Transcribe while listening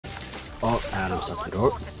Oh, Adam's at the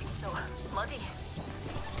door.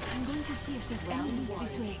 I'm going to see if there's any loot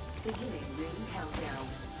this way. Beginning ring countdown.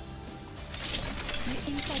 My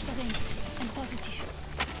insights are in and positive.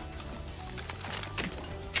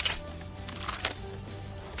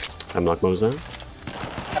 Hemlock mows down.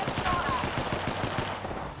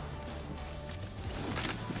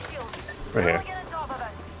 Right here.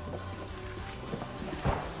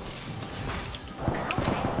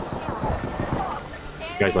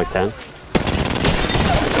 You guys like 10?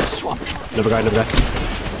 Swap. Never got, never got.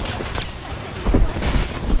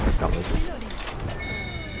 Got this.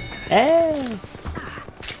 Hey!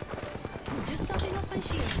 Just topping up my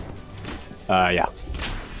shields. Yeah.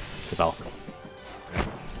 It's a Valkyrie.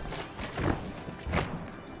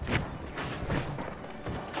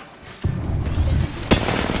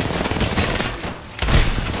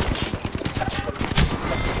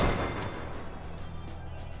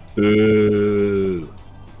 Boo.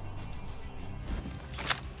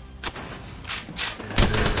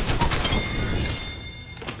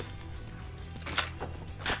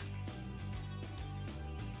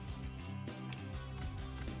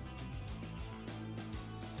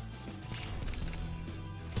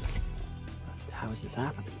 How is this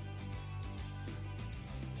happening?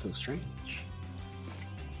 It's so strange.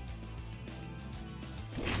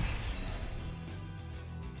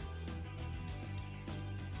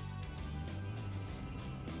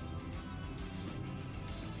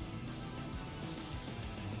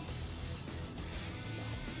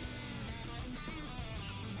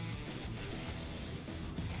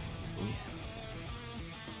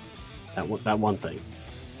 That one thing.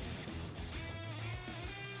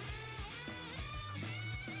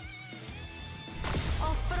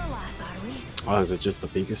 Off for a laugh, are we? Oh, is it just the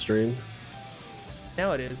Pika stream?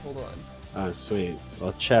 Now it is. Hold on. Oh, sweet.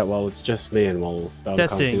 Well, chat while it's just me and we'll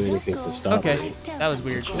Testing. can't do anything to stop Okay, me. that was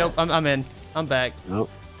weird. Nope, I'm in. I'm back. Nope.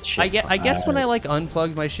 Shit. I guess when I like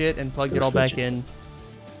unplugged my shit and plugged it all back in,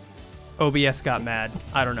 OBS got mad.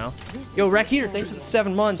 I don't know. Yo, Rec here. Thanks for the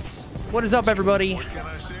 7 months. What is up, everybody?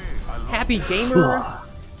 Happy Gamer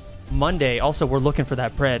Monday. Also, we're looking for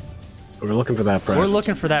that pred. We're looking for that pred. We're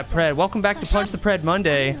looking for that pred. Welcome back to Punch the Pred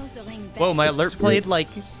Monday. Whoa, my alert played like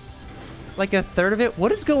a third of it.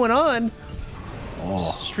 What is going on?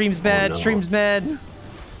 Oh, Stream's mad. no. Stream's mad.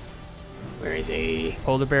 Where is he?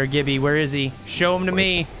 Polar Bear Gibby, where is he? Show him to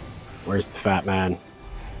me. Where's the fat man?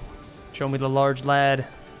 Show me the large lad.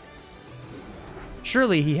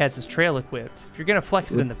 Surely he has his trail equipped. If you're gonna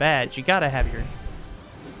flex it in the badge, you gotta have your trail.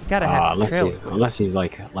 Unless he's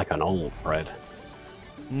like an old pred.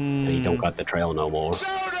 And he don't got the trail no more. See,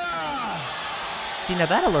 now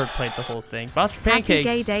that alert played the whole thing. Boss for Happy pancakes.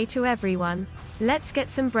 gay day to everyone. Let's get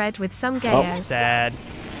some bread with some Oh. gayo. Sad.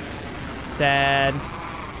 Sad.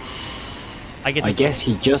 I get I this. guess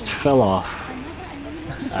he just fell off.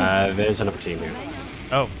 There's another team here.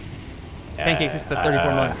 Oh. Pancakes is the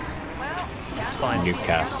 34 months. It's fine.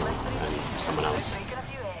 Newcastle and someone else.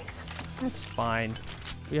 That's fine.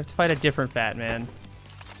 We have to fight a different fat man.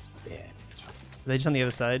 Yeah, it's fine. Are they just on the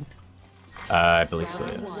other side? I believe so,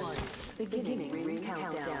 yes. Beginning ring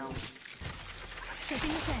countdown.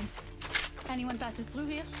 Setting a fence. Anyone passes through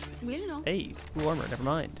here, we'll know. Hey, full armor. Never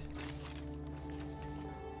mind.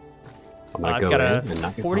 I'm gonna I've go got in a and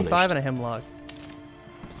not get 45 and punished. a hemlock.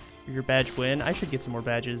 For your badge win. I should get some more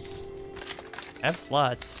badges. I have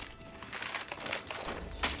slots.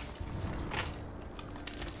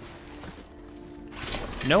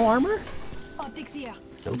 No armor? Optics here.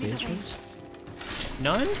 No badges?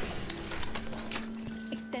 None?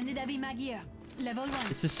 Extended heavy mag here. Level 1.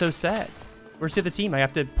 This is so sad. Where's the other team? I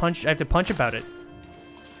have to punch about it.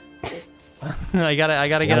 I gotta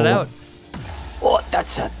get it out. Oh,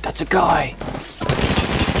 that's a guy.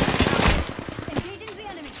 Engaging the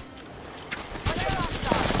enemy.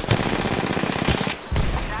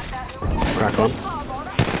 Crack on.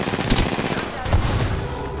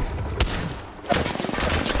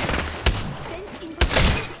 Fence in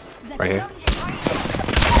position. Right here.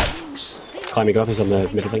 Climbing up is on the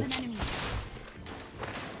middle thing.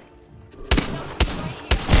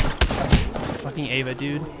 Fucking Ava,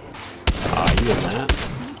 dude. Ah, you in that?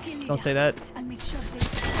 Don't say that. I'll make sure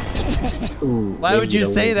Ooh, Why maybe would you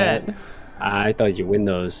don't say like that? I thought you win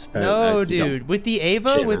those. No, You don't. dude. With the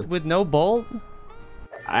Ava, Shit, with man. with no bolt,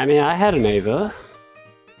 I mean, I had an Ava.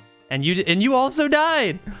 and you also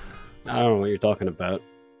died. I don't know what you're talking about.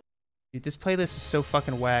 Dude, this playlist is so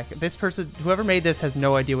fucking whack. This person, whoever made this, has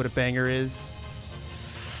no idea what a banger is.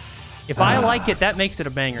 If I like it, that makes it a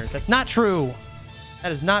banger. That's not true.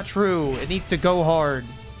 That is not true. It needs to go hard.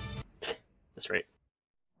 That's right.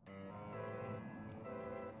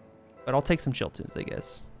 But I'll take some chill tunes, I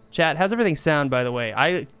guess. Chat, how's everything sound, by the way?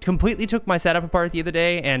 I completely took my setup apart the other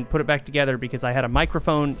day and put it back together because I had a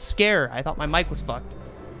microphone scare. I thought my mic was fucked.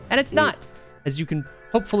 And it's not, as you can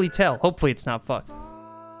hopefully tell. Hopefully it's not fucked.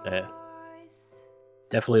 Yeah.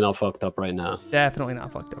 Definitely not fucked up right now. Definitely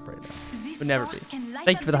not fucked up right now. Would never be.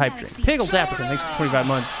 Thank you for the hype drink. Piggle Dapperton, thanks for 25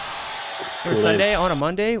 months. Gamer Sunday on a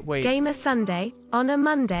Monday? Wait. Gamer Sunday on a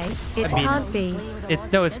Monday? It can't be.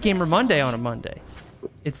 It's Gamer Monday on a Monday.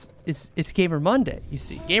 It's Gamer Monday, you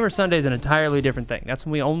see. Gamer Sunday is an entirely different thing. That's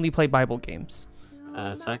when we only play Bible games.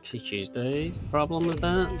 It's actually Tuesday's the problem with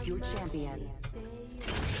that. Is your champion.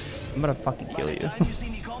 I'm gonna fucking kill you.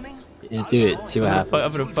 Yeah, do it. See what happens.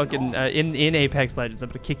 I'm gonna fucking in Apex Legends. I'm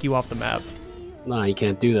gonna kick you off the map. Nah, you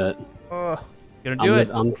can't do that. Gonna do it.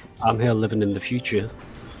 I'm here living in the future,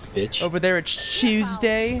 bitch. Over there, it's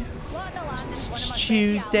Tuesday. It's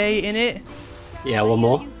Tuesday in it. Yeah, one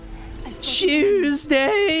more.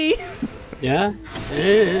 Tuesday. Yeah.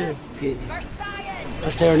 Let's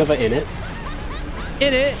hear another in it.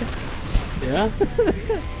 In it. Yeah.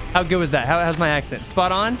 How good was that? How's my accent?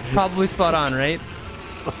 Spot on? Probably spot on, right?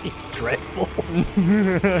 Dreadful.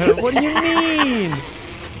 What do you mean?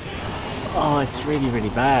 Oh, it's really, really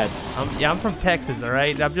bad. Yeah, I'm from Texas, all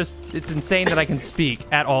right? It's insane that I can speak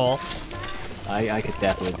at all. I could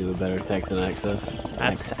definitely do a better Texan access.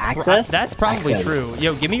 Access? That's probably true.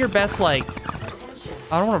 Yo, give me your best, like...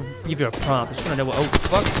 I don't want to give you a prompt. I just want to know what... Oh,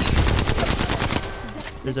 fuck.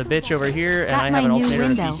 There's a bitch over here, and I have an alternator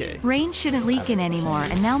and PK. Rain shouldn't leak in anymore,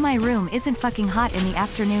 and now my room isn't fucking hot in the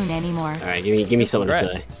afternoon anymore. Alright, give me something to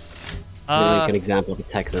say. Like an example of a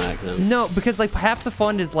Texan accent. No, because like half the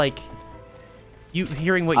fun is like you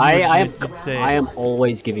hearing what you'd say. I am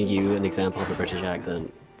always giving you an example of a British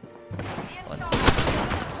accent.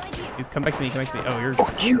 You come back to me. Oh, you're.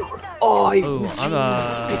 Fuck you! Oh, I'm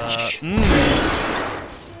bitch.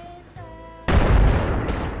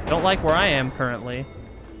 Don't like where I am currently.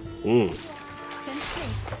 Walk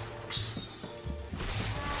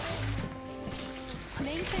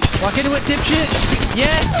into it, dipshit!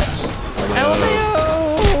 Yes!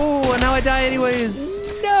 LMAO! And now I die anyways.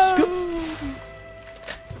 No! Scoop.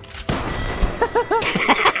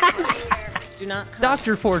 Do not come.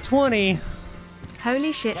 Dr. 420.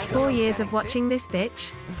 Holy shit, 4 years of watching this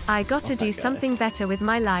bitch. I gotta do something better with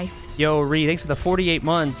my life. Yo, Ree, thanks for the 48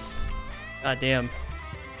 months. God damn.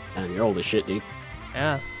 Damn, you're old as shit, dude.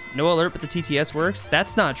 Yeah. No alert, but the TTS works?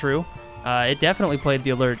 That's not true. It definitely played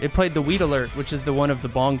the alert. It played the weed alert, which is the one of the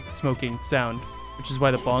bong smoking sound, which is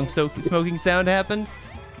why the bong smoking sound happened.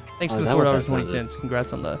 Thanks for the $4.20.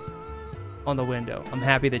 Congrats on the window. I'm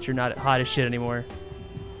happy that you're not hot as shit anymore.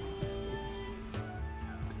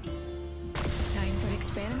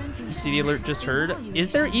 You see the alert just heard?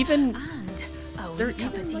 Is there even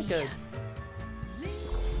like a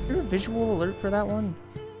visual alert for that one?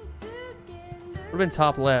 Would have been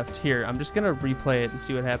top left. Here, I'm just gonna replay it and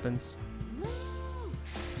see what happens.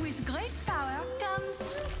 With great power comes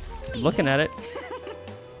I'm looking at it.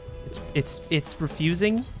 It's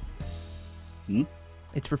refusing.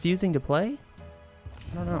 It's refusing to play?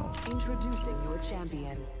 I don't know. Introducing your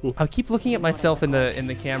champion. I keep looking at myself in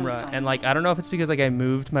the camera and like I don't know if it's because like I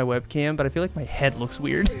moved my webcam, but I feel like my head looks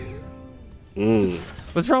weird.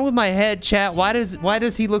 What's wrong with my head, chat? Why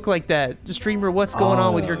does he look like that? The streamer, what's going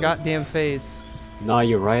on with your goddamn face? No,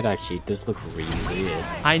 you're right, actually. It does look really weird.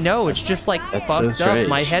 I know, it's just like fucked up.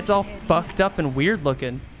 My head's all fucked up and weird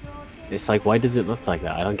looking. It's like, why does it look like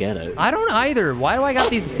that? I don't get it. I don't either. Why do I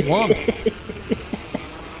got these lumps?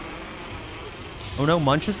 Oh no,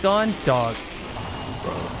 Munch is gone? Dog.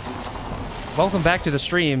 Welcome back to the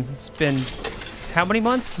stream. It's been how many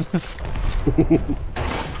months?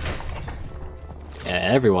 Yeah,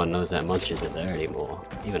 everyone knows that Munch isn't there anymore.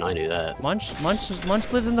 Even I knew that. Munch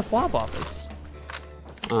lives in the FWAB office.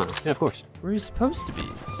 Yeah, of course. Where he's supposed to be.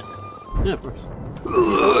 Yeah, of course.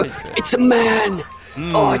 It's a man!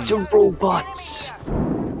 Oh, it's a robot!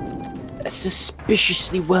 A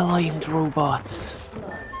suspiciously well-aimed robot.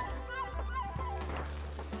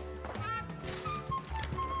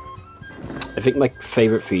 I think my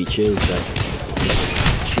favorite feature is that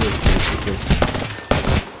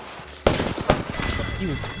He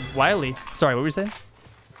was wily. Sorry, what were you saying?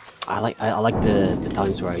 I like the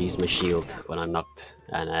times where I use my shield when I'm knocked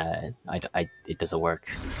and it doesn't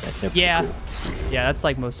work. Yeah, yeah, that's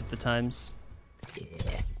like most of the times.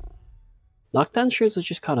 Yeah. Knockdown shields are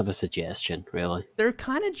just kind of a suggestion, really. They're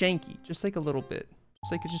kind of janky, just like a little bit,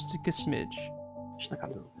 just like a smidge. Just like a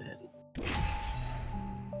little bit.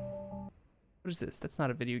 What is this? That's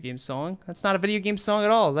not a video game song. That's not a video game song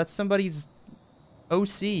at all. That's somebody's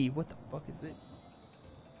OC. What the fuck is it?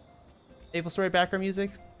 Maple Story background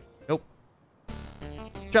music? Nope.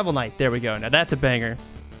 Shovel Knight. There we go. Now that's a banger.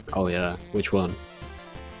 Oh yeah, which one?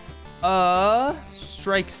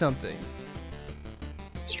 Strike something.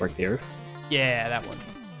 Strike the Earth? Yeah, that one.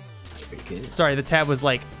 That's pretty good. Sorry, the tab was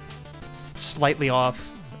like slightly off,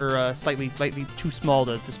 or slightly too small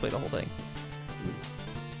to display the whole thing.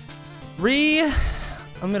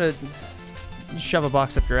 I'm gonna shove a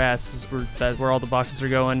box up your ass. This is where all the boxes are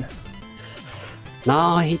going.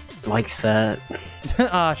 No, he likes that.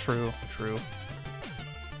 True.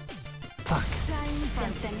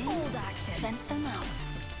 Fence them in. Hold action. Fence them out.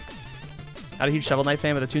 Not a huge Shovel Knight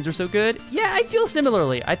fan, but the tunes are so good. Yeah, I feel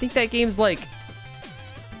similarly. I think that game's like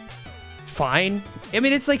fine. I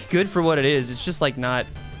mean, it's like good for what it is. It's just like not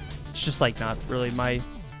really my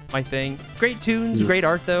thing. Great tunes, great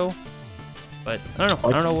art though. But I don't know.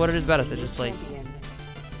 I don't know what it is about it that just like. Champion.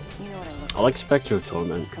 You know what I look I like Spectre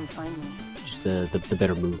Torment. Come find me. Just the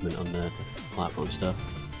better movement on the platform stuff.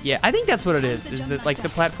 Yeah, I think that's what it is that like the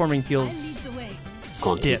platforming I feels leads the way.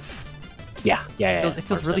 stiff. Yeah. It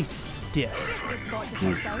feels really stiff. Got to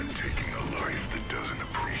touch down.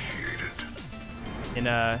 In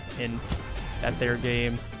that there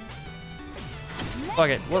game.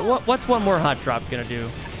 Okay, what's one more hot drop gonna do?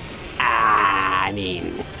 I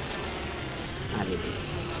mean,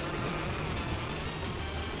 it's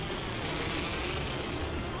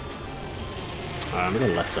I'm gonna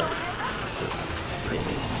less up. Pretty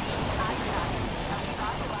nice.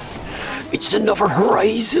 It's another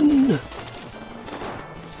Horizon.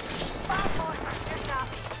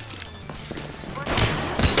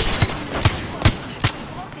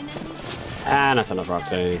 And that's another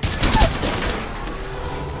Octane.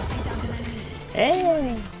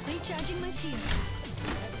 Hey. Recharging my shield.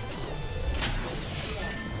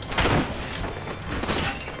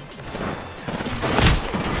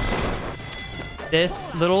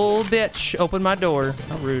 This little bitch opened my door.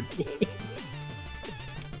 How rude.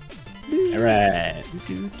 Alright.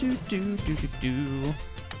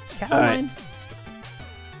 It's Caroline.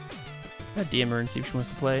 I'll DM her and see if she wants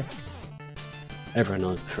to play. Everyone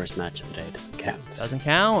knows the first match of the day doesn't count. Doesn't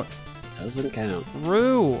count. Doesn't count.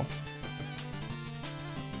 Rue.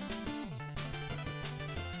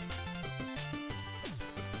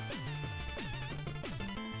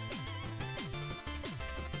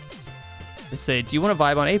 Let's say, do you want to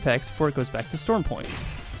vibe on Apex before it goes back to Stormpoint?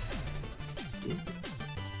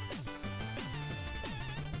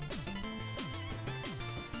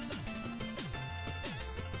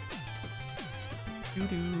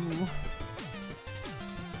 Doo-doo.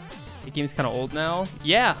 The game's kind of old now.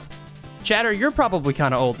 Yeah. Chatter, you're probably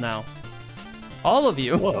kind of old now. All of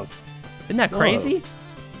you. Whoa. Isn't that crazy? Whoa.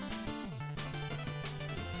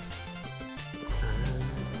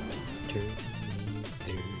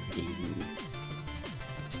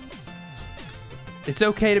 It's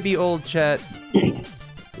okay to be old, chat.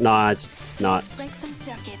 No, it's not. Break some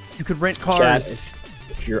circuits. You could rent Chat, cars.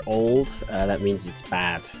 if you're old, that means it's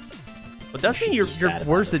bad. But that's mean you're sad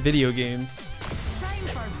worse about at video games. Time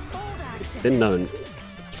for bold It's action. been known.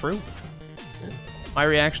 True. My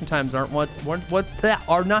reaction times aren't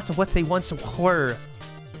are not what they once were.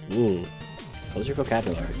 So's your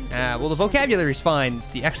vocabulary. Well, the vocabulary's fine.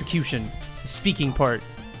 It's the execution. It's the speaking part.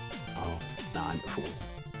 Oh, no, I'm a fool.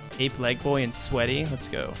 Ape, Leg Boy, and Sweaty. Let's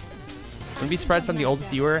go. Wouldn't be surprised if I'm the oldest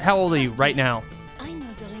viewer. How old are you right now? I know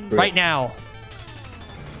the ring. Right now.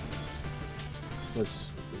 Let's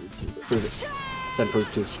prove it. Send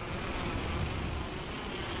proof to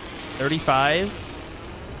 35.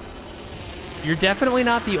 You're definitely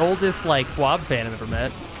not the oldest, like, Fwab fan I've ever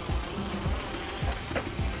met.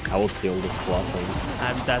 How old's the oldest flop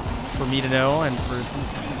fan? That's for me to know, and for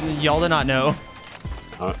y'all to not know.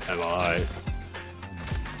 Am I?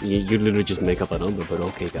 You literally just make up a number, but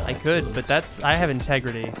okay, guys. I could, but I have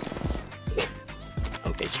integrity.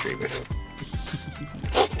 Okay, streamer.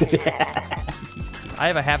 I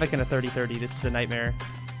have a Havoc and a 3030. This is a nightmare.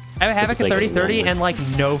 I have a Havoc and 3030 and, like,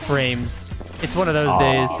 no frames. It's one of those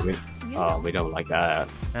days. We don't like that.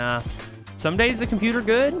 Some days the computer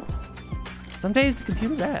good. Some days the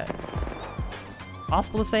computer bad.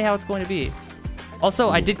 Possible to say how it's going to be. Also,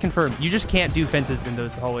 I did confirm, you just can't do fences in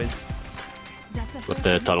those hallways. That's a With first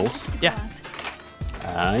the step. tunnels? Yeah.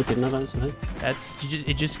 I didn't know that was the thing.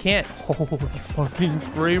 It just can't. Holy fucking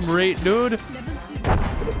frame rate, dude.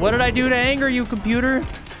 Level 2. What did I do to anger you, computer?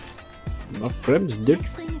 My frames, dude.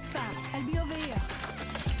 Next ring is fast. I'll be over here.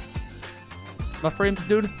 My frames,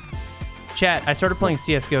 dude. Chat, I started playing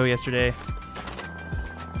CSGO yesterday.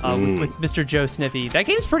 With Mr. Joe Sniffy. That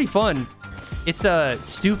game's pretty fun. It's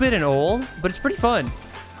stupid and old, but it's pretty fun.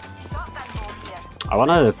 I want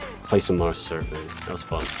to play some more surfing. That was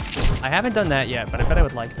fun. I haven't done that yet, but I bet I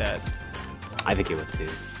would like that. I think it would too.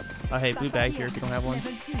 Oh, hey, blue bag here if you don't have one.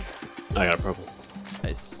 Level 2. I got a purple.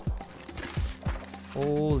 Nice.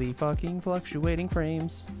 Holy fucking fluctuating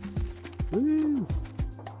frames. Woo!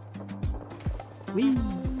 Wee!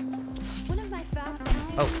 One of my favorites.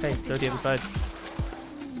 Oh, hey, throw the other side.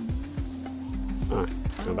 Alright,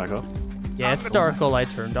 go back up. Yes, Starkle, I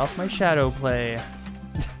turned off my shadow play.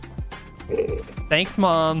 Thanks,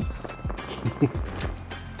 Mom.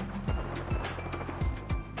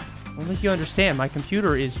 I don't think you understand. My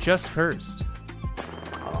computer is just cursed.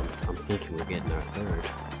 I'm thinking we're getting our third.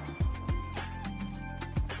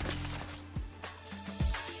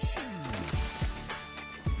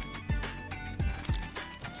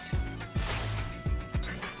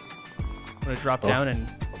 I'm gonna drop down and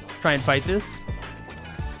try and fight this.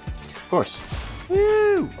 Of course.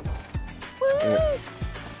 Woo!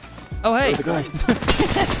 Oh, hey. The guys.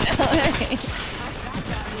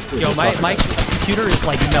 Yo, my computer is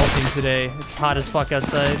like melting today. It's hot as fuck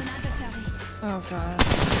outside. Oh god.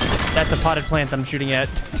 That's a potted plant that I'm shooting at.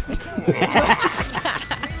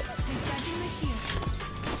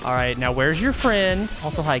 All right, now where's your friend?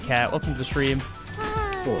 Also, hi, Cat. Welcome to the stream.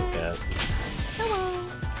 Oh, God.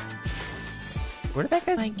 Where did that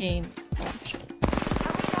guy? My game.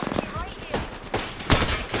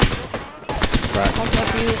 Right. Also,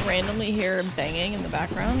 if you randomly hear banging in the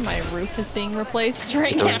background, my roof is being replaced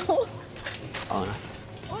right now. Oh, nice.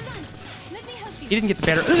 Hold on. Let me help you. He didn't get the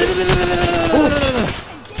banner.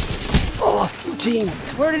 Oh, team.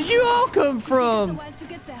 Where did you all come Takes a from? while to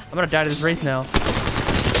get there. I'm gonna die to this wraith now.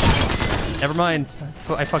 Never mind.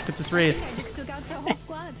 I fucked up this wraith. I just took out the whole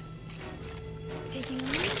squad. Taking a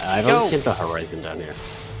lead. I've Yo. only seen the horizon down here.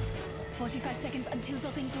 45 seconds until the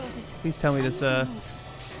thing closes. Please tell me this.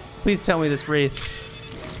 Please tell me this wraith.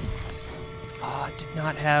 Oh, it did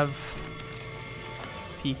not have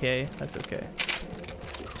PK. That's okay.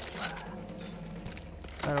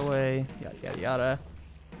 Right away. Yada yada yada.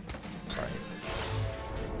 All right.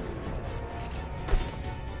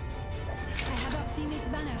 I have our teammate's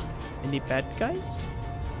banner. Any bad guys?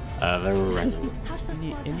 They're horizon. How's the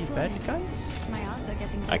squad Any bad guys? My odds are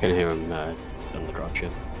getting I can hear him on the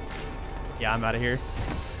dropship. Yeah, I'm out of here.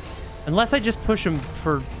 Unless I just push him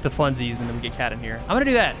for the funsies and then we get Cat in here. I'm gonna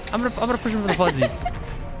do that. I'm gonna push him for the funsies.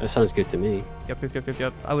 That sounds good to me.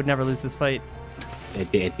 Yep. I would never lose this fight.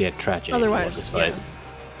 It'd be a tragedy. Otherwise, this fight.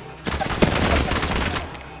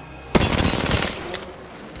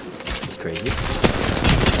 It's crazy.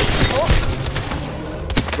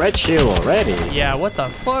 Red shield already. Yeah, what the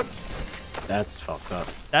fuck? That's fucked up.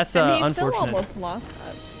 That's And he still unfortunate. almost lost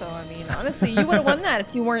that. So, I mean, honestly, you would have won that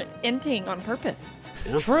if you weren't inting on purpose.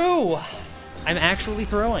 True. I'm actually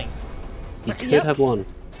throwing. You could Yep. have won.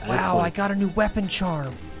 That's Wow, fine. I got a new weapon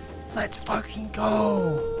charm. Let's fucking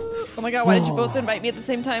go. Oh my god, why did you both invite me at the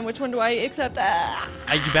same time? Which one do I accept? Ah,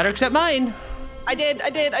 You better accept mine. I did.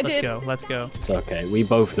 Let's go. It's okay. We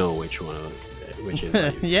both know which one. Which is.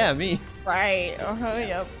 Yeah, me. Right.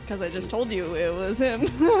 Yep. Because I just told you it was him.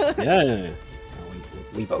 Yeah. No,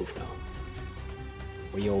 we both know.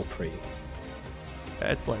 We all three.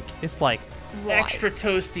 It's like Why? extra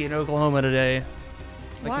toasty in Oklahoma today.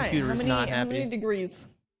 My Why? computer How is many, not how many happy. degrees?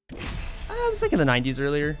 I was thinking the 90s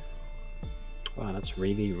earlier. Wow, that's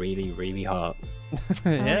really, really, really hot. I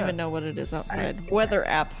don't Yeah. even know what it is outside. Weather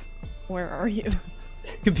app. Where are you?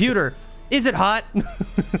 Computer, is it hot?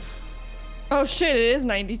 Oh shit, it is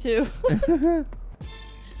 92.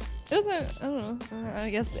 Doesn't, I don't know. I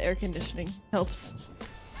guess the air conditioning helps.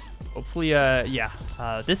 Hopefully,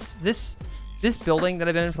 this building that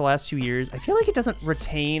I've been in for the last 2 years, I feel like it doesn't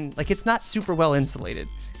retain, like it's not super well insulated.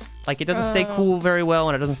 Like it doesn't stay cool very well,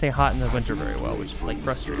 and it doesn't stay hot in the winter very well, which is like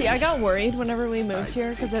frustrating. See, I got worried whenever we moved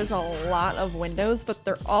here because there's a lot of windows, but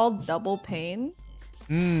they're all double pane.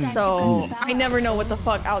 So I never know what the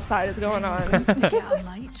fuck outside is going on.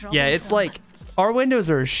 Yeah, it's like our windows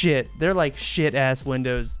are shit. They're like shit ass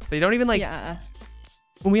windows. They don't even like Yeah.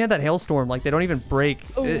 when we had that hailstorm, like they don't even break.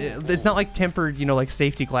 It's not like tempered, like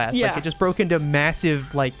safety glass. Yeah. Like it just broke into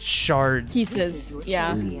massive like shards, Pieces.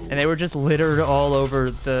 Yeah. and they were just littered all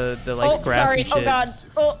over the like Oh, grass sorry. and shit. Oh god.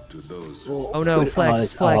 Oh. Oh no, flex,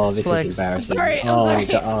 this flex, is flex. embarrassing. I'm sorry.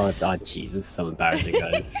 Oh, jeez, this is so embarrassing,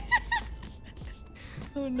 guys.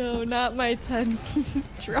 Oh no, not my 10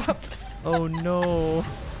 drop. Oh no.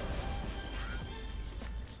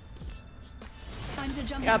 Time to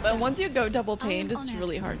jump Yeah, in. but once you go double paned, I'm on it's it.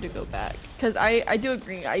 really hard to go back. Because I do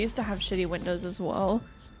agree. I used to have shitty windows as well.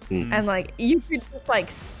 And like you could just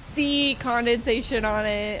like see condensation on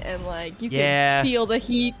it and like you Yeah. could feel the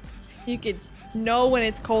heat. You could know when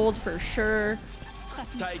it's cold for sure.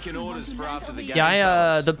 Taking orders for after the game.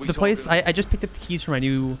 Yeah, the place I just picked up the keys for my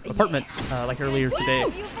new apartment like earlier today.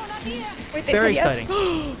 Wait, they Very said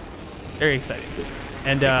exciting. Very exciting.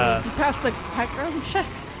 And You passed the background check.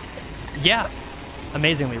 yeah,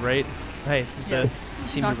 amazingly, right? Hey, who's Yes.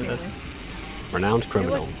 team with us? Renowned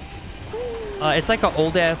criminal. It's like an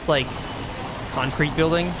old ass like concrete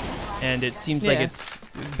building, and it seems like Yeah. it's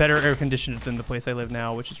better air conditioned than the place I live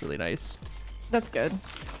now, which is really nice. That's good.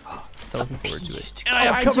 So looking forward to it. Oh, And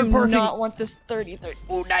I have covered do parking. not want this 30-30.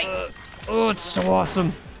 Oh, nice. Oh, it's so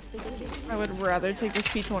awesome. I would rather take this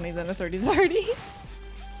P20 than a 30-30.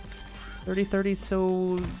 30/30 is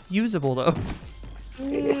so usable though.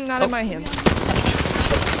 Not in my hands.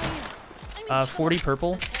 40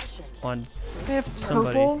 purple on They have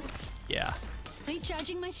somebody. purple. Yeah.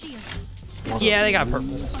 Recharging my shield. Yeah, they got purple.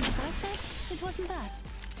 On the bright side, it wasn't us.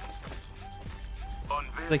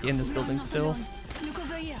 Like in this building still. Look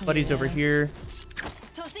over here. Buddy's over here.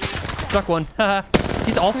 Tossing it. Stuck one. Haha.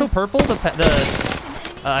 He's also purple.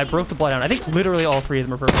 I broke the blood out. I think literally all three of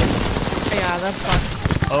them are purple. Yeah, that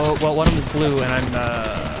sucks. Oh, well, one of them is blue, and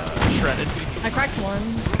I'm shredded. I cracked one.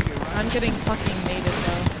 I'm getting fucking nated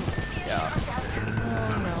though. Yeah.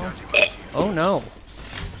 Oh no. Oh no.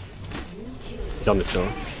 He's on this door.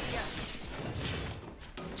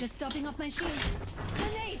 Just topping up my shield.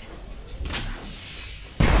 Grenade.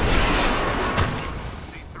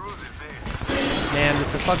 Man,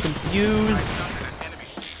 with the fucking fuse.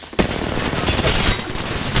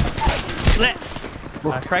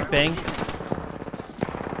 Crack bang.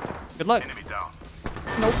 Good luck.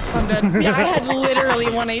 Nope, I'm dead. Yeah, I had literally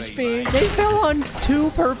 1 HP. They fell on 2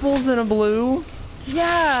 purples and a blue.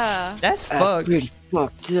 Yeah. That's That's fucked. pretty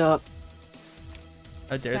fucked up.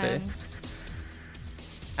 How dare they? Damn.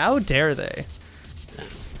 How dare they?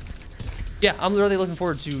 Yeah, I'm really looking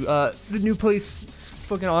forward to the new place. It's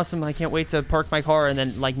fucking awesome. I can't wait to park my car and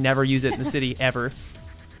then like never use it in the city ever.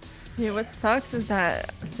 Yeah, what sucks is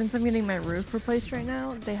that since I'm getting my roof replaced right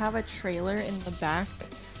now, they have a trailer in the back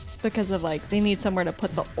because of like they need somewhere to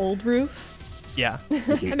put the old roof. Yeah,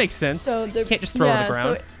 that makes sense. So You they're- can't just throw it on yeah, the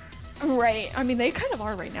ground. so- right. I mean, they kind of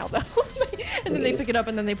are right now though. And then they pick it up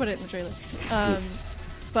and then they put it in the trailer.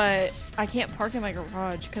 But I can't park in my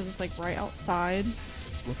garage because it's like right outside.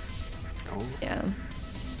 Oh. Yeah.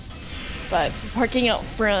 But parking out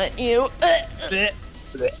front,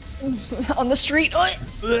 on the street.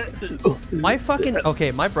 My fucking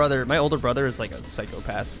okay. My older brother is like a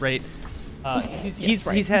psychopath, right?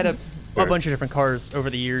 He's had a bunch of different cars over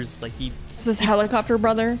the years. Like This is helicopter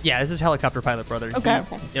brother. yeah, this is helicopter pilot brother. Okay,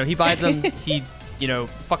 He- okay. You know, he buys them. He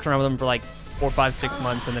fucks around with them for like 4, 5, 6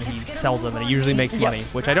 months, and then he sells them, and he usually makes money.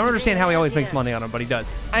 Which I don't understand how he always makes money on them, but he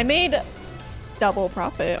does. I made double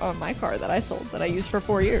profit on my car that I sold that I used for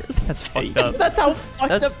 4 years. That's fucked up. That's how fucked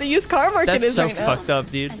That's- up the used car market That's is so right now. fucked up,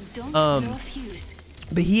 dude. And don't blow a fuse.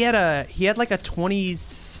 But he had like a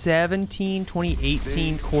 2017,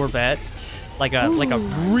 2018 Corvette, like a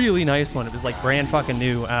really nice one. It was like brand fucking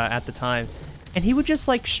new at the time, and he would just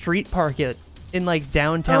like street park it in like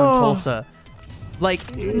downtown Tulsa.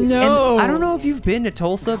 Like No. and I don't know if you've been to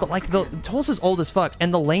Tulsa, but like Tulsa's old as fuck,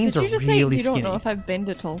 and the lanes Did you are just really say you skinny. don't know if I've been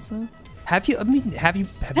to Tulsa? Have you? I mean, have you?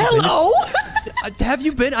 Hello. Been to, have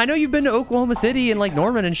you been? I know you've been to Oklahoma City and like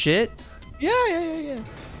Norman and shit. Yeah.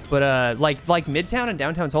 But like Midtown and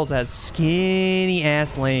downtown Tulsa has skinny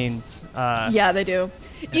ass lanes. Yeah, they do.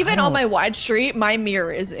 Even on my wide street, my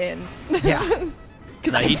mirror is in. Yeah.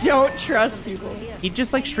 Because I don't trust people. He'd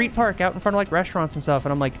just like street park out in front of like restaurants and stuff,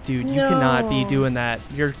 and I'm like, dude, you cannot be No. doing that.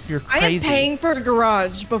 You're crazy. I am paying for a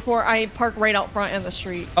garage before I park right out front in the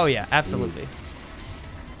street. Oh yeah, absolutely.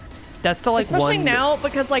 That's the like Especially one. now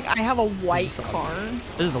because like I have a white car.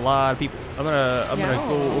 There's a lot of people. I'm gonna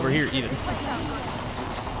go over here even.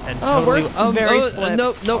 And Oh, we're totally. very split.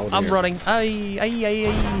 Nope. Oh, I'm dear. running. Ay.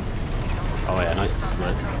 Oh yeah, nice and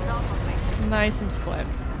split. Nice and split.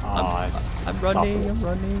 Nice. I'm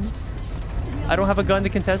running. I don't have a gun to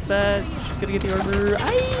contest that, so she's gonna get the order.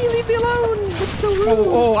 Ay, leave me alone. It's so rude.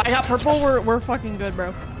 Oh, I got purple. We're fucking good,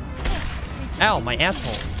 bro. Ow, my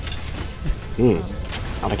asshole.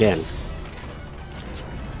 Not again.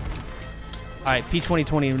 All right,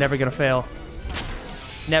 P2020, never gonna fail.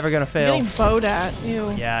 Never gonna fail. Getting bowed at.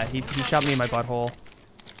 Ew. Yeah, he shot me in my butthole.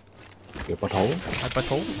 Your butthole? My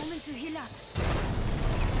butthole? Moment to heal up.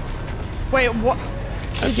 Wait, what?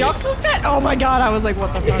 Did y'all cook that? Oh my god, I was like,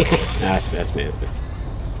 what the fuck? That's me.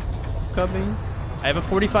 Coming. I have a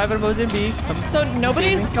 45 and a Mozambique. So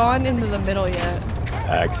nobody's gone into the middle yet.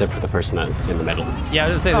 Except for the person that's in the middle. Yeah,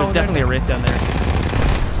 I was gonna say, there's Oh, definitely no. a wraith down there.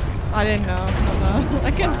 I didn't know.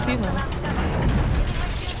 I couldn't see them.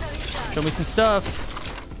 Show me some stuff.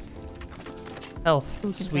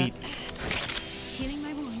 Health. Sweet. Healing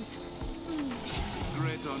my wounds.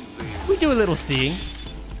 We do a little seeing.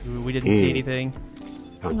 Ooh, we didn't see anything.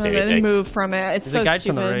 Can't No, say they didn't anything. move from it. It's There's so a guy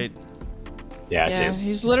stupid. on the right. Yeah, I see Yeah, him.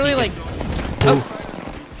 he's literally like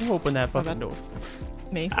Who opened that fucking door?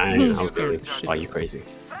 me. I know. Why you crazy?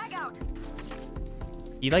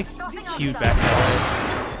 He like queued back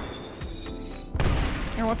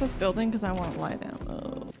that I want this building because I want to lie down.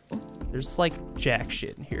 Oh, way. There's like jack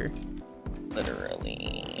shit in here.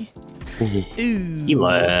 literally. Ooh. He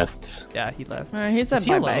left. Yeah, he left. He said Is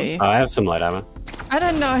he bye alone? bye. I have some light ammo. I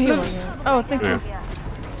didn't know he was. Oh, thank you. Yeah.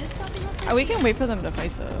 Just topping up. We can wait for them to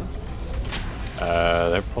fight though.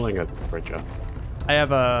 They're pulling a bridge up. I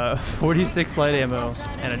have a 46 light ammo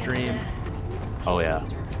and a dream. Oh yeah.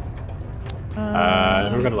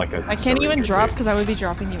 I'm gonna like a. I can't even syringe or drop two. because I would be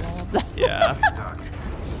dropping you all of them. Yeah.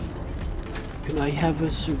 Can I have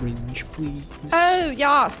a syringe, please? Oh,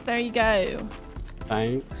 yes, there you go.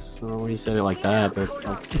 Thanks. Oh, when you said it like that, but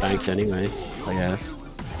thanks anyway. I guess.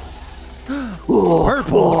 Oh,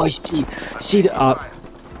 Purple. Oh, I see. See the.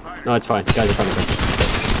 No, it's fine. Guys are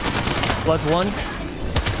fine. Blood's one.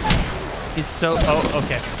 He's so. Oh,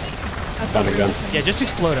 okay. Found a gun. Yeah, just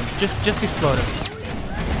explode him. Just explode him.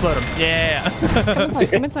 Explode him. Yeah. Come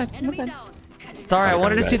inside, come inside, come inside. Sorry, I Okay,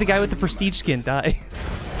 wanted to see guys. the guy with the prestige skin die.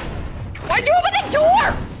 Why'd you open the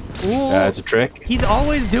door? It's a trick. He's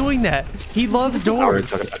always doing that. He loves Oh, we're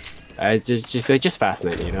doors. talking about- they just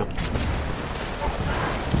fascinate me, you know.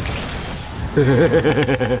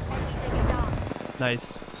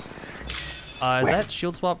 Nice. Is that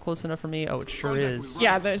shield swap close enough for me? Oh, it sure is.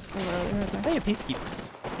 Yeah, there's literally right there. Hey, a peacekeeper.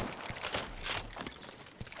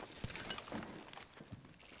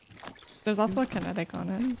 There's also a kinetic on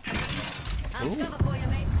it.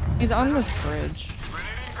 He's on this bridge.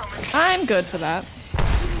 I'm good for that.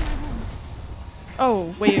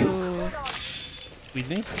 Oh, wait. Squeeze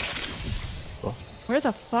me. Where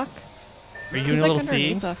the fuck? Are you He's doing a like little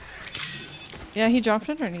seeing? underneath us. Yeah, he dropped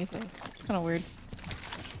underneath it. It's kind of weird.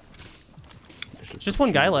 It's just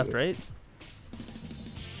one guy left, right?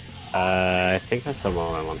 I think that's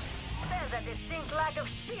someone I want.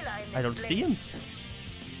 I don't see him.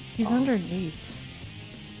 He's underneath.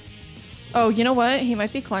 Oh, you know what? He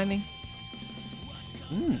might be climbing.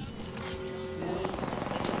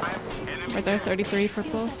 Right there, 33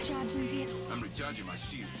 purple. I'm recharging my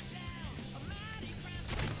shields.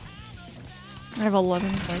 I have 11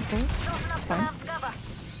 white bullets. It's fine.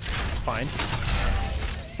 It's fine.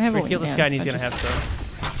 I have a We kill this wingman. guy and he's I gonna just- have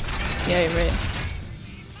some. Yeah, you're right.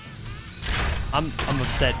 I'm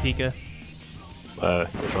upset, Pika.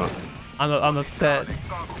 What's wrong? I'm upset.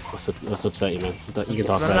 What's upset you, man? You can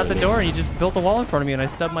talk Running about out the it. door and you just built a wall in front of me and I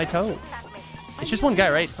stubbed my toe. It's just one guy,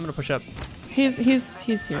 right? I'm gonna push up. He's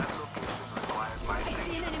here.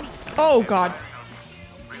 Oh god.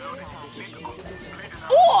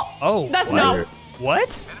 Oh! Oh, That's Why not you're-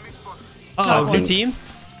 what? Oh, No. new team?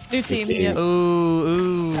 new team. team. Yeah.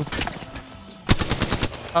 Ooh.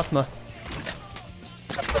 Uthma.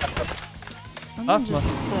 I'm gonna Uthma. just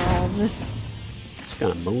crawl this. Just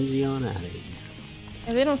gonna mosey on out of here.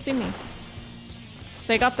 Yeah, they don't see me.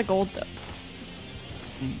 They got the gold though.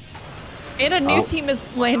 And a new Oh. team is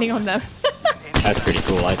landing on them. That's pretty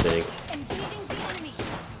cool, I think.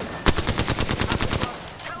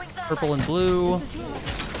 Purple and blue.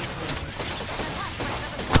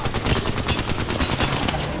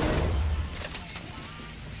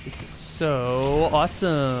 This is so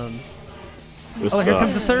awesome. This Oh, here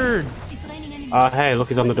comes the sucks. third. It's raining enemies. Hey, look,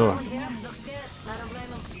 he's on the door.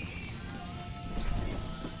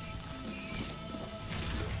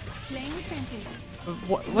 Playing with fences.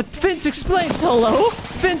 What? Vince, explain. Hello?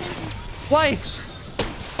 Vince, why?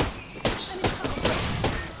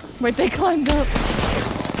 Wait, they climbed up.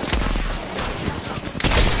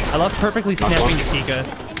 I love perfectly snapping to Pika,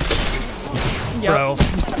 Yep. bro.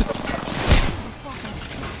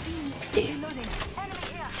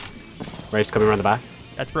 Rave's coming around the back.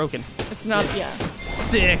 That's broken. It's not, yeah.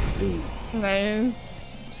 Sick. Nice.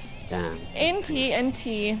 Damn.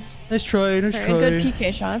 NT. Nice try. Nice Very good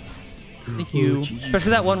PK shots. Thank you.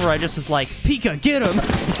 Especially that one where I just was like, Pika, get him.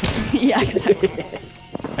 Yeah, exactly.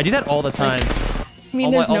 I do that all the time. I mean,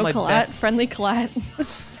 All there's my- no all my collat. best- Friendly collat.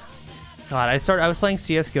 God, I was playing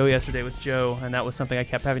CS:GO yesterday with Joe, and that was something I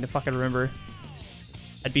kept having to fucking remember.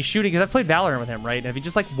 I'd be shooting because I played Valorant with him, right? And if he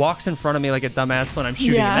just like walks in front of me like a dumbass when I'm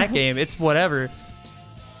shooting Yeah. in that game, it's whatever.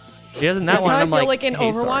 He doesn't that That's one. how I I'm feel like, like in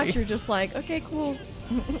hey, Overwatch, sorry. you're just like, okay, cool.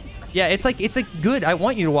 Yeah, it's like good. I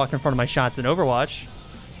want you to walk in front of my shots in Overwatch.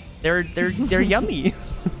 They're yummy,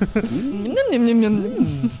 Nom, nom, nom,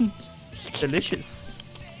 nom, nom. delicious.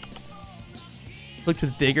 Looked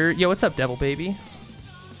with vigor. Yo, what's up, Devil Baby?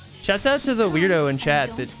 Shouts out to the weirdo in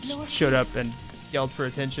chat that showed up and yelled for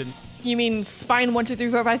attention. You mean spine 1, 2, 3,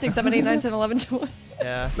 4, 5, 6, 7, 8, 9, 10, 11, 12?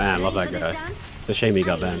 Yeah. Man, I love that guy. It's a shame he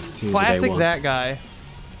got banned. He was Classic day one. that guy.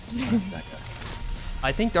 Classic that guy.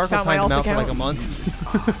 I think Darko Found my timed him out alt for like a account.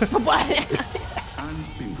 month. What? And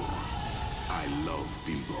Bimbo. I love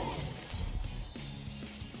Bimbo.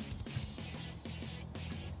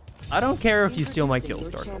 I don't care if you steal my kills,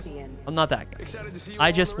 Darko. I'm not that guy.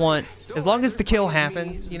 I just want, as long as the kill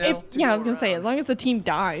happens, you know? Yeah, I was gonna say, as long as the team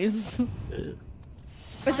dies.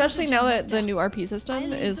 Especially now that the new RP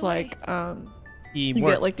system is like, you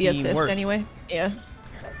Teamwork, get like the assist teamwork. anyway. Yeah.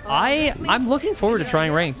 I'm looking forward to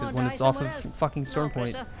trying ranked when it's off of fucking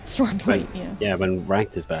Stormpoint. Stormpoint, yeah. Yeah, when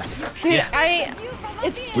ranked is back. Dude, Yeah.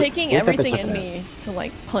 it's taking we have to everything check in that. me to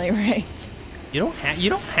like play ranked. You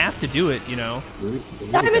don't have to do it, you know.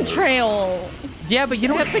 Diamond Trail! Yeah, but you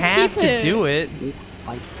don't have to have keep to it. do it.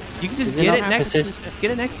 Like, You can just Is it get not it next. persist- Just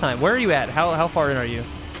get it next time. Where are you at? How far in are you?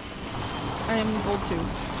 I am gold 2.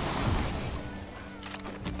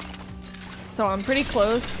 So I'm pretty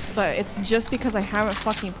close, but it's just because I haven't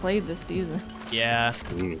fucking played this season. Yeah.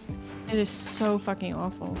 It is so fucking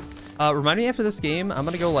awful. Remind me after this game, I'm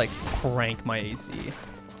gonna go like crank my AC.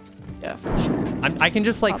 Yeah, for sure. I can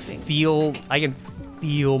just like Popping. feel. I can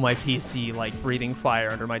feel my PC like breathing fire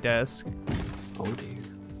under my desk. oh dear.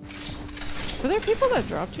 Were there people that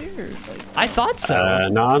dropped here? Or like I thought so.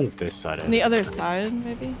 Not on this side. on the other side,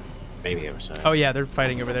 maybe? Maybe other side. Oh yeah, they're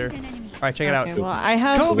fighting over there. All right, check it Okay, out. well, I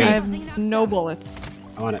have, Kobe. I have no bullets.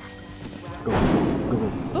 I want it. Go on. Go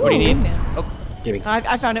on. What do you Ooh, need? man. Oh, Give me.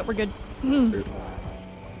 I found it. We're good.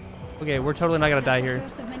 okay, we're totally not gonna die here.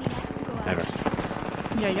 First of many nights to go out. Never.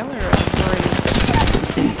 Yeah, y'all are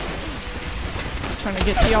worried. Trying to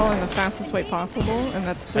get to y'all in the fastest way possible, and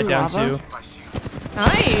that's I through down lava. two.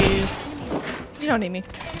 Nice. You don't need me.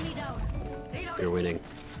 You're winning.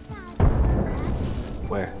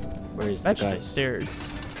 Where? Where is the That's just guys?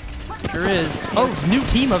 upstairs. Sure is. Oh, new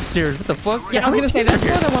team upstairs. What the fuck? Yeah, I was gonna say there's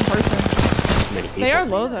more than one person. Many people. They are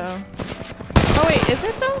low though. Oh wait, is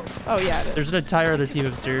it though? Oh yeah, it is. There's an entire other team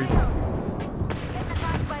upstairs.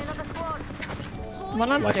 One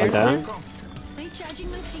on Like stairs. down. Recharging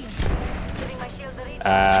my shield.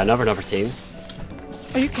 Another team.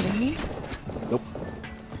 Are you kidding me? Nope.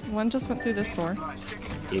 One just went through this door.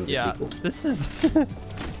 Team the Yeah, sequel. this is.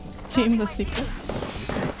 Team the sequel.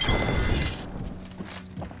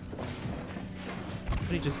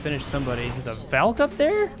 Somebody just finished somebody. Is a Valk up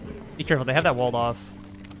there? Be careful, they have that walled off.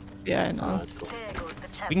 Yeah, I Oh, know. that's cool.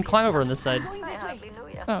 We can climb over on this side.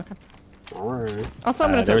 Oh, okay. Alright. Also,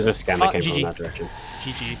 I'm gonna there was a throw this. scan that Oh, came GG. from that direction.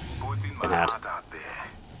 GG. Been had.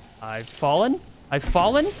 I've fallen. I've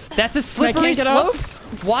fallen. That's a slippery get up?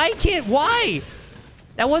 slope. Why?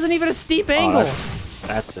 That wasn't even a steep angle.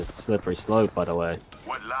 That's a slippery slope, by the way.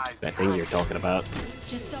 What lies That thing you're talking about.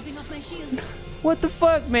 Just topping off my shields. What the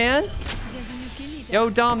fuck, man? There's a new kill leader. Yo,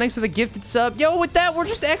 Dom, thanks for the gifted sub. Yo, with that, we're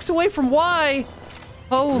just X away from Y.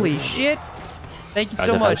 Holy shit. Thank you How's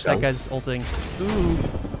so it- much. how's it That guy's ulting. Ooh.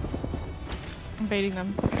 I'm baiting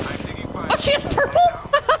them. Oh, she has purple.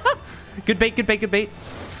 Good bait, good bait, good bait.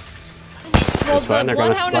 Well, That's fine, the they're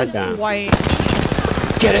gonna bloodhound slide is down. white.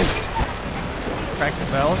 Get him. Crack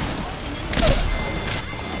the bell.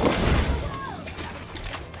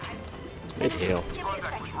 Nice heal.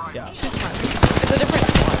 Yeah. It's a different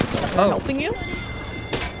squad, so they're Oh. helping you.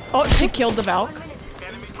 Oh, she killed the Valk.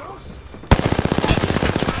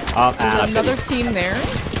 Oh, There's and another team there.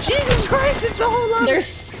 Jesus Christ, it's the whole lot. There's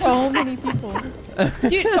so many people.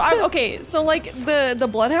 Dude, so okay, so like the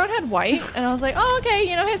Bloodhound had white, and I was like, oh okay,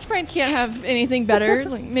 you know his friend can't have anything better,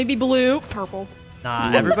 like maybe blue, purple.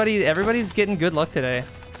 Nah, everybody's getting good luck today.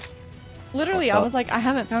 Literally, I was like, I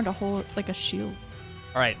haven't found a whole like a shield.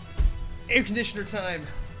 All right. Air conditioner time.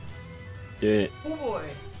 do it. Oh boy.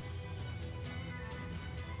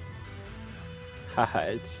 Haha,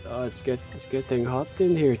 it's good thing hot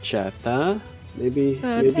in here, chat, huh? Maybe So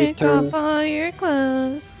maybe take turn off all your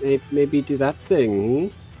clothes. maybe do that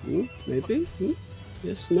thing. Maybe?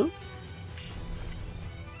 Yes, no?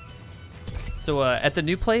 So at the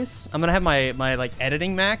new place, I'm gonna have my like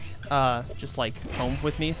editing Mac just like home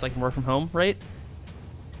with me, so I can work from home, right?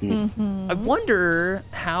 I wonder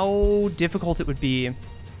how difficult it would be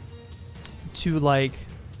to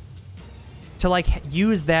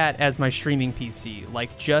use that as my streaming PC,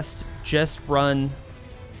 like just run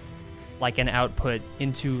like an output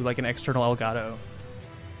into like an external Elgato.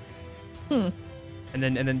 And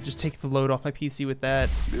then just take the load off my PC with that.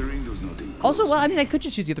 Also, well, I mean, I could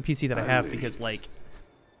just use the other PC that I have because like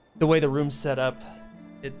the way the room's set up,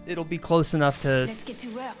 It'll be close enough to Let's get to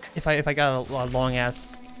work. if I got a long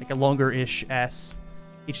ass, like a longer-ish ass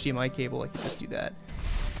HDMI cable, I can just do that.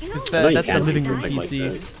 Because No, you that's the can't living do room something like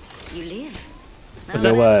PC. that. You live. There's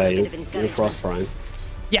no way. You're Frost Prime.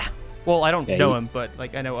 Yeah. Well, I don't Yeah, know you- him, but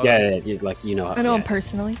like I know. of Yeah, him. yeah, you know. I know him yeah.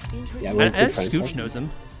 personally. Yeah, I, we're I good friends, Scooch right? knows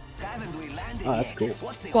him. Oh, that's cool.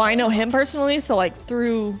 Well, I know him personally, so like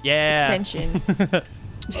through Yeah. extension.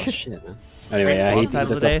 Oh, shit, man. Anyway, yeah, he Title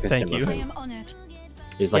does today, like a thank similar you. I thing. am honored.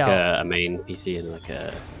 He's like Yeah. a main PC and like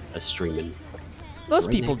a streaming. Most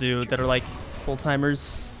Right people next do that are like full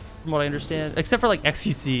timers, from what I understand, except for like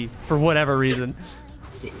XQC for whatever reason.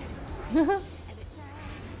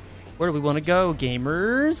 Where do we want to go,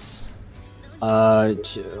 gamers? On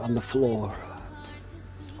the floor.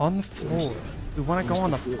 On the floor. We want to go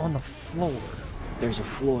on the floor. There's a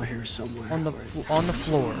floor here somewhere. On the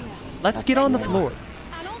floor. Let's get on the floor.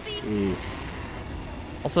 Allons-y.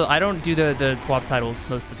 Also, I don't do the swap titles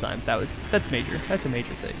most of the time. That's major. That's a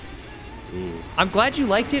major thing. I'm glad you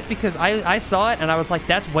liked it because I saw it and I was like,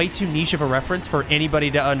 that's way too niche of a reference for anybody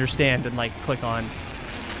to understand and like click on.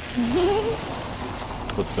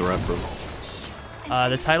 What's the reference?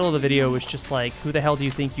 The title of the video was just like, "Who the hell do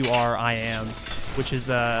you think you are? I am," which is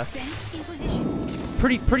a Fence in position.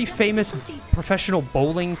 pretty famous professional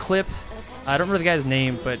bowling clip. I don't remember the guy's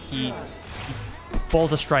name, but he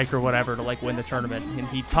bowls a strike or whatever to like win the tournament, and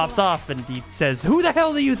he pops off and he says, "Who the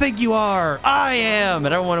hell do you think you are? I am!"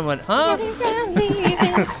 And everyone went, "Huh?"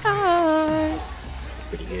 Scars.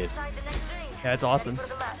 Pretty good. Yeah, it's awesome.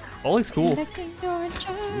 Bowling's cool.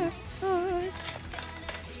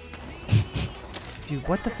 Dude,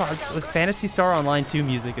 what the fuck? It's like Phantasy Star Online 2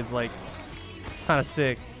 music is like kind of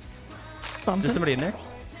sick. Is there somebody in there?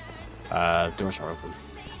 Doors are open.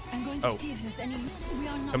 I'm going to Oh. see if there's any. We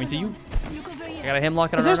are not Coming to you? alone. Look over here. I got a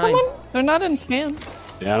hemlock and Is a there R9. someone? They're not in scan.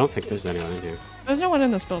 Yeah, I don't think there's anyone in here. There's no one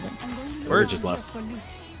in this building. I'm going to We're look just around left. for loot.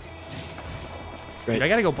 Dude, I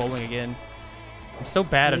gotta go bowling again. I'm so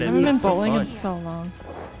bad at I it. haven't but been it's so bowling in fun. so long.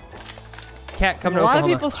 Cat coming A to lot of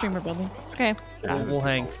Oklahoma. people streamer building. Okay. Yeah, I We'll haven't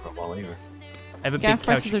hang. been for a while either. I have a Gas big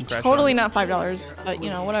couch prices you are can crash totally on. not $5, but you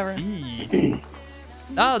know, whatever.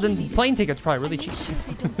 Oh, then plane tickets probably really cheap. Sure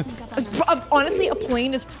they don't sneak up on us. Honestly, a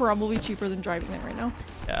plane is probably cheaper than driving it right now.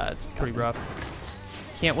 Yeah, it's pretty rough.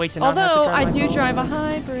 Can't wait to not have to Although drive I my do phone. drive a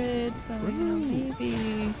hybrid, so you know,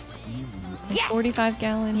 maybe 45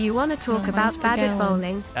 gallons. You want to talk miles about per bad at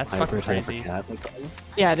gallon. That's bowling? fucking Hybrid crazy. hypercat, like,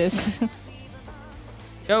 Yeah, it is.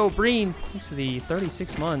 Yo, Breen, thanks for the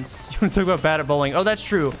 36 months. You want to talk about bad at bowling? Oh, that's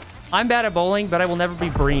true. I'm bad at bowling, but I will never be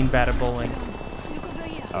Breen bad at bowling. Look over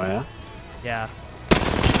here. Oh yeah. Yeah.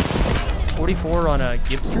 44 on a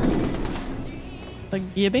Gibbs Street.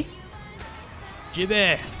 Like Gibby.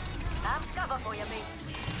 Gibby.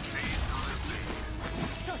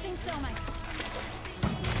 Tossing thermite.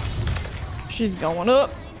 She's going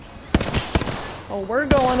up. Oh, we're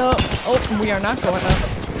going up. Oh, we are not going up.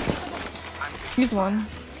 He's one.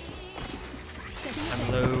 Setting a I'm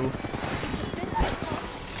fence. low. If the fence gets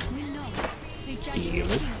crossed, we'll know. Recharging Heal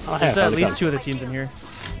my it. shields. Oh, There's yeah, at I least got- 2 of the teams in here.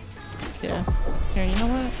 Yeah. Here, you know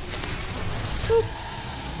what?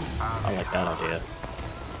 I like that idea.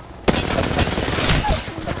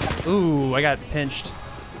 Ooh, I got pinched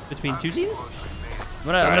between 2 teams. I'm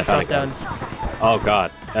gonna Sorry, I drop thought I down. got Oh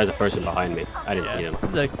god, there's a person behind me. I didn't see Yeah, him.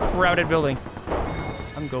 this is a crowded building.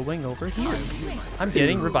 I'm going over here. I'm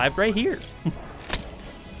getting revived right here.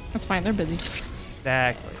 That's fine. They're busy.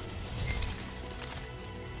 Exactly.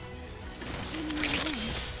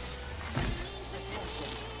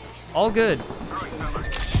 All good.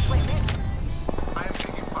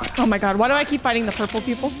 Oh my god, why do I keep fighting the purple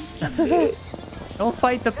people? Don't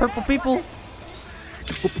fight the purple people.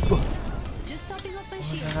 Just topping up my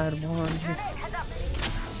shields. God, one.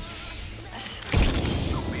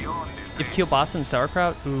 Give Kiel Boston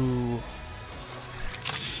sauerkraut. Ooh.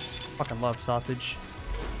 Fucking love sausage.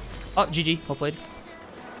 Oh, GG. Well played.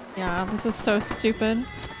 Yeah, this is so stupid.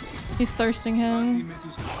 He's thirsting him.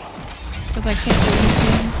 Because I can't do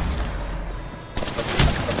anything.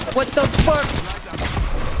 What the fuck?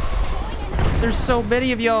 There's so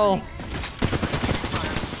many of y'all. Just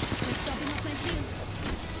topping up my shields.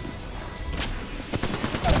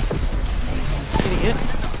 Idiot.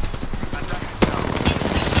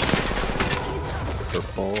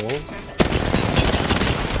 Purple.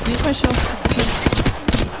 Use my shield.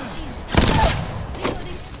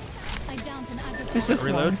 Reloading. I downed an There's adversary. this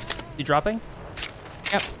Reload. one. You dropping?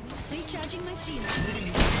 Yep. Recharging my shield.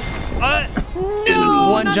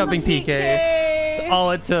 One jumping PK. That's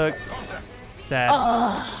all it took. Sad.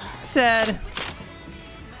 Sad.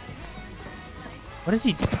 What is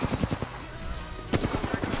he?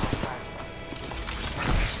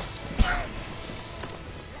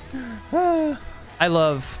 I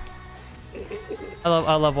love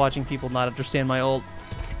watching people not understand my ult.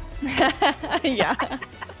 Yeah.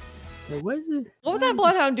 What is it? What was that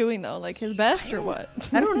Bloodhound doing though? Like his best or what?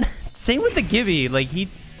 I don't know. Same with the Gibby. Like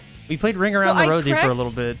we played Ring Around the Rosie for a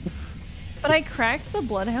little bit. But I cracked the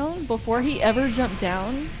Bloodhound before he ever jumped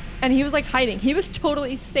down, and he was like hiding. He was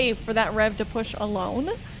totally safe for that Rev to push alone.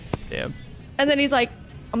 Damn. And then he's like,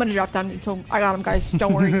 "I'm gonna drop down, so I got him, guys.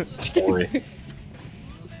 Don't worry."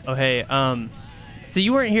 Oh hey, so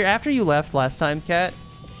you weren't here after you left last time, Kat.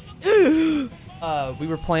 We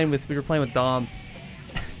were playing with Dom,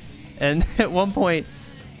 and at one point,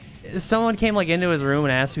 someone came like into his room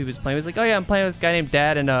and asked who he was playing. He was like, "Oh yeah, I'm playing with this guy named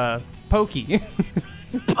Dad and Pokey."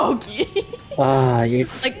 Pokey. You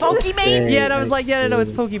Like Pokemon? Yeah, and I was like, "Yeah, no,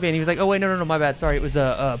 it's Pokemon." He was like, "Oh wait, no, my bad. Sorry, it was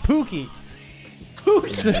Pookie."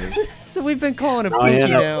 So we've been calling him Pookie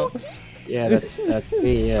now. Yeah, that's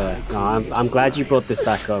me. Yeah, no, I'm glad you brought this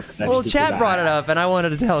back up. Well, chat brought it up, and I wanted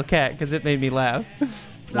to tell Kat because it made me laugh.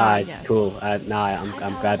 Nah, it's cool. I'm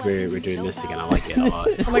glad we're doing this again. I like it a lot.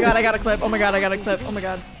 Oh my god, I got a clip. Oh my god, I got a clip. Oh my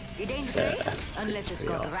god. He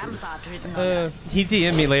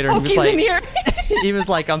DM'd me later. And he was like, in here. He was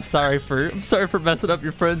like, I'm sorry for messing up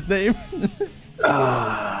your friend's name."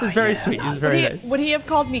 It was very sweet. It was very nice. Would he have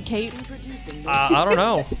called me Kate? I don't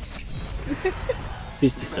know.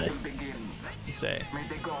 Who's to say?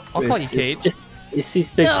 I'll call you Kate. It's these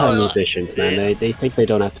big time musicians, man. They think they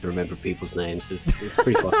don't have to remember people's names. It's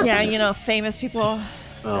pretty fucked up. Yeah, you know, famous people.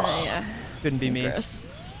 Yeah. Couldn't be me. Gross.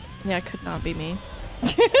 Yeah, could not be me.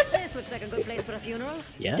 This looks like a good place for a funeral.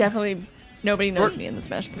 Yeah. Definitely nobody knows me in the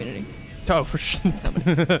Smash community. Oh, for sure.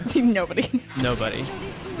 Nobody. Nobody.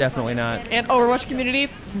 Definitely not. And Overwatch community?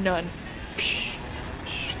 None.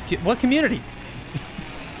 What community?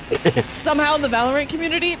 Somehow in the Valorant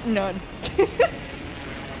community? None. I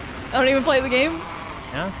don't even play the game.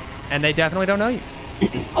 Yeah. And they definitely don't know you.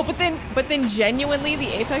 Oh, but then genuinely the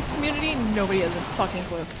Apex community, nobody has a fucking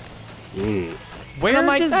clue. Where I'm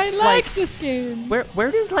like, does I like this game.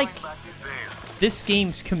 Where does like this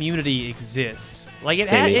game's community exist? Like it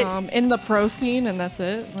in the pro scene, and that's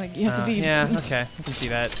it. Like you have to be. Yeah. Okay. I can see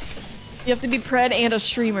that. You have to be pred and a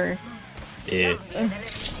streamer. Yeah.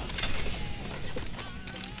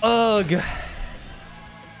 Ugh.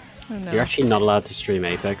 You're actually not allowed to stream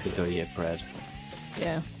Apex until you get pred.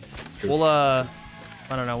 Yeah. We'll I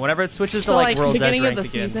don't know. Whenever it switches to So, like World's Edge beginning of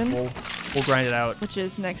ranked the again, season? we'll grind it out. Which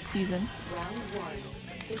is next season.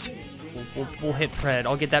 We'll hit pred.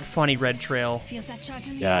 I'll get that funny red trail. Feels that charge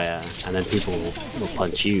in the Yeah. And then people will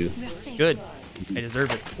punch you. We're safe. Good. I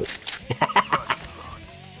deserve it.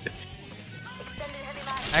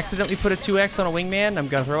 Accidentally put a 2x on a wingman. I'm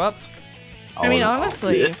gonna throw up. I mean,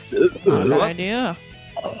 honestly, good idea.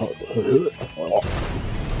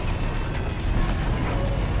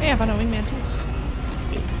 Hey, I found a wingman too.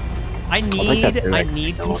 I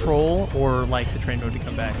need control or like the train mode to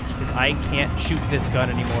come back because I can't shoot this gun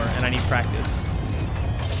anymore and I need practice.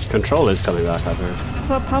 Control is coming back, I've heard. That's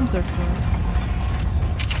what pumps are for.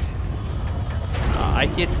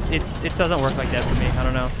 It doesn't work like that for me. I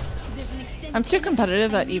don't know. Is this an extended I'm too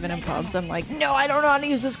competitive that even in pubs, I'm like, no, I don't know how to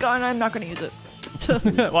use this gun. I'm not gonna use it.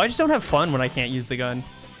 Well, I just don't have fun when I can't use the gun.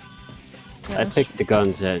 I picked the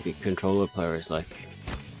guns that the controller player is like,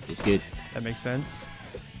 it's good. That makes sense.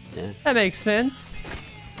 Yeah. That makes sense.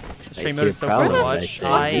 The stream see mode is a so crowd fun to of watch. it.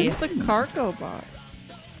 It's the cargo bot.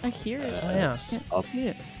 I hear it. Oh, yeah. I can't see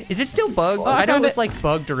it. Is it still bugged? Oh, I I know it found was it. like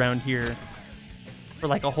bugged around here for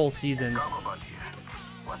like a whole season.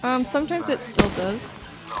 Sometimes it still does.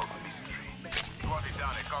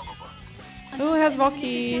 Oh, it has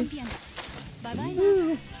Valky. champion? Bye bye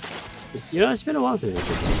now. It's been a while since I've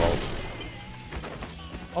been involved.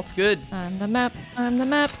 All's good. I'm the map. I'm the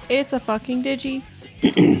map. It's a fucking digi.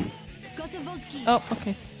 Got a vault key. Oh,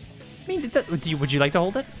 okay. I mean, would you like to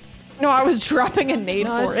hold it? No, I was dropping a nade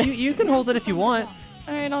No, for it. you can hold it if you want.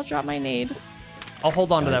 All right, I'll drop my nade. I'll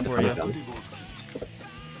hold on to that for you.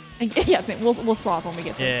 Yeah, I think we'll swap when we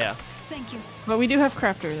get there. Yeah. Thank you. But we do have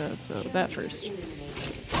crafter though, so that first. Je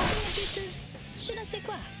ne sais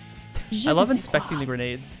quoi. I love inspecting the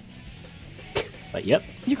grenades. It's like, yep.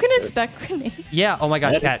 You can inspect grenades. Yeah. Oh my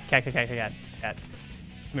God, Yeah. cat. Come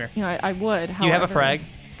here. You know, I would. Do you have a however- frag?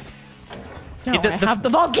 No, Yeah, I have the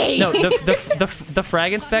Valky. No, the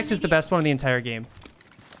frag inspect is the best one in the entire game.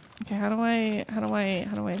 Okay, how do I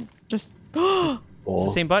just? It's the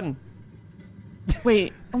same button.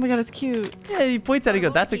 Wait. Oh my god, it's cute. Yeah, he points at it and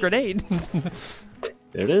goes, "That's a grenade."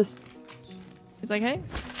 There it is. It's like, hey,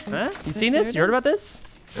 Huh? You seen this? You heard about this?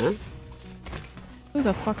 Huh? who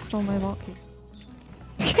the fuck stole my Valky?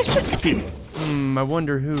 I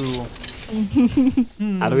wonder who.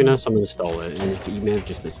 How do we know someone stole it? And you may have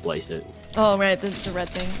just misplaced it. Oh, right, the red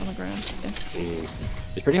thing on the ground. Yeah.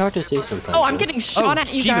 It's pretty hard to see sometimes. Oh, I'm huh? getting shot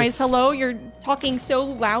at, you guys. Jeebus. Hello, you're talking so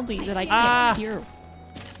loudly that I can't hear.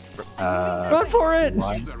 Run for it!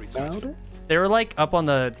 Why about it? They were like up on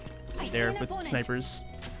the there with snipers.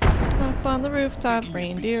 Up on the rooftop,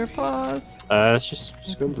 reindeer paws. Let's just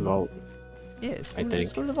go to the vault. Yeah, let's I go, think.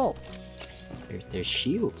 let's go to the vault. There's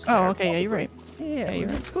shields. Oh, there. okay, yeah, you're right. Yeah, you're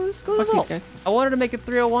let's go to the Fuck these vault. guys. I wanted to make it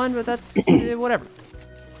 301, but that's whatever.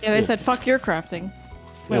 Yeah, they said fuck your crafting.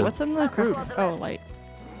 Wait, Yeah. what's in the craft? Oh, light.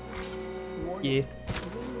 Yeah.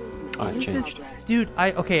 Oh, it What is this? changed. Dude,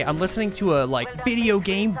 I'm listening to a like video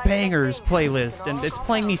game bangers playlist, and it's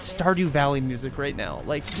playing me Stardew Valley music right now.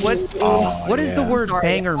 Like, what? What does the yeah. word Sorry,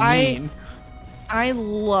 banger mean? I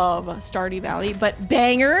love Stardew Valley, but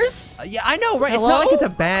bangers? Yeah, I know, right? It's Hello? not like it's a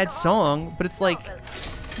bad song, but it's like,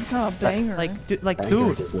 Oh, a banger. like, Banger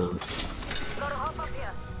dude, does not.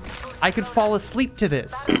 I could fall asleep to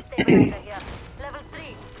this.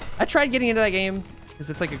 I tried getting into that game because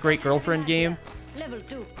it's like a great girlfriend game. Level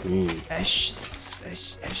 2. I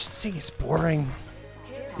just think it's boring.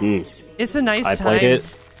 Mm. It's a nice I time. played it.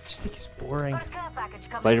 I just think it's boring.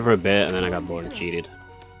 Played it for a bit and then I got bored and cheated.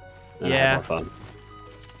 Then I Yeah. had more fun.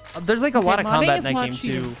 There's like a lot of modding combat is in that not game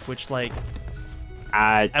cheating. too, which like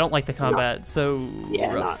I I don't like the combat. So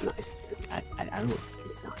yeah, rough. not nice. I don't.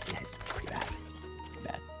 It's not. Yeah, it's pretty bad.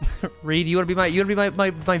 Bad. Reed, you wanna be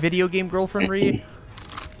my video game girlfriend, Reed?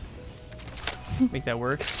 Make that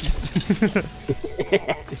work.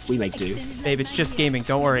 We make do. Babe, it's just gaming.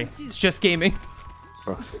 Don't worry. It's just gaming.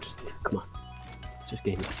 Bro, come on. It's just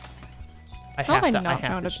gaming. I How have have I to. not I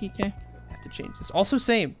found a have PK? to change this. Also,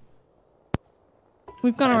 same.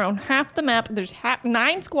 We've gone around half the map. There's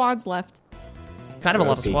 9 squads left. Kind of a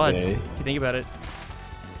lot of PK. squads, if you think about it.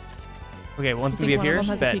 Okay, one's gonna be up Think one here. of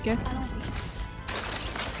them has a Bet. PK? Allons-y.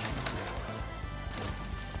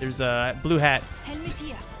 There's a blue hat. Helmet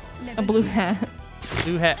here. A Level blue 2. hat.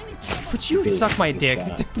 Blue hat. Would you Big suck my dick?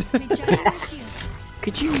 shot. Recharging shields.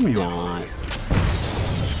 Could you not?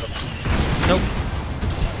 Nope.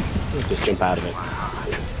 Just jump out of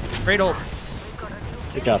it. Great ult.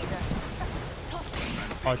 Good job.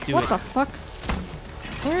 Oh, do What it. the fuck?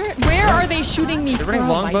 Where are they shooting me They're from? running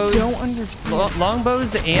longbows. I don't understand.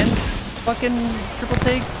 Longbows and fucking triple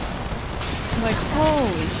takes. I'm like,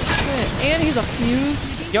 holy shit. And he's a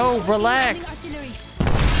fuse. Yo, relax. Artillery.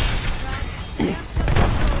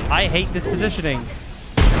 I hate this positioning.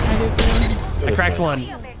 I do too. I cracked one.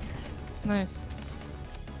 Nice.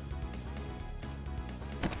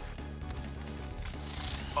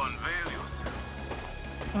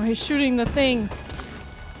 Oh, he's shooting the thing.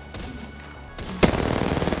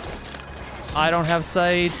 I don't have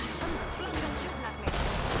sights.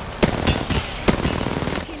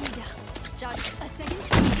 Kill leader. Charge. A second.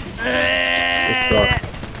 This sucks.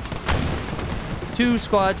 Two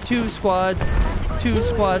squads, two squads, two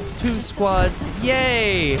squads, two squads.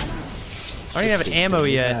 Yay! I don't even have ammo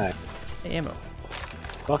yet. Ammo.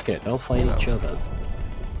 Fuck it. They'll fight each other.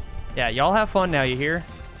 Yeah, y'all have fun now, you hear?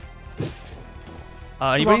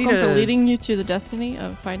 Anybody Welcome need to a, leading you to the destiny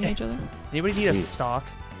of fighting each other. anybody need a stock?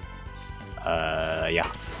 Yeah.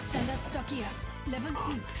 Standard stock here. Level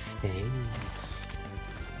 2. Thanks.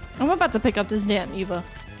 I'm about to pick up this damn Eva.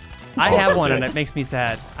 I have one and it makes me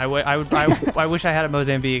sad. I wish I had a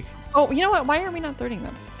Mozambique. Oh, you know what? Why are we not thirding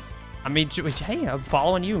them? I mean, hey, I'm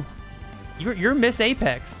following you. You're Miss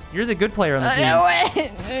Apex. You're the good player on the team.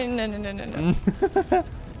 No.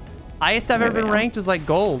 Highest I've ever been ranked was like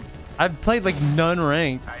gold. I've played like none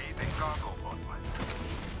ranked.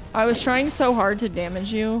 I was trying so hard to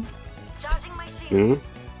damage you. Hmm?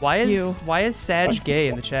 Why You. is Sag gay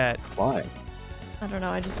in the chat? Why? I don't know.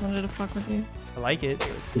 I just wanted to fuck with you. I like it.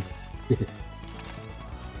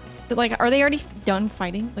 But like, are they already done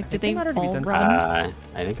fighting? Like, did they they might already be all done run?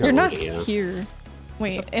 I think They're not here. here.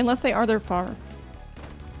 Wait, unless they are, they're far.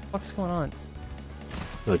 What's going on?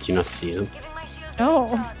 Oh, do you not see them?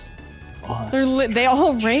 Oh, Oh, they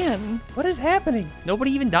all ran. What is happening?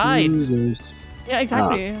 Nobody even died. losers. Yeah,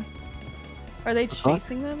 exactly. Are they fuck?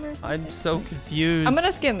 chasing them or something? I'm so confused. I'm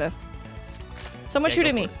gonna scan this. Someone Yeah, shoot go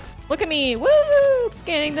at me. for Look at me. Woo!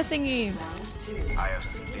 Scanning the thingy. I have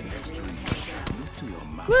something extra. Look to your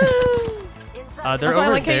mouth. Woo! They're Also, I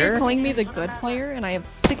over like how you're there. calling me the good player, and I have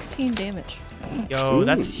 16 damage. Yo,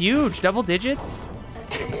 that's Ooh. huge. Double digits.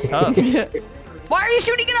 That's tough. Why are you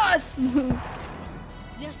shooting at us?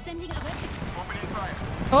 They're sending a weapon.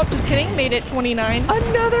 Oh, just kidding. Made it 29.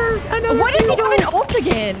 Another. What is doing ult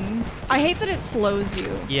again? I hate that it slows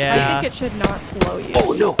you. Yeah. I think it should not slow you.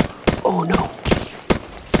 Oh no! Oh no!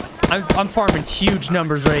 I'm farming huge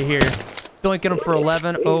numbers right here. Doinking them for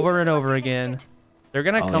 11 over and over again. They're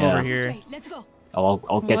gonna come over here. Let's go. Oh,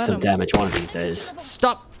 I'll get Let some 'em. damage one of these days.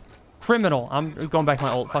 Stop, criminal! I'm going back to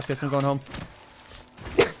my ult. Fuck this. I'm going home.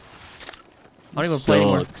 I don't even play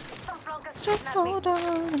anymore. Just hold on,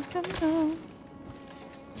 I'm coming home.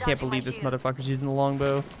 Can't believe this motherfucker's using the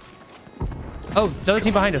longbow. Oh, there's another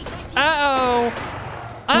team behind us. Uh-oh!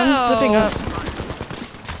 I'm zipping up.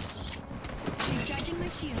 Recharging my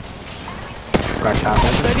shields. Crack half.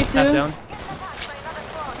 32. Half down.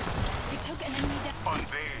 We took an enemy down.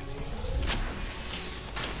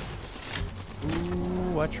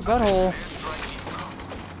 Ooh, watch your butthole.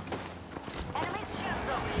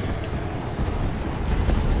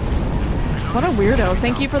 What a weirdo.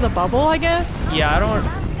 Thank you for the bubble, I guess. Yeah, I don't...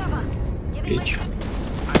 Bitch.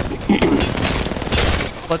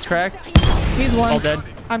 What's cracked? He's one. All dead.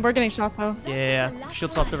 We're getting shot though. Yeah,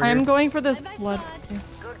 shield swapped over I'm here. going for this blood.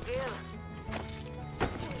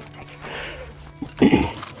 Here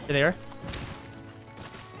they are.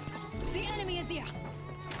 The enemy is here.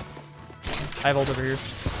 I have ult over here.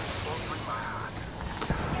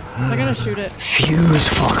 They're gonna shoot it. Fuse,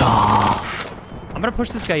 fuck off. I'm gonna push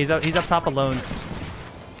this guy. He's up top alone.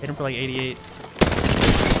 Hit him for like 88.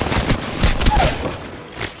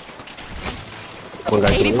 What did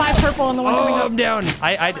I do? 85 purple on the one coming Oh, up. I'm down.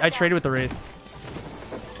 I traded with the Wraith.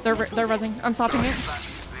 They're rezzing. I'm stopping it.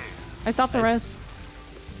 I stopped the Nice.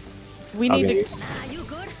 res. We need Okay. to. Ah, you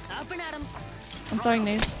good? Up and at 'em. I'm throwing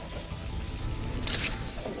nades.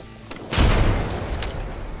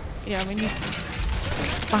 Yeah, we need.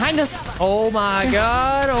 Behind us. Oh my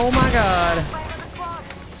god. Oh my god.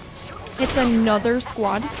 It's another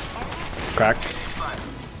squad. Cracked.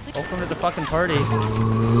 Welcome to the fucking party.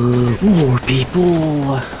 More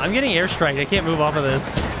people. I'm getting airstrike. I can't move off of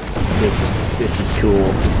this. This is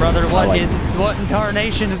cool. Brother, like what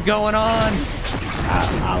incarnation is going on?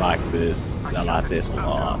 I like this. I like this a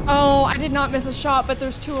lot. Oh, I did not miss a shot, but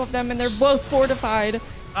there's two of them and they're both fortified.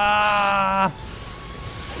 Ah.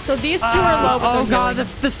 So these two are low. But Oh they're god, healing.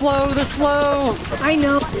 the slow. I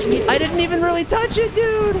know. I didn't even really touch it,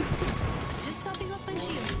 dude. Just topping up my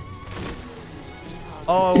shields.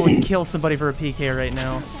 Oh, I would kill somebody for a PK right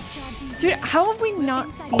now. Dude, how have we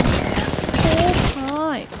not seen this whole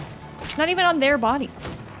time? Not even on their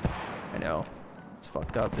bodies. I know. It's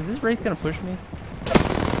fucked up. Is this Wraith gonna push me?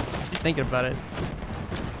 Just thinking about it.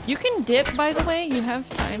 You can dip, by the way. You have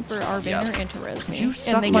time for our banner and to res me. Did you and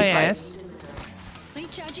suck they my can fight. ass?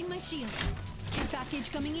 Recharging my shields. Care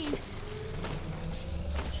package coming in.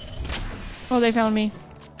 Oh, they found me.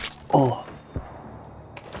 Oh.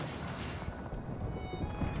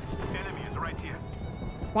 Enemy is right here.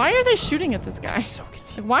 Why are they shooting at this guy? So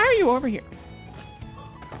confused. Like, why are you over here?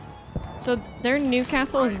 So their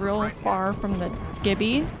Newcastle is real far from the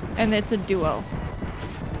Gibby, and it's a duo.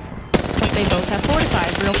 But they both have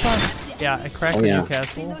 45. Real fun. Yeah, I cracked Oh, the yeah.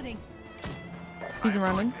 Newcastle. Reloading. He's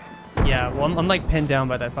running. Yeah, well, I'm like pinned down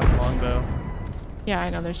by that fucking longbow. Yeah,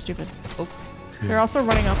 I know they're stupid. Oh. They're also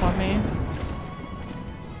running up on me.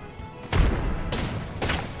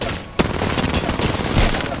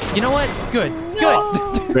 You know what? Good.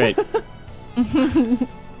 Good. Great.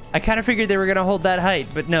 I kind of figured they were gonna hold that height,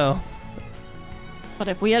 but no. But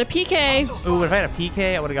if we had a PK, Ooh, if I had a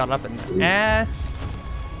PK, I would have got up in the ass.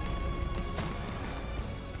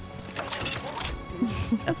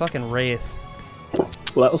 That fucking Wraith.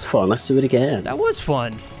 Well, that was fun. Let's do it again. That was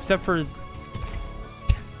fun. Except for...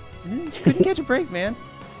 couldn't catch a break, man.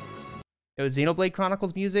 It was Xenoblade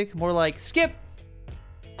Chronicles music. More like, skip!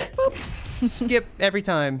 Boop. Skip every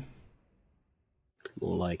time.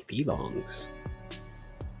 More like belongs.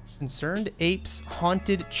 Concerned Apes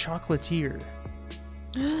Haunted Chocolatier.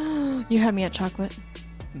 you had me at chocolate.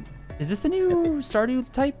 Is this the new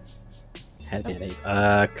Stardew type? Had me at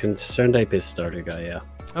ape. Concerned Ape is starter guy, yeah.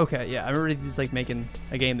 Okay, yeah. I remember he was like making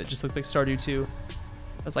a game that just looked like Stardew 2.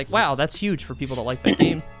 I was like, wow, that's huge for people that like that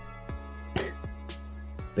game.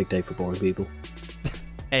 Big day for boring people.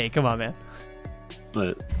 Hey, come on, man.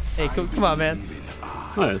 But, Hey, come on, man.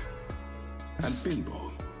 well, And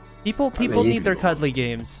pinball. People mean, need their cuddly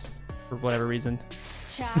games for whatever reason.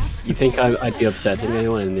 you think I'd be upsetting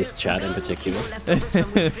anyone in this chat in particular?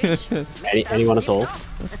 Anyone at all?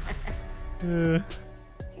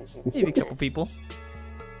 Maybe a couple people.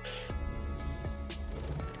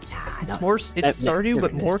 It's more. It's Stardew,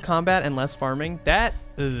 but more combat and less farming. That.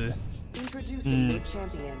 Introducing a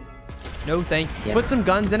champion. No, thank you. Yeah. Put some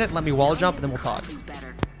guns in it. Let me wall jump, and then we'll talk. Who's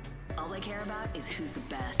better? All they care about is who's the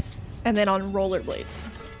best. And then on rollerblades.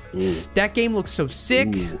 That game looks so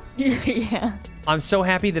sick. Yeah. I'm so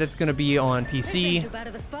happy that it's gonna be on This ain't too PC. bad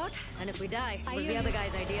of a spot, and if we die, it was the other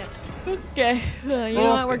guy's idea. Okay. You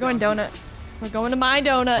know what? We're going donut. We're going to my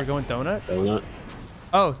donut. We're going donut. Donut.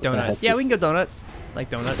 Oh, donut. Yeah, we can go donut. Like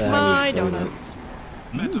donut. My donut.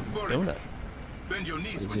 Donut. Bend your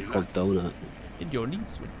knees Is when it you called donut? In your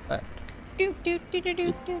knees with that. Do, do, do, do,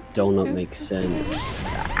 do, do. Donut makes sense.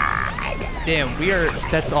 Damn, we are.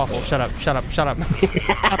 That's awful. Shut up. Shut up. Shut up.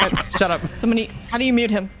 Stop it. Shut up. Somebody, how do you mute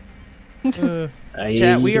him?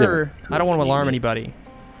 Chat, we are. I don't want to alarm anybody.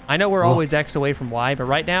 I know we're always X away from Y, but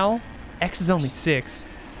right now, X is only 6.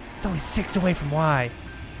 It's only 6 away from Y.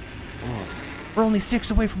 We're only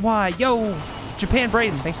 6 away from Y. Yo, Japan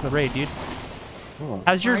Braden, thanks for the raid, dude.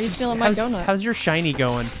 How's your Why are you stealing my donut? How's your shiny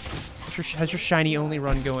going? How's your shiny only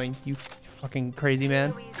run going? You fucking crazy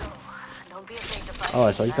man. Oh,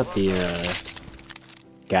 I saw you got the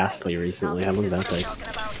Ghastly recently. How long did that take?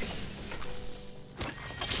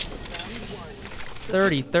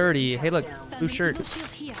 30. Hey, look, blue shirt.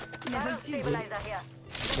 Shield here. Level 2.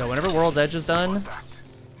 Yo, whenever World's Edge is done,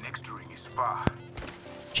 next ring is far.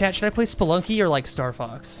 chat, should I play Spelunky or like Star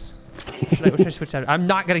Fox? Should I switch out? I'm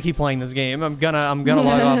not gonna keep playing this game. I'm gonna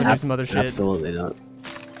log off and do some other shit. Absolutely not.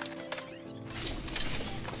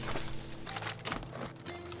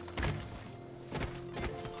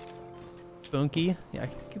 Spunky? Yeah,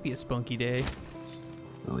 it could be a spunky day.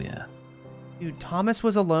 Oh yeah. Dude, Thomas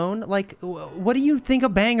was alone. Like, what do you think a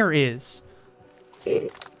banger is?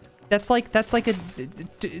 That's like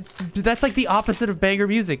the opposite of banger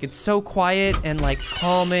music. It's so quiet and like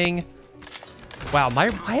calming. Wow, my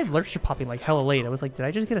alerts are popping like hella late. I was like, did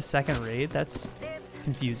I just get a second raid? That's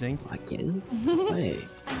confusing. Again? Hey.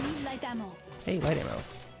 I need light ammo. Hey, light ammo.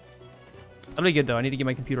 I'm really good though. I need to get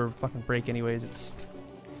my computer a fucking break anyways. It's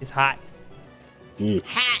hot.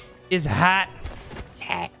 Hot. It's hot. It's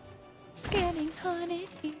hot. Scanning, honey.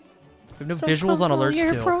 We have no So visuals on close all alerts your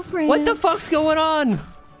still. programs. What the fuck's going on?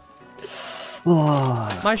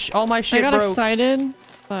 All my shit I got broke. excited,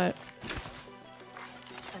 but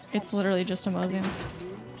it's literally just a Mosium.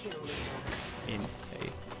 I mean, hey,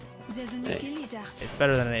 There's a new kill leader. it's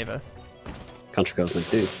better than an Ava. Country Cosmic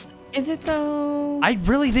too. Is it though? I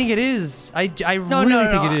really think it is. I No, really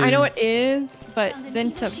no, think it is. I know it is, but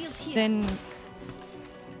then to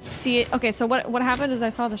see it. Okay, so what happened is I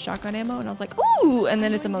saw the shotgun ammo and I was like, ooh, and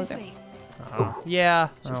then it's a Mosium. Yeah.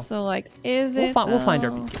 Oh. So like, is We'll it? find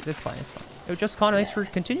our though? BK. It's fine. It's fine. Yo, Just Con, thanks for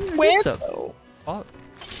continuing your Where gift sub. Oh,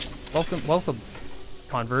 welcome,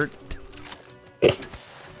 convert.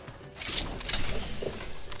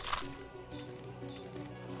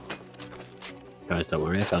 Guys, don't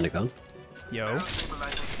worry, I found a gun. Yo.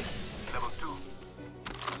 Level 2.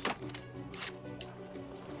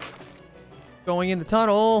 Going in the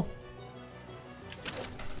tunnel.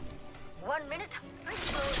 1 minute.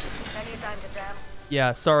 Plenty of time to jam.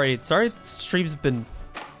 Yeah, sorry. Stream's been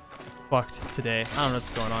fucked today. I don't know what's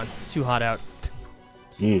going on. It's too hot out.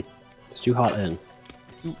 It's too hot in.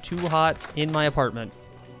 Too hot in my apartment.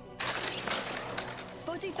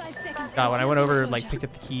 45 seconds. God, when I went over, like, Closure. picked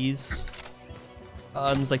up the keys,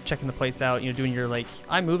 I was like checking the place out, you know, doing your like,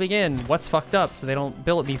 I'm moving in, what's fucked up, so they don't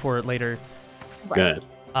bill at me for it later. Good.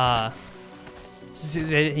 So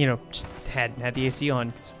they, you know, just had the AC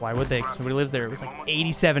on. So why would they? 'Cause nobody lives there. It was like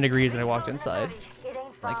 87 degrees when I walked inside.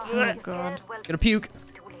 Like, Oh god. gonna puke.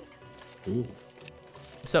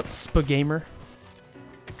 What's up, Spagamer?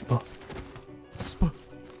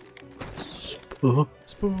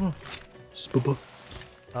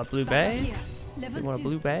 Blue bag? Here. You Level want a 2.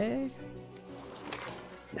 blue bag?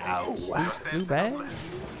 No. Blue bag?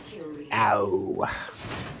 Ow.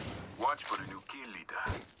 Watch for the new kill leader.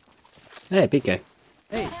 Hey, PK.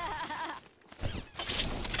 Hey.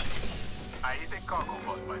 I hit a cargo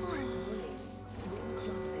bot, my friend.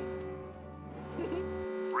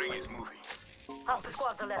 Ring is moving. Half the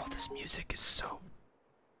squad to left. This music is so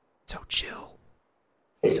chill.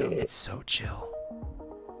 It's so chill.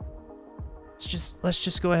 Let's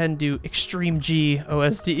just go ahead and do Extreme G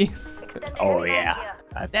OST. Oh yeah.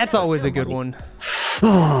 That's always a good one.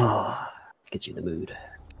 Gets you in the mood.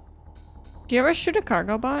 Do you ever shoot a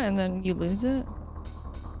cargo bot and then you lose it?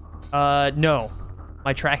 No.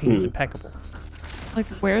 My tracking is impeccable. Like,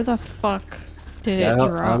 where the fuck did Yeah, it I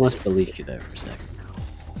drop? almost believed you there for a second.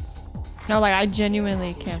 No, like, I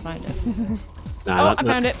genuinely can't find it. Nah, I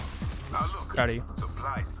found it. Now look, Proud of you.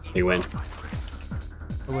 supplies. You win.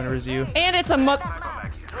 The winner is you. And it's a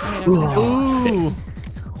Ooh.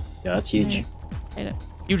 Yeah, that's huge. Hate it.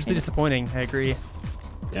 Hugely disappointing. I agree.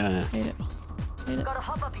 Yeah. Hate it. Hate it. Got a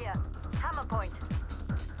hop up here. Hammer point.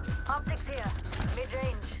 Optics here. Mid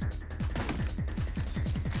range.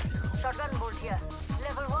 Shotgun bolt here.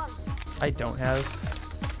 Level 1. I don't have.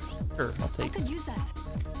 Sure, I'll I take. could use that.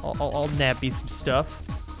 I'll nab me some stuff.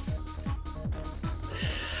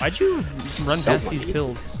 Why'd you run past these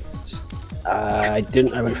pills? I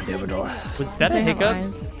didn't. I went for the other door. Was that a They have hiccup?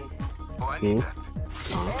 eyes. Hmm?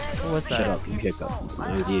 What was that? Shut up, you hiccup.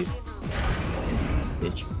 That was you.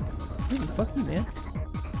 Bitch. Fuck you, man.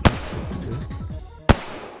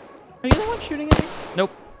 Are you the one shooting at me?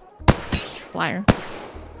 Nope. Liar.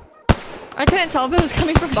 I couldn't tell if it was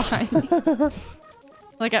coming from behind.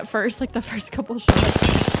 Like at first, like the first couple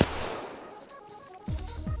shots.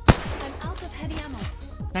 I'm out of heavy ammo.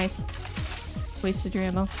 Nice. Wasted your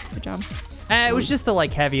ammo. Good job. It was just the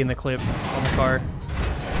like heavy in the clip on the car.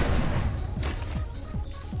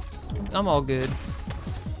 I'm all good.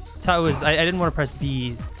 That's how it was. I didn't want to press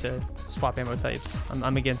B to swap ammo types.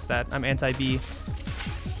 I'm against that. I'm anti-B.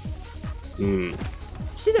 Hmm.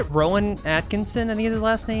 See that Rowan Atkinson, any of the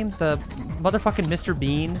last name? The motherfucking Mr.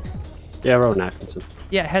 Bean? Yeah, Rowan Atkinson.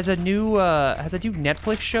 Yeah, has a new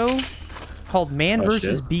Netflix show called Man Oh,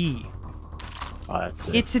 vs. shit. Bee. Oh, that's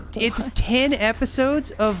it. It's 10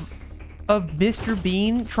 episodes of Mr.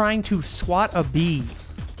 Bean trying to swat a bee.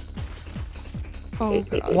 Oh,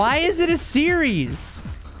 God. Why is it a series?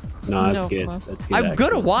 No, that's No good. clue. That's good. I'm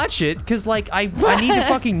gonna actually. watch it because like I need to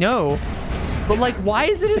fucking know. But like, why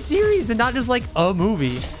is it a series and not just like a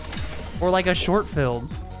movie or like a short film?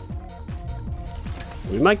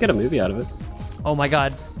 We might get a movie out of it. Oh my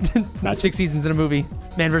god, That's- 6 seasons in a movie.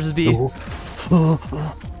 Man vs. Bee.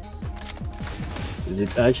 Is it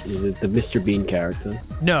the Mr. Bean character?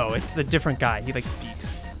 No, it's the different guy. He like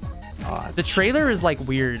speaks. Oh, The trailer is like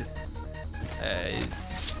weird.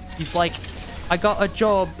 He's like, I got a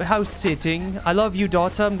job house sitting. I love you,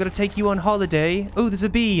 daughter. I'm gonna take you on holiday. Oh, there's a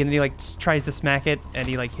bee, and then he like tries to smack it, and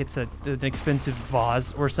he like hits an expensive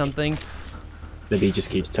vase or something. the bee just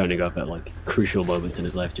keeps turning up at like crucial moments in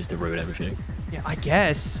his life just to ruin everything. Yeah, I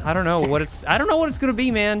guess. I don't know what it's. I don't know what it's gonna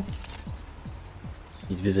be, man.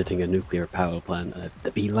 He's visiting a nuclear power plant.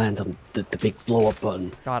 The bee lands on the big blow up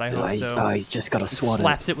button. God, I hope so. He's just got to swat it.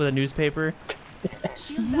 Slaps it with a newspaper.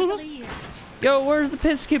 Shield battery here. Yo, where's the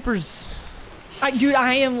piss skippers? Dude,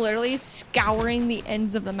 I am literally scouring the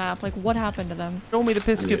ends of the map. Like, what happened to them? Show me the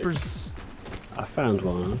piss skippers. I found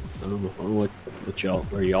one. I don't know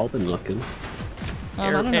where y'all been looking.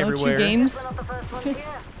 I don't know, Everywhere. 2 games. Not the first one here.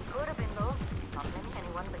 Could have been though. Not letting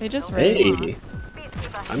anyone but They just you. ran. Hey,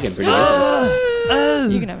 I'm getting pretty good.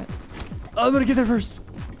 You can have it. I'm gonna get there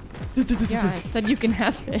first. Yeah, I said you can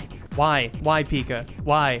have it. Why? Why, Pika?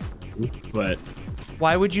 Why? What?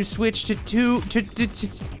 Why would you switch to two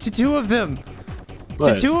of them?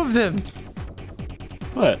 What? To 2 of them.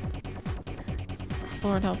 What?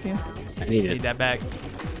 Lord help you. I need Need it. that back.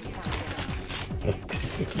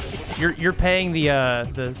 You're paying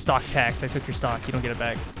the stock tax. I took your stock. You don't get it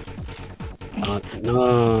back.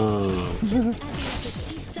 No. Just adding a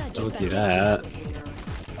petite touch Don't of do balance. that.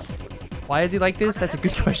 Why is he like this? That's a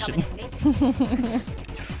good question.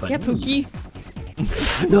 Yeah, Pookie.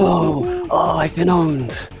 No. Oh, I've been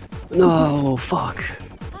owned. No. Fuck.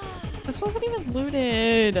 This wasn't even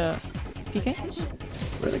looted. PK?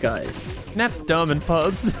 Where are the guys? Map's dumb in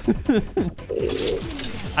pubs.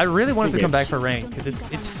 I really wanted to come back for rank because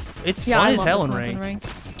it's Yeah, fun I as love hell this in map rank. in rank.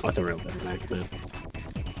 Oh, that's a real better map, man.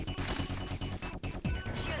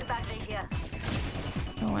 Shield battery here.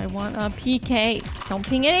 Oh, I want a PK. Don't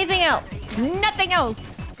ping anything else. Nothing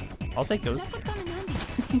else. I'll take That those. would come in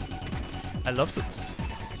handy. I love those.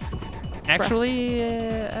 Actually,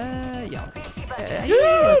 yeah. Yeah,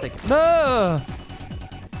 I'll take it. No.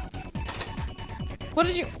 What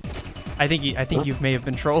did you... I think you may have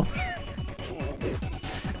been trolled.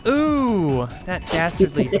 Ooh, that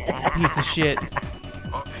dastardly piece of shit.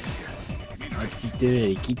 What's he doing?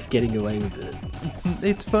 He keeps getting away with it.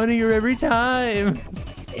 It's funnier every time.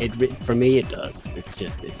 For me, it does.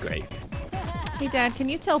 It's great. Hey, Dad, can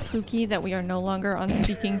you tell Pookie that we are no longer on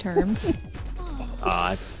speaking terms? Oh,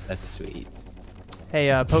 that's sweet. Hey,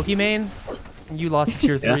 Pokimane, you lost to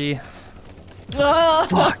tier 3.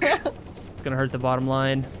 Oh, It's gonna hurt the bottom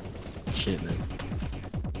line. Shit, man.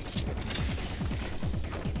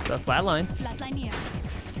 The flat line. Flatline here.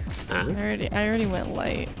 Huh? I already went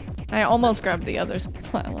light. I almost grabbed the other's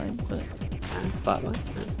flatline, but... Flatline?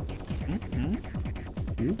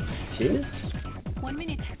 Seen this? 1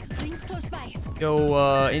 minute. Rings close by. Yo,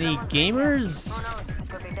 any gamers?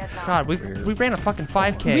 Could be dead now. God, we ran a fucking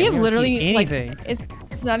 5K. We have haven't literally, seen like, anything.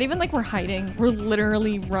 it's not even like we're hiding. We're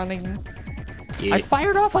literally running. Yeah. I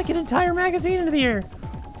fired off like an entire magazine into the air.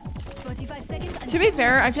 45 seconds. To be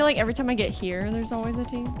fair, I feel like every time I get here, there's always a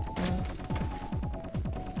team.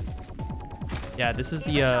 Yeah, this is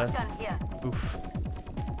the Shotgun here. oof.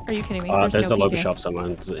 Are you kidding me? There's no the Loba PK. shop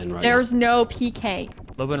someone's in right There's no PK.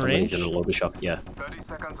 Lobo in now. range. Somebody's in a Loba shop, yeah. 30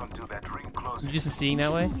 seconds until that ring closes. You do some seeing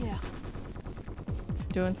that way?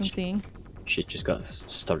 Doing some seeing. Shit just got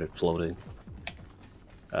started floating.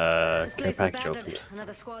 This Care place is package battered. opened.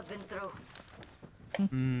 Another squad's been through.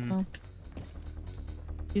 Do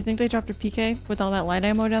you think they dropped a PK with all that light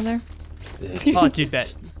ammo down there? Oh, dude,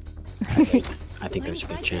 bet. I think there's a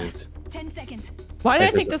good chance. 10 seconds. Why did I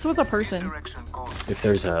Wait, think there's this was a person? Direction goes. If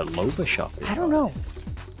there's a Loba shop, I don't know.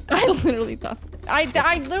 I literally thought. I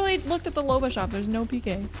literally looked at the Loba shop. There's no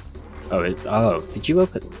PK. Oh, did you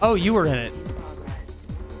open? Oh, you were in it.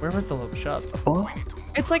 Where was the Lobo shop? Oh,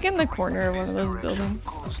 It's like in the corner of one of those buildings.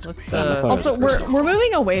 Let's Yeah, I thought- Also, it's we're first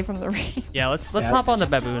moving away from the rain. yeah, let's Yeah, hop on the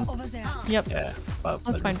baboon. Over there. Yep. yeah.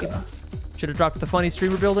 Let's find people. Should have dropped the funny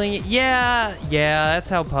streamer building. Yeah, that's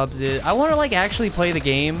how pubs is. I want to like actually play the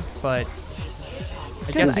game, but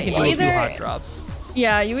I guess we can do a few Either- hot drops.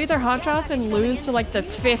 Yeah, you either hot drop and lose to like the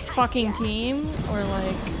 5th fucking team, or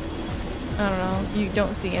like, I don't know, you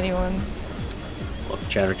don't see anyone. Look,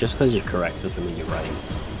 Chatter, just because you're correct doesn't mean you're right.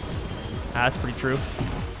 That's pretty true.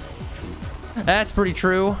 That's pretty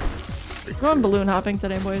true. We're going balloon hopping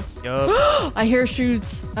today, boys. Yup. I hear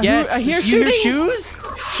shoots. Yes. I hear you hear shootings. shoes?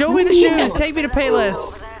 Show me the shoes. Take me to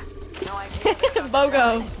Payless.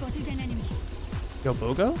 Bogo. Spotted an enemy. Yo,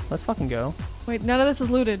 Bogo? Let's fucking go. Wait, none of this is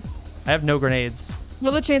looted. I have no grenades. What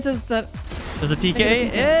are the chances that There's a PK.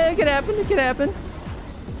 it could happen? It could happen.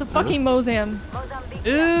 It's a fucking Mozam. Mozambique.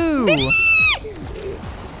 Ooh.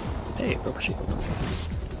 Hey, Loba shop.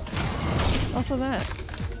 Also that.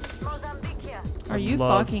 Mozambique here. Are you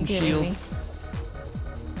Love fucking some kidding shields. me?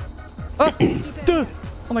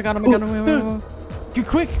 Oh my god, oh my god, oh my god, oh my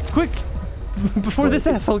god. Quick. Before this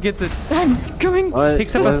asshole gets it. I'm coming. What?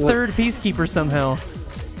 Picks up a third peacekeeper somehow.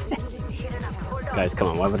 Guys, come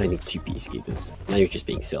on. Why would I need 2 peacekeepers? Now you're just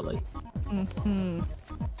being silly. Taking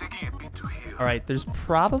a bit to heal. All right, there's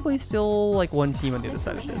probably still like one team on the other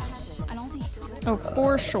side of this. Allons-y. Oh,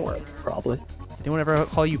 for sure. Probably. Did anyone ever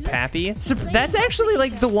call you Pappy? So that's actually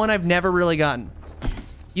like the one I've never really gotten.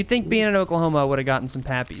 You'd think being in Oklahoma I would have gotten some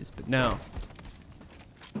Pappies, but no.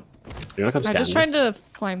 You're not come I'm scan just trying this? to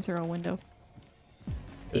climb through a window.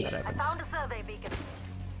 That happens. Found a survey beacon.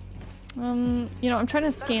 You know, I'm trying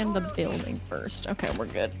to scan the building first. Okay, we're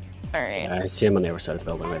good. All right. I see him on the other side of the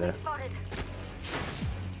building right there. Spotted.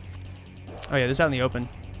 Oh yeah, there's out in the open.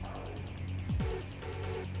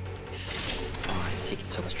 Oh, he's taking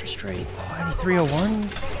so much restraint. Oh, any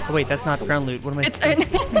 301s? Oh wait, that's not ground loot. What am I? It's.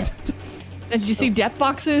 Did you see death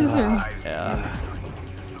boxes or? Yeah.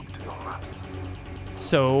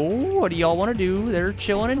 So, what do y'all want to do? They're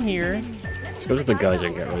chilling in here. Let's go to the geyser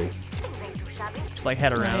and get ready. Just like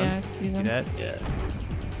head around. Yeah, I see Do them. that. Yeah.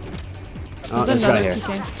 Oh, There's there's a guy another here.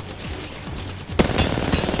 PK.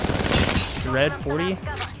 It's a red 40. Giving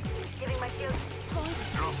my shield.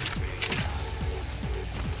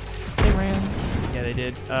 They ran. Yeah, they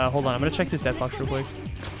did. Hold on, I'm gonna check this death box real quick.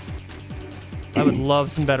 I would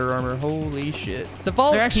love some better armor. Holy shit. It's a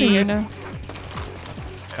vault They're actually key. here now.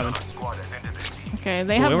 Coming Squad has entered the scene. Okay,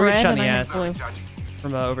 they Ooh, have we're gonna red shut and the I have ass. blue.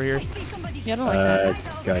 from over here. I see somebody. Yeah, I don't like that.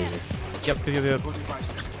 Geyser. Yep. 45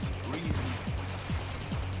 seconds.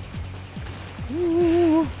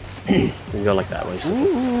 Breathe. You can go like that way. So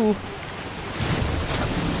Ooh.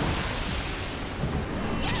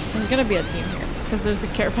 There's gonna be a team here because there's a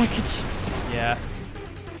care package. Yeah.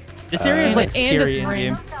 This area is like and scary it's in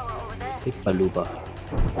rain. game. take Baluba.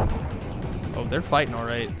 Oh, they're fighting all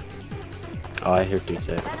right. Oh, I hear dudes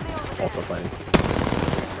there. Also fighting.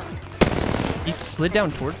 He slid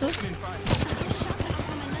down towards us?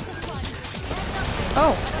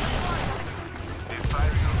 Oh.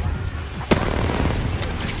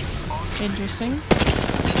 Interesting. I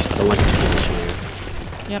don't like the position here.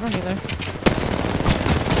 Yeah, I don't either.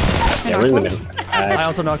 Yeah, we're in the middle. I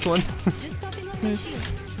also knocked one. Just topping up my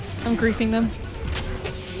shields. I'm griefing them.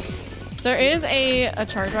 There is a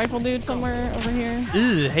charge rifle dude somewhere over here.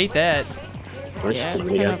 Ugh, hate that. We're Yeah, it's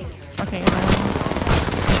splitting kind again. of fucking annoying.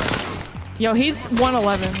 Yo, he's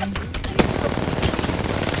 111.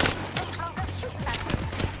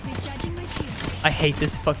 Recharging my shields. I hate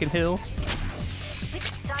this fucking hill.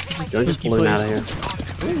 Don't just Spooky balloon out of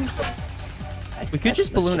place. here. We could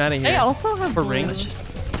just balloon out of They here. also have For blue. rings.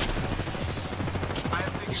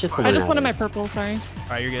 Let's just I balloon just out wanted of my here. purple, sorry.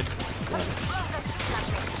 Alright, you're good.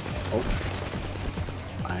 Oh.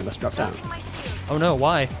 I must drop down. Oh no,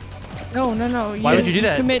 why? No. Why would you do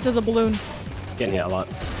that? Commit to the balloon. Getting hit a lot.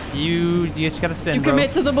 You just gotta spin, You bro.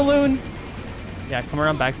 commit to the balloon. Yeah, come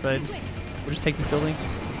around backside. We'll just take this building.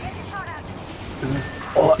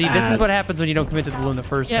 See, this is what happens when you don't commit to the balloon the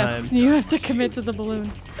first time. Yes, you have to commit to the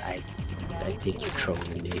balloon. I think you're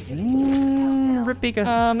trolling me. Rip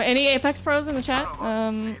Pika. Any Apex pros in the chat?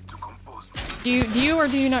 Do you or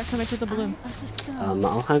do you not commit to the balloon?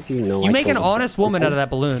 I'll have you know. You make an honest woman out of that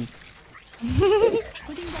balloon.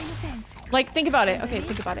 Like, think about it. Okay,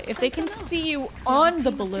 think about it. If they can see you on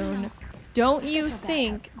the balloon, don't you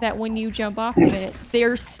think that when you jump off of it,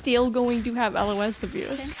 they're still going to have LOS of you?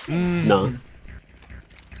 No.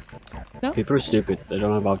 No? People are stupid. They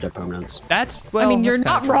don't know about their permanence. That's, well, I mean, you're that's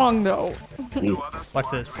not kinda wrong, though. Watch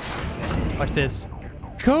this. Watch this.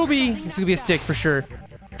 Kobe! This is gonna be a stick for sure.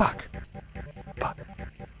 Fuck. Fuck.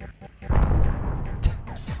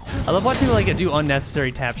 I love watching people like do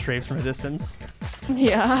unnecessary tap strafes from a distance.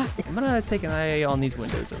 Yeah. I'm gonna take an eye on these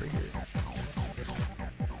windows over here.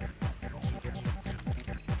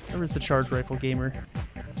 Where was the charge rifle gamer?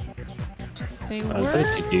 They There's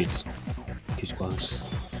were, two dudes. Two squads.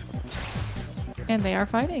 and they are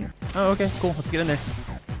fighting. Oh, okay, cool. Let's get in there.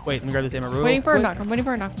 Wait, let me grab this ammo real Waiting for a quick. knock. I'm waiting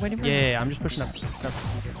for a knock. I'm waiting for a knock. Yeah, I'm just pushing up.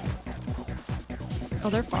 Oh,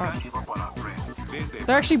 they're far.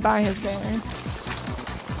 They're actually by his banner.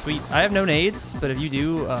 Sweet. I have no nades, but if you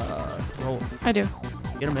do, roll. I do.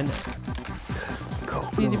 Get them in there.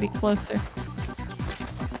 You need to be closer.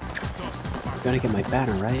 Gotta get my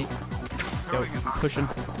banner right. Yo, pushing.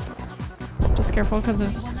 Just careful, because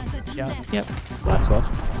there's... Yeah. Yep. Last one.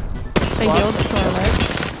 They Swap. healed to our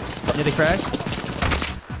right. Yeah, they crashed.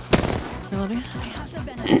 Reloading.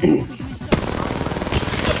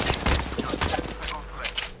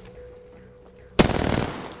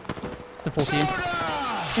 It's a full team.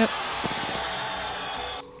 Yep.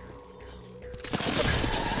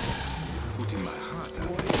 Putting my heart out.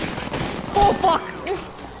 Oh, fuck!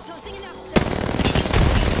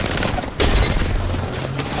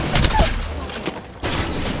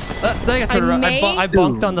 Then I got turned around. may- I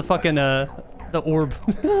bonked on the fucking, the orb.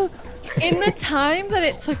 In the time that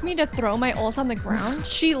it took me to throw my ult on the ground,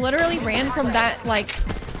 she literally ran from that, like,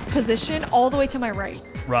 position all the way to my right.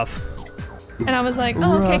 Rough. And I was like,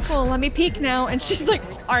 oh, okay, Rough. cool, let me peek now. And she's like,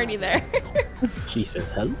 already there. She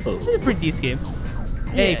says hello. This is a pretty decent game.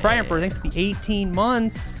 Hey, Yeah. Fry Emperor, thanks for the 18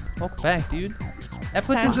 months. Welcome back, dude. That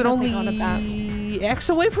puts us at Sad nothing on the back. only X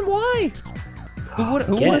away from Y. Who would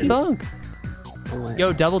have Again. thunk? Oh,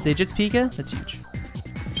 Yo, double digits, Pika? That's huge.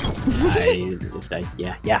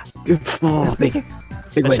 Yeah. Oh, big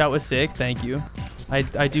That win. shot was sick. Thank you. I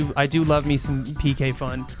do love me some PK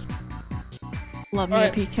fun. Love me All a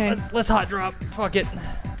right, PK. let's hot drop. Fuck it.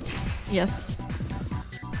 Yes.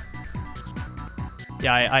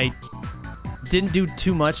 Yeah, I didn't do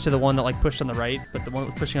too much to the one that like pushed on the right, but the one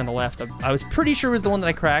that was pushing on the left, I was pretty sure was the one that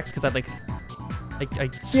I cracked because I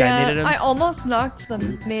skynated him. I almost knocked the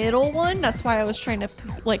middle one. That's why I was trying to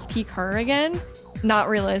like peek her again, not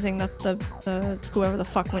realizing that the whoever the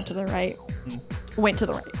fuck went to the right went to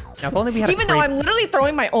the right. Now, if only we had Even though I'm literally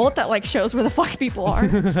throwing my ult that like shows where the fuck people are.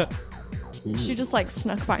 She just like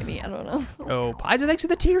snuck by me. I don't know. Oh, I did actually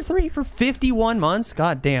the tier 3 for 51 months.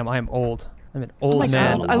 God damn, I am old. I'm an old Oh my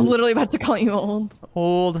man. God, I'm literally about to call you old.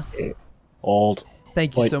 Old.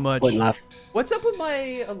 Thank you so much. Point laugh. What's up with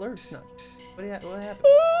my alerts, Nudge? What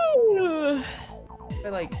happened? I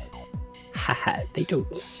like. Haha, they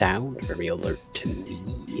don't sound very alert to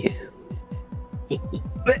me.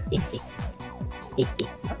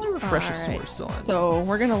 I want to refresh a Alright, source on. So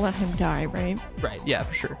we're gonna let him die, right? Right, yeah,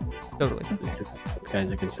 for sure. Totally.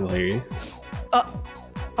 Guys, I can still hear you.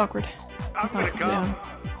 Awkward. Yeah.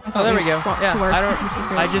 Oh, there we go. Swapped Yeah, to our I super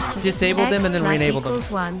secret. I just disabled them and then re-enabled them.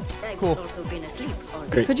 =1. Cool.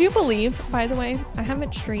 Great. Could you believe, by the way, I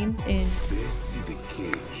haven't streamed in This is the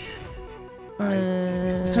cage. I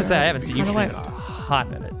was gonna say I haven't seen you How do I- stream in a hot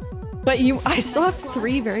minute. But I still have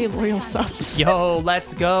 3 very loyal subs. Yo,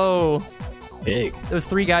 let's go. Big. Those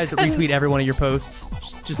 3 guys that And- retweet every one of your posts.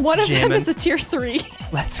 Just One of them jamming. is a tier 3.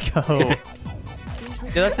 Let's go. Yeah,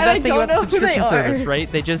 that's the And I best thing don't about the know who they subscription service, are.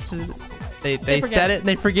 right? They just they forget. set it and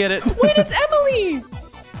they forget it. Wait, it's Emily!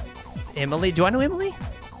 Emily, do I know Emily?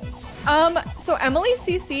 So Emily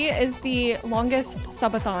CC is the longest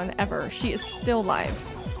subathon ever. She is still live.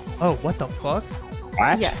 Oh, what the fuck?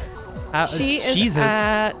 What? Yes. She She is Jesus.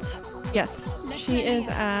 at... Yes. She is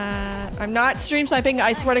at... I'm not stream sniping,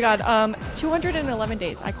 I swear to God. 211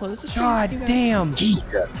 days. I closed the stream. God You guys- damn.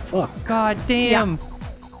 Jesus, fuck. God damn.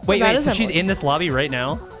 Wait, That wait, is so she's Emily. in this lobby right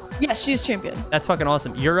now? Yes, she's champion. That's fucking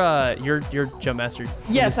awesome. You're jump master.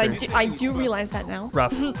 Yes, Mister. I do realize that now.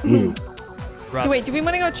 Rough. Rough. So wait, do we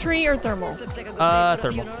want to go tree or thermal? Looks like a good Thermal. place for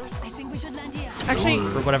a funeral. I think we should land here. Actually,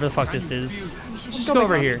 Or whatever the fuck this is. Let's just go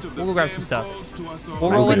over here. We'll go grab some stuff.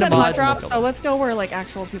 We'll roll We into said hot mods. and drop, we'll so go. let's go where like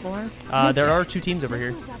actual people are. There are 2 teams over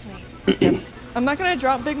here. I'm not gonna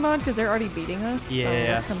drop Big Mod because they're already beating us. So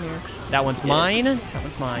Yeah. let's come here. That one's mine. That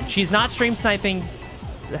one's mine. She's not stream sniping.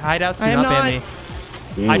 The hideouts do I am not ban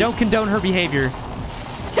me. I don't condone her behavior.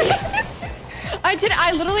 I did.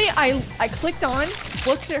 I literally, I clicked on,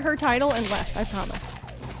 looked at her title, and left. I promise.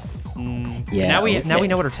 Yeah. Now we okay.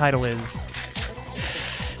 know what her title is.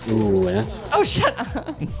 Ooh, that's Oh, shut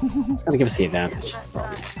up. it's gonna give us the advantage. Is the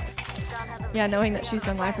problem. Yeah, knowing that she's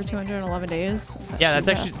been live for 211 days. Yeah,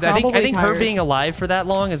 that's she's, actually. I think probably her tired. being alive for that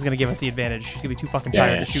long is gonna give us the advantage. She's gonna be too fucking Yeah,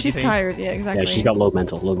 tired. yeah. to shoot She's anything. tired. Yeah, exactly. Yeah, she's got low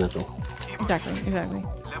mental. Low mental. Exactly.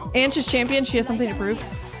 And she's champion. She has something to prove.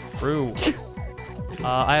 True.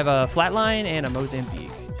 I have a flatline and a Mozambique.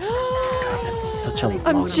 It's such a long.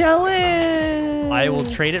 I'm jealous. I will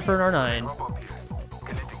trade it for an R9.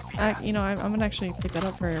 You know, I'm gonna actually pick that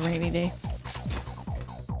up for a rainy day.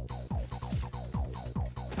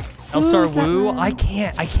 L-Star Ooh, that Woo. one. I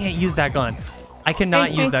can't use that gun. I cannot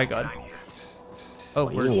Hey, use hey. that gun. Oh,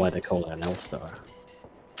 You know why they call it an L-Star?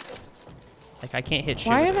 like I can't hit shit.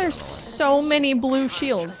 Why with are it. there so many blue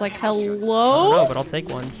shields? Like, I don't hello? know, but I'll take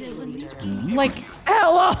one. Like,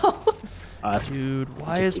 hello? Dude,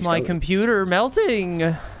 why Just is keep my going. computer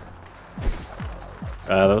melting?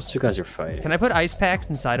 Those 2 guys are fighting. Can I put ice packs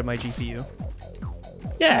inside of my GPU?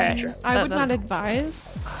 Yeah, sure. I would that- not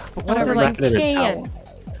advise. But Whatever, wrap like, it in a can. towel.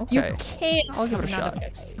 Okay. You can. I'll give it a not shot.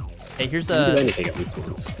 advise. Hey, here's You can do a. anything at least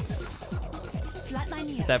once. Flatline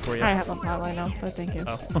here. Is that for you? I have a flatline now, but thank you.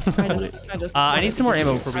 Oh. I just. I need some more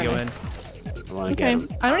ammo before we go in. I want to get Okay. 'em.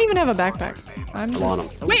 I don't even have a backpack. I'm I want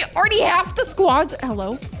just... Wait, already half the squad's.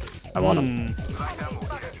 Hello. I want them.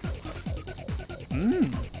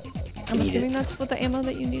 I'm Need assuming it. that's what the ammo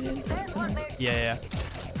that you needed. Yeah.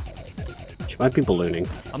 She might be ballooning.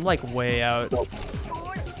 I'm like way out.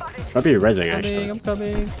 Might be rezzing actually. I'm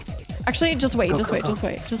coming. Actually, just wait. Just wait.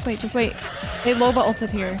 They Loba ulted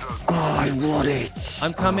here. Oh, I want it.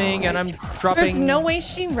 I'm coming and I'm dropping. There's no way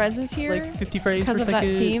she reses here like 50 frames per because of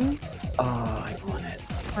second. that team, Oh, I want it.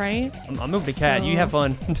 right? I'm moving to cat. You So- have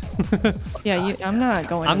fun. Yeah, I'm not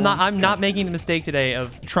going. to them. I'm not making the mistake today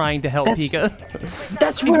of trying to help Pika.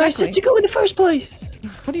 That's where I Exactly. said to go in the first place.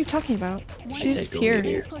 What are you talking about? She's said go here. in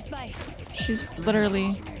here. It's close by. She's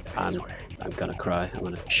literally. I'm gonna cry. I'm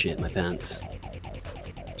gonna shit my pants.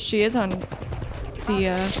 She is on the.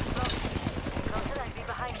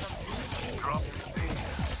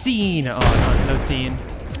 Scene. Oh, no scene.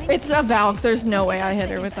 It's a Valk. There's no way I hit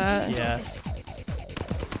her with that. Yeah.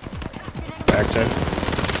 Back to.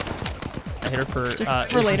 I hit her for,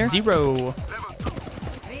 Just for later. 0.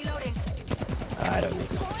 I don't need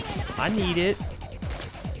it. I need it.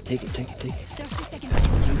 Take it. 30 seconds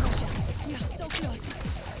to enclosure. We're so close.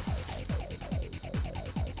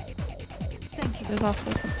 Thank you. There's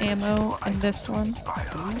also some ammo in this one.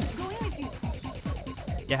 Going with you.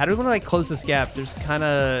 Yeah, how do we want to like close this gap? It's kind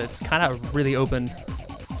of really open.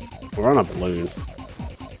 We're on a balloon.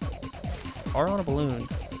 Or on a balloon.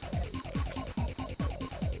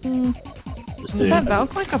 Let's Was do that it.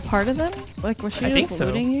 Valk like a part of them? Like was she I just think so.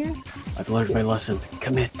 looting here? I've learned my lesson.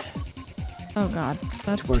 Commit. Oh god,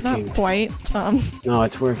 that's working. not quite. No,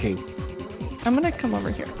 it's working. I'm gonna come over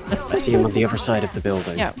here. I see him on the other side of the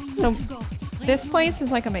building. Yeah. So this place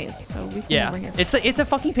is like a maze, so we can Yeah, over here. it's a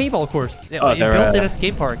fucking paintball course. It, Oh, it they're, built in a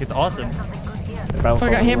skate park. It's awesome. About Oh, I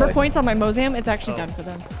got far hammer away. points on my Mozam. It's actually done for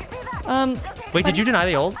them. Wait, did you deny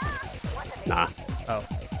the old? Nah. Oh.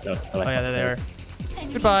 No, Oh yeah, there they are.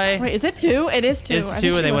 Goodbye. Wait, is it 2? It is 2. It's I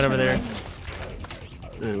 2 think and they she went was over there.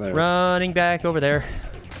 randomized. Running back over there.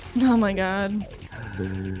 Oh my god.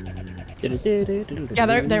 Yeah,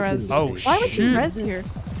 there res. Oh, Why would you shit. res here?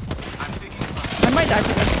 I might die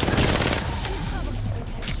for this.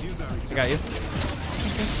 I got you.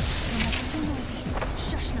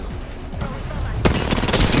 Shush now.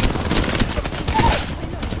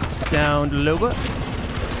 Down to Loba.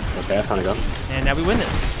 Okay, I found a gun. And now we win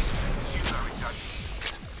this.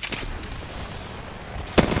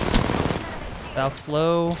 Valk's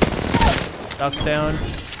low. Valk's down.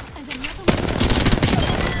 And another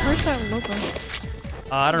one. Where's that local?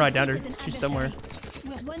 I don't know, I downed her. She's somewhere.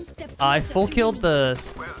 We're one step I closer full to killed winning.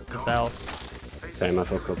 the Valk. Same, I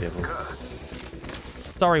feel people.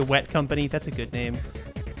 Sorry, Wet Company. That's a good name.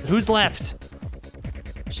 Who's left?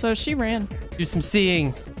 So she ran. Do some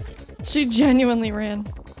seeing. She genuinely ran.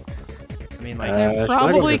 I mean, like, They're she might go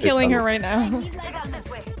probably for this killing her tunnel. right now.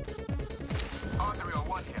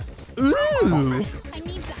 ooh. I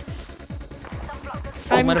need that.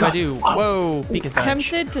 Oh, what do I do? Whoa, Pika's dodge.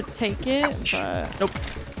 Tempted to take it, but Nope.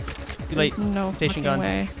 Too late. there's no Station fucking gun.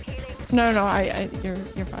 way. No,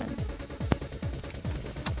 you're fine.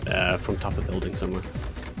 From top of building somewhere.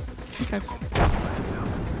 Okay.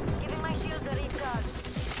 Giving my shields a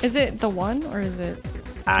recharge. Is it the one or is it?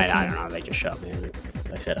 I don't know. They just shot me.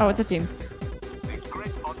 I said. Oh, it's a team.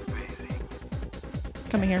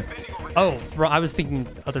 Coming here. Oh, I was thinking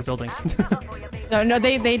other building. No,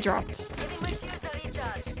 they dropped. Giving my shields a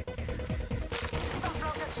recharge. Some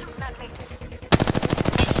blockers shooting at me.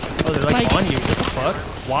 Oh, they're like Like- on you. What the fuck?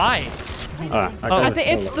 Why? I think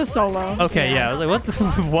it's the solo. Okay, yeah. I was like, what the?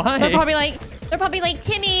 Why? They're probably like,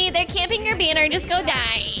 Timmy, they're camping your banner. Just go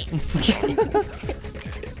die.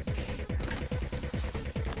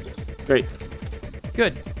 Great.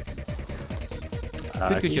 Good.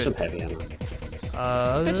 Good. good. Some heavy ammo.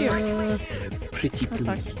 Could you? Pretty That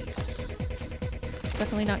sucks. please.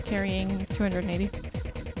 Definitely not carrying 280.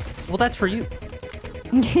 Well, that's for you.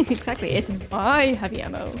 Exactly. It's my heavy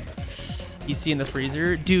ammo. PC in the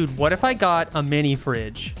freezer. Dude, what if I got a mini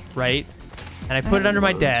fridge, right? And I put it under my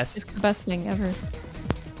It's desk, the best thing ever.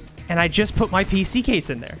 and I just put my PC case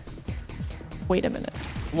in there. Wait a minute.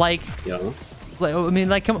 Like, Yeah. I mean,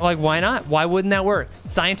 like, why not? Why wouldn't that work?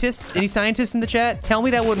 Scientists? Any scientists in the chat? Tell me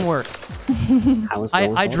that wouldn't work. How is no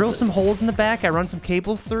one I drill told some holes in the back. I run some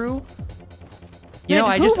cables through. You Man, know,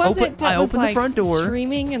 I who just was open it that was, the like, front door.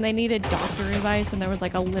 Streaming and they needed doctor advice, and there was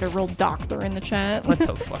like a literal doctor in the chat. What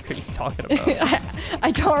the fuck are you talking about?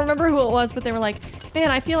 I don't remember who it was, but they were like, "Man,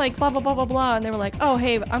 I feel like blah blah blah blah blah," and they were like, "Oh,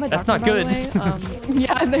 hey, I'm a That's doctor, not by good. the way."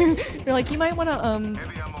 Yeah, and they're like, "You might want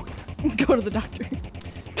to go to the doctor."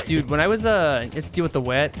 Dude, when I was it's deal with the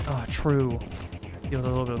wet. Oh, true. Deal with a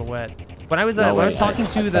little bit of the wet. When I was No when I was way, talking I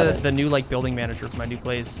to bet the new like building manager for my new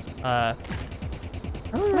place. I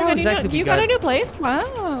don't Oh know my God, exactly. you got a new place?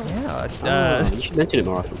 Wow. Yeah. you should mention it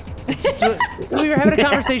more often. We were having a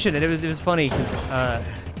conversation, and it was funny because I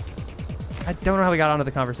don't know how we got onto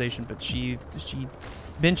the conversation, but she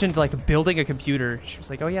mentioned like building a computer. She was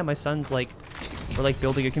like, "Oh yeah, my son's like, we're like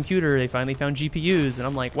building a computer. They finally found GPUs," and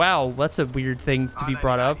I'm like, "Wow, that's a weird thing to be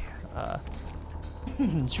brought up."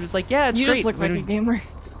 She was like, "Yeah, it's You great." just look like a gamer.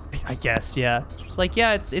 I guess, yeah. She was like,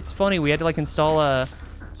 "Yeah, it's funny. We had to like install a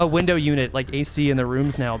window unit, like AC in the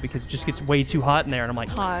rooms now because it just gets way too hot in there." And I'm like,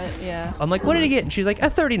 Hot, yeah. I'm like, "What did he get?" And she's like, "A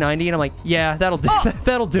 3090." And I'm like, "Yeah, that'll do.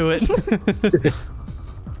 That'll do it."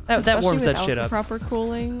 that Especially warms that without shit the up. Proper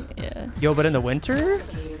cooling, yeah. Yo, but in the winter?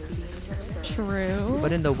 True.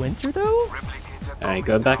 But in the winter though? Alright,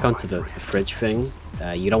 going back onto the fridge thing.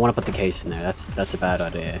 You don't want to put the case in there. That's a bad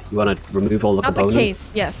idea. You want to remove all the Not the components.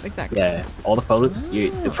 case. Yes, exactly. Yeah, all the components. The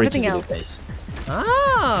fridge is Everything in the else. case.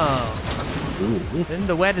 Oh. Ooh, Then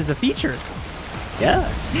the wet is a feature.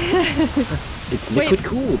 yeah. It's liquid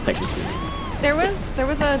cool technically. There was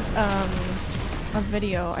a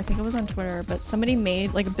video, I think it was on Twitter, but somebody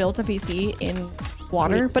built a PC in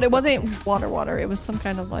water, but it wasn't water. It was some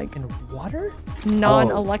kind of like In water?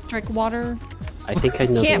 non-electric water. I think I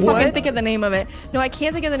know. Can't the fucking think of the name of it. No, I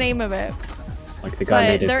can't think of the name of it. Like the guy But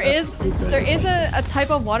made it. there is like, a type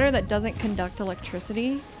of water that doesn't conduct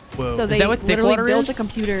electricity. Whoa. So Is they that what thick literally water built is? a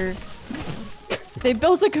computer. They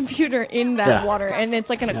built a computer in that Yeah. water, and it's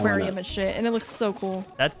like an Yeah, why aquarium not? and shit, and it looks so cool.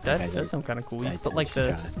 That Okay, does sound kind of cool. You I put like just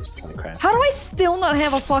the. gotta- just trying to craft. How do I still not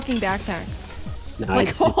have a fucking backpack? No,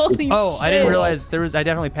 Like, holy Oh, I didn't shit. realize there was. I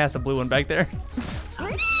definitely passed a blue one back there.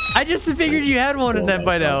 I just figured you had one in that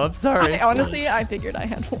by now. I'm sorry. Honestly, I figured I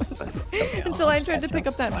had one okay, until I'll I just tried to catch pick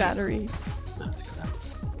up it's that fine. battery. No, it's good.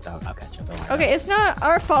 I'll catch up. Don't worry. Okay, it's not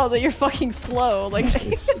our fault that you're fucking slow. Like,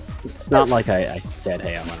 It's not like I said,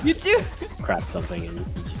 hey, I want you to do. craft something and you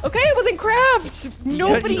just. Okay, well then craft.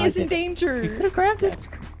 Nobody no, is I in did. danger. Could have grabbed it.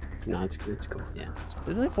 No, it's cool. Yeah. It's cool.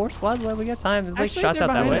 There's only 4 squads left. We got time. There's like Actually, shots they're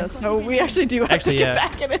out that behind way. us, so we actually do have Actually, to get yeah.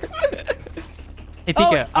 back in it. Hey,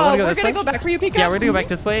 Pika, I want to go we're this gonna way. go back for you, Pika. Yeah, we're gonna go back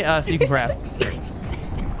this way so you can grab.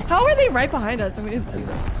 How are they right behind us? And we didn't see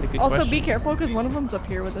them. A good Also, question. be careful because one of them's up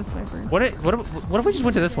here with a sniper. What if we just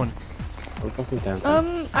went to this one? We're fucking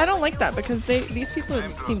down. I don't like that because these people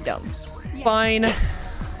seem dumb. Fine.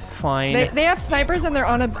 Fine. They have snipers and they're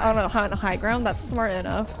on a high ground. That's smart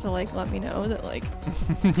enough to like let me know that like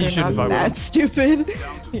you they're shouldn't not fuck that with stupid.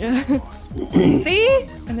 Yeah. See?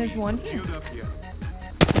 And there's one.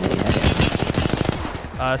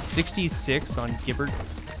 66 on Gibbard.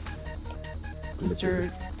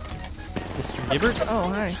 Mr. Mr. Gibbard? Oh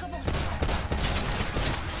hi.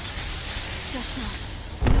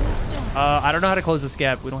 I don't know how to close this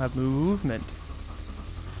gap. We don't have movement.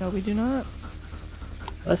 No, we do not.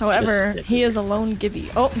 Let's However, just- he is a lone Gibby.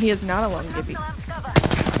 Oh, he is not a lone Gibby.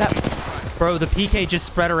 That. Bro, the PK just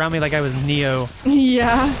spread around me like I was Neo.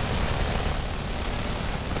 Yeah.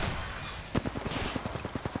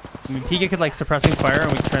 I mean, Pika could like suppressing fire and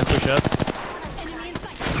we can try and push up. Enemy in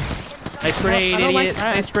sight. Nice grenade, I don't like idiot.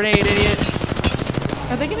 that. Nice grenade, idiot.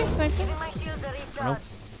 Are they getting sniped? My shields are recharged.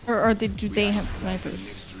 Or do they have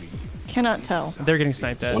snipers? Cannot tell. They're getting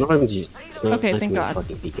sniped at. One of them just Okay, thank God.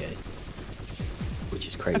 fucking PK, which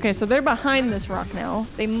is crazy. Okay, so they're behind this rock now.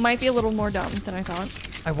 They might be a little more dumb than I thought.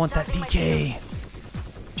 I want that PK.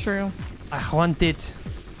 True. I want it.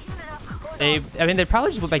 I mean, they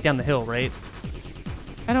probably just went back down the hill, right?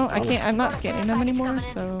 I'm not scanning them anymore,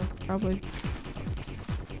 so probably.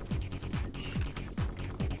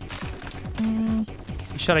 You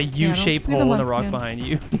shot a I don't U-shaped see them hole in the on rock scan. behind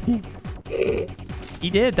you. He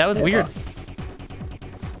did. That was weird.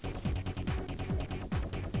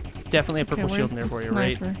 Definitely a purple Okay, shield in there where's for the you,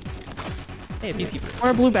 right? sniper? Hey, a peacekeeper.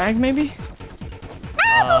 Or a blue bag, maybe?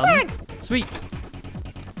 Sweet.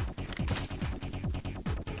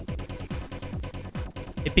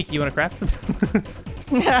 Hey, Peaky, you want to craft?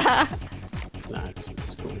 Nah,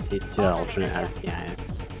 it's cool. It's alternate. Yeah,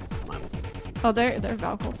 it's fine. Oh, they're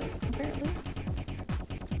Valkyrie, apparently.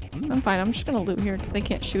 I'm fine. I'm just gonna loot here because they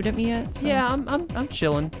can't shoot at me yet. So. Yeah, I'm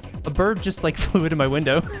chilling. A bird just like flew into my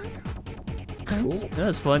window. Nice. That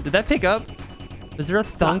was fun. Did that pick up? Was there a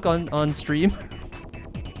thunk on stream?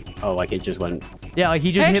 Oh, like it just went. Yeah, like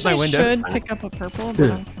he just I hit my actually window. should pick up a purple,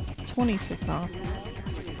 but I'm 26 off.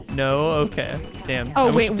 No, okay. Damn. Oh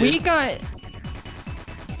I wish wait, you we did. got.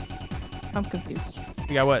 I'm confused.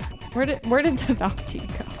 We got what? Where did the Valkyrie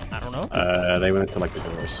go? I don't know. They went to like the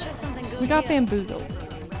doors. Something good We got here. bamboozled.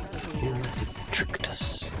 Tricked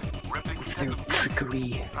us. Their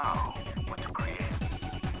trickery.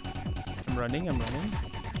 I'm running. Found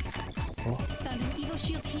an Evo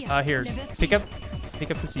shield here. Here. Level Pick 3. up the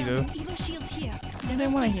Found Sivo. an Evo shield here. I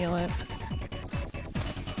didn't want to heal it.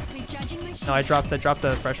 Recharging my shield. No, I dropped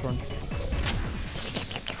a fresh one.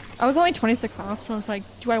 I was only 26 off, so I was like,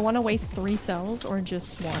 do I want to waste 3 cells or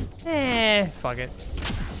just 1? Fuck it.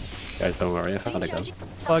 Guys, don't worry. I found a gun.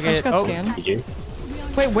 Fuck I just it. got Oh, scanned. Did you?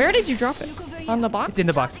 Wait, where did you drop it? On the box? it's in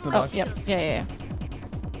the box. It's in the Oh, box. yep. Yeah.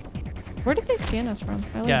 Where did they scan us from?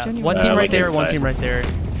 I, like, Yeah, genuinely- one team right like there, one inside. team right there.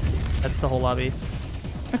 That's the whole lobby.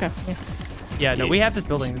 Okay. Yeah. Yeah, no, we have this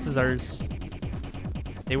building. This is ours.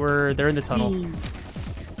 They're in the tunnel.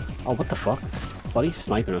 Oh, what the fuck? Buddy's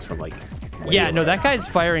sniping us from like. way Yeah, no, away. that guy's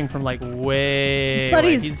firing from like way. But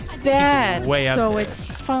away. he's bad, way up so there. it's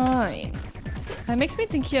fine. That makes me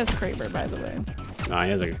think he has Kraber, by the way. Nah,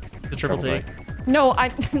 he has a the triple T. No,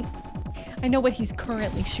 I know what he's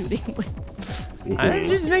currently shooting with. I'm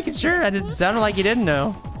just making sure. It sounded like you didn't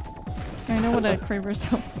know. I know what a Sounds Kraber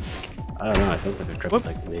sounds like. I don't know. It sounds like a triple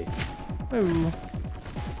Whoop. to me. Ooh.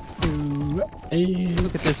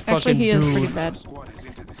 Look at this fucking Actually, he is dude. pretty bad.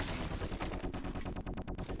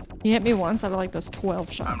 He hit me once out of like those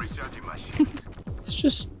 12 shots. It's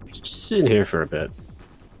just sitting here for a bit.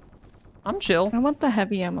 I'm chill. I want the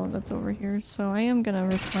heavy ammo that's over here, so I am gonna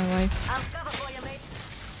risk my life. I'll cover for you, mate.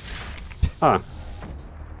 Huh.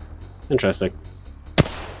 Interesting.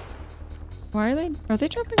 Why are they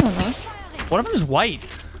jumping on us? One of them is white.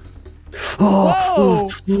 Whoa!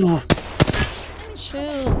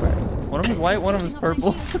 Chill, bro. One of them is white. One of them is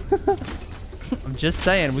purple. I'm just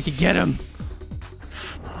saying, we could get him.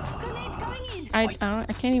 Grenades coming in. I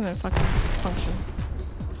can't even fucking function.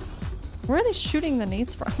 Where are they shooting the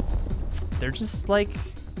nades from? They're just like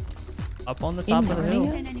up on the top of the Inverted?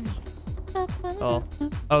 hill. An enemy.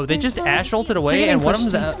 Oh, they just ash ulted away, They're and getting one of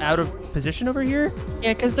them's pushed out of position over here.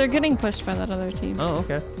 Yeah, because they're getting pushed by that other team. Oh,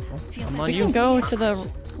 okay. Well, Feels I'm like on We you. can go to the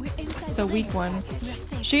We're inside the weak one. We're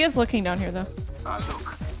safe. She is looking down here though,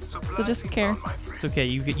 so just care. It's okay.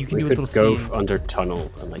 You can We do a could little go seeing. under tunnel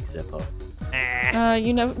and like zip up.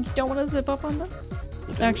 You don't want to zip up on them.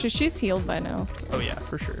 You do. Actually, she's healed by now. So Oh yeah,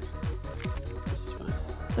 for sure. This is fine.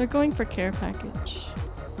 they're going for care package.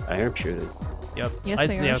 I hear him shooting. Yep. Yes,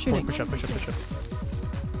 they are yeah, shooting. Push up.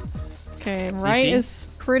 Okay, right see? is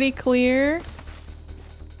pretty clear.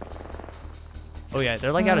 Oh yeah,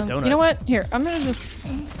 they're like out of donut. You know what? Here, I'm gonna just.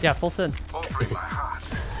 Yeah, full send.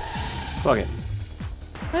 Fuck it.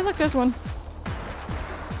 Hey, look, there's one.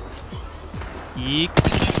 Yeek.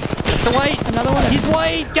 Mr. White. Another one. He's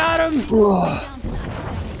white. Got him. Down to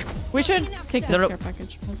 9%. We should take No, this no. care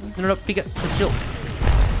package. by the way. No, peek it. Just chill.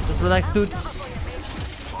 Just relax, dude.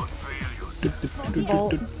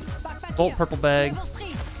 Bolt. Backpack Bolt, here. purple bag. Level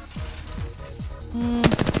 3.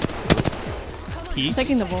 Peek.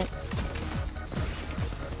 Taking the bolt.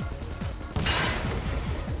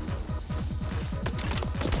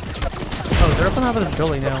 Oh, they're up on top of this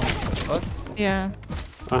building now. What? Yeah.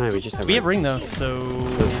 Oh, we just have. We have ring though, so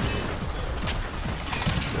No,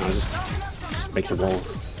 just make some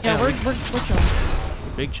walls. Yeah, we're chilling.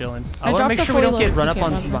 big chilling. I I want to dropped make the sure we don't foil get run ticket, up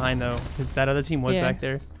on by the from way. behind though, because that other team was Yeah. back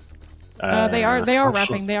there. They are oh, repping.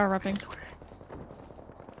 shit. They are repping.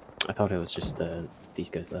 I thought it was just these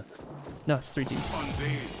guys left. No, it's 3 teams.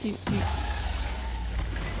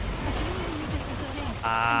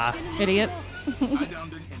 Ah, Idiot.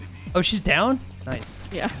 oh, she's down. Nice.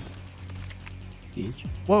 Yeah. Each.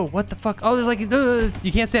 Whoa, what the fuck? Oh, there's like you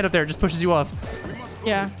can't stand up there. It just pushes you off.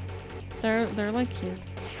 Yeah. They're like here.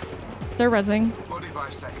 They're rezzing.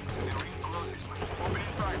 45 seconds and the ring closes. Opening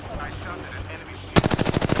fire. I shot at an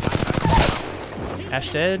enemy.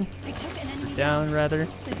 Ash dead. I took an enemy Down rather.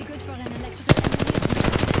 Pretty good for an electrical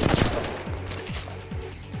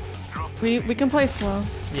engineer. We can play slow.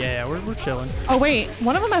 Yeah, we're chilling. Oh wait,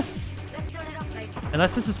 one of them has. Let's turn it up, mates.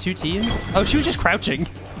 Unless this is 2 teams. Oh, she was just crouching.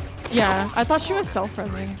 Yeah, I thought she was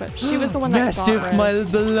self-rezzing, but she was the one that got Mastiff, rezzed. my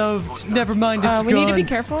beloved. Never mind, it's We gone. need to be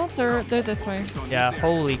careful. They're this way. Yeah,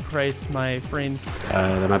 holy Christ, my frames.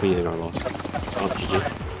 They might be using our walls. Oh, GG.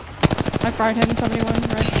 I fried him. 71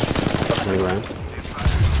 red. Turning around.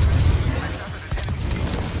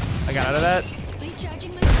 I got out of that.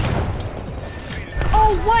 Recharging my shields.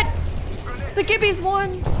 Oh what? The Gibbies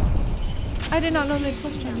won. I did not know they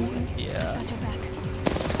pushed anything. Yeah. Got your back.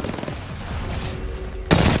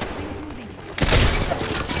 Things moving.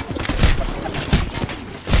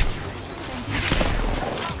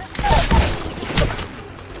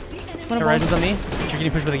 See enemy. One The of rise us. is on me. You're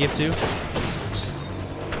getting pushed by the gift too.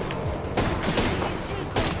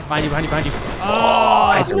 Behind you, behind you, behind you.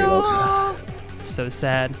 I had to reload. No. So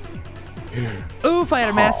sad. Oof, I had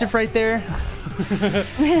a Mastiff right there. I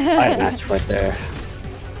had a Mastiff right there.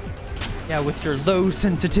 Yeah, with your low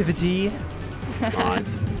sensitivity.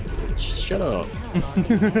 Nice. Shut up.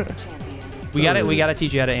 We gotta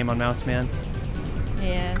teach you how to aim on mouse, man.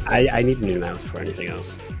 Yeah. I need a new mouse for anything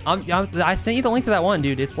else. I sent you the link to that one,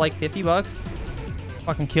 dude. It's like $50.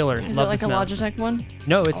 Fucking killer. Is Love it like this a mouse. Logitech one?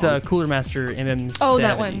 No, it's a Cooler Master MM70. Oh,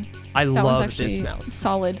 that one. I That one's love actually this mouse.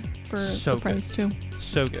 solid for So the price too.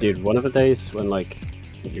 So good. Dude, one of the days when like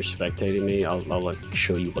you're spectating me, I'll like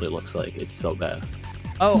show you what it looks like. It's so bad.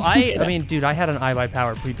 Oh, I mean, dude, I had an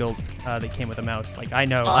iBuyPower pre-built that came with a mouse. Like, I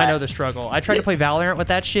know the struggle. I tried to play Valorant with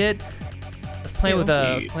that shit. I was playing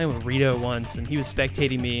with Rito once, and he was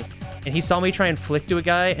spectating me, and he saw me try and flick to a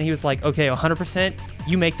guy, and he was like, "Okay, 100%,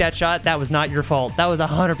 you make that shot. That was not your fault. That was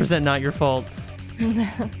 100% not your fault."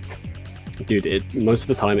 Dude, most of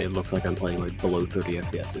the time it looks like I'm playing like below 30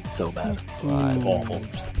 FPS. It's so bad. It's awful.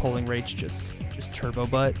 Just the polling rate's just turbo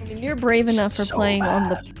butt. I mean, you're brave enough for So playing on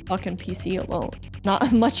the bad. fucking PC alone.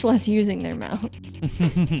 Not much less using their mouse.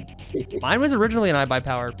 Mine was originally an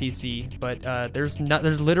iBuyPower PC, but there's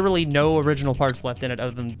literally no original parts left in it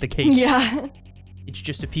other than the case. Yeah. It's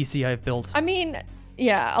just a PC I've built. I mean,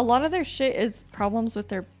 yeah, a lot of their shit is problems with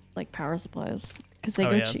their like power supplies because they Oh,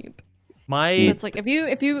 go yeah. cheap. So My it's like if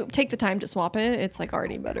you take the time to swap it, it's like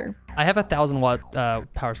already better. I have a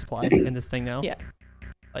 1,000-watt power supply in this thing now. Yeah.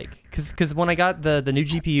 Like, cause when I got the new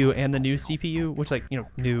GPU and the new CPU, which like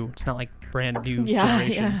new, it's not like brand new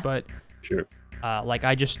generation, yeah. but Sure. like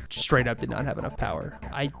I just straight up did not have enough power.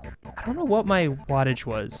 I don't know what my wattage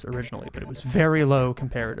was originally, but it was very low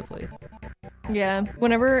comparatively. Yeah.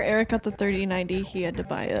 Whenever Eric got the 3090, he had to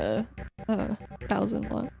buy a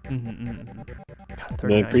 1,000-watt. God, The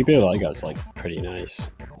 39. pre-build I got is like pretty nice.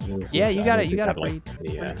 Yeah, you got it. You got a like,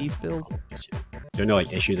 pretty decent build. The only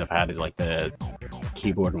like issues I've had is like the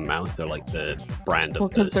keyboard and mouse. They're like the brand Well,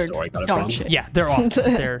 of the 'cause they're store I got it dog from. shit. Yeah, they're off.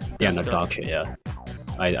 They're Yeah, no they're- dog shit. Yeah.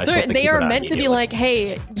 I swapped the They are keyboard out meant to be immediately. like,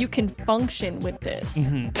 hey, you can function with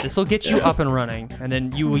this. This will get you up and running, and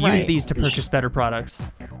then you will use Right. these to purchase better products.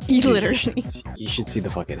 Literally. You should see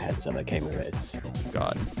the fucking headset that came with it. It's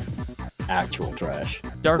God. actual trash.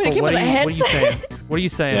 Darkle, Wait, it came what with are a you saying? What are you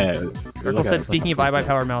saying? Yeah, it was Darkle like said, speaking of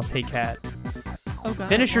iBuyPower mouse, hey cat. Oh god.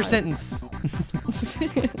 Finish your why? sentence.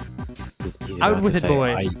 He's Out about with to it, say,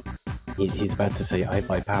 boy. He's about to say, I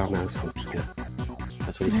buy power mouse from Pika.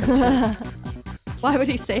 That's what he's going to say. Why would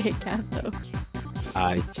he say hey cat though?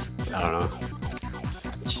 I don't know.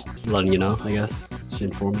 Just letting you know, I guess. Just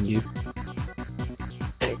informing you.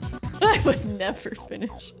 I would never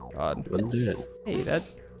finish. God. Wouldn't do it. Hey, that.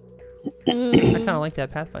 I kind of like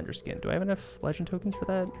that Pathfinder skin. Do I have enough legend tokens for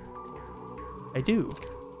that? I do.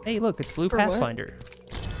 Hey, look, it's blue For what? Pathfinder.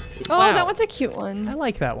 Oh, Wow. that one's a cute I one.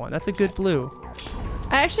 like that one. That's a good blue.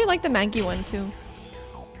 I actually like the Maggie one too.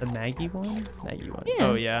 The Maggie one? Maggie one. Yeah.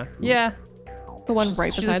 Oh, yeah. Yeah. The one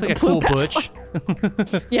right She beside looks like the a blue cool butch.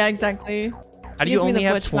 Pathfinder. Yeah, exactly. How do She you gives me only the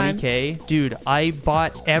have butch vibes. 20k? Dude, I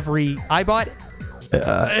bought every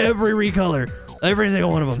recolor. Every single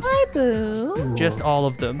one of them. Hi, Boo. Just all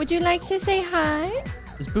of them. Would you like to say hi?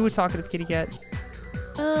 Is Boo a talkative kitty cat?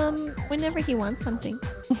 Whenever he wants something.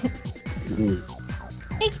 Mm.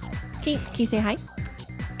 Hey, can you say hi?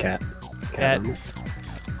 Cat. Cat.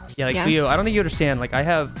 Yeah, like Yeah. Leo, I don't think you understand. Like I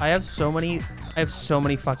have so many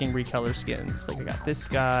fucking recolor skins. Like I got this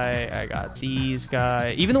guy, I got these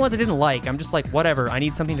guy. Even the ones I didn't like, I'm just like, whatever. I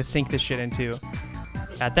need something to sink this shit into.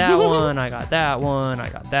 Got that one, I got that one, I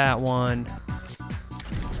got that one.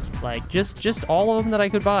 Like just all of them that I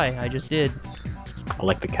could buy. I just did. I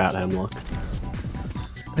like the cat hemlock.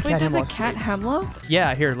 The Wait, there's hemlock. a cat hemlock?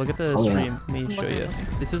 Yeah, here, look at the Oh, yeah. stream. Let me show looking, you.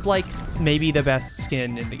 looking. This is like maybe the best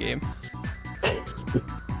skin in the game.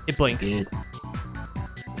 It blinks. Good.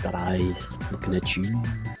 It's got eyes. It's looking at you.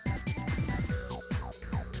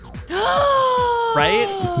 Right?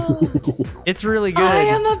 It's really good. I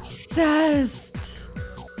am obsessed.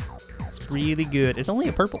 It's really good. It's only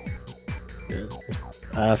a purple. Yeah.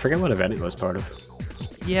 I forget what event it was part of.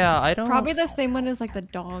 Yeah, I don't. Probably the same one as like the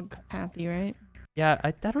dog pathy, right? Yeah,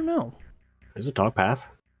 I don't know. There's a dog path.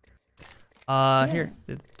 Here,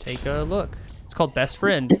 take a look. It's called Best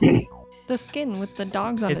Friend. The skin with the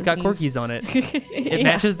dogs on It's his got knees. corgis on it. It Yeah.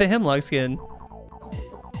 matches the hemlock skin.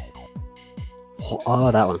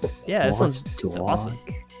 Oh, that one. Yeah, this one's Lost it's dog. awesome.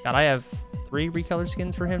 God, I have 3 recolor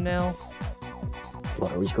skins for him now. A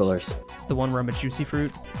lot of recolors. It's the one where I'm a juicy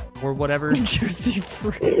fruit or whatever. Juicy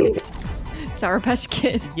fruit. Sour Patch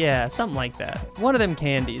Kid. Yeah, something like that. One of them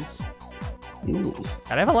candies. Ooh. God,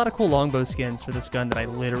 I have a lot of cool longbow skins for this gun that I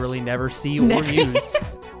literally never see or Never. use.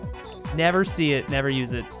 Never see it, never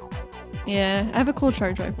use it. Yeah, I have a cool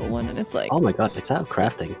charge rifle one, and it's like, Oh my god, it's out of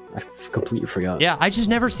crafting. I completely forgot. Yeah, I just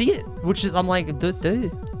never see it, which is I'm like, duh.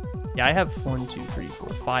 Yeah, I have 1, 2, 3, 4,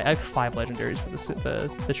 5. I have 5 legendaries for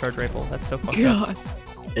the charge rifle. That's so fucked up. God.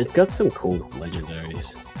 It's got some cool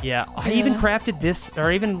legendaries. Yeah, I even Yeah. crafted this,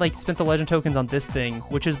 or even like spent the legend tokens on this thing,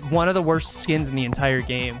 which is one of the worst skins in the entire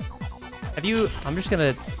game. Have you? I'm just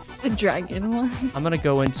gonna. The dragon one. I'm gonna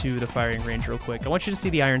go into the firing range real quick. I want you to see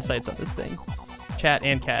the iron sights on this thing. Chat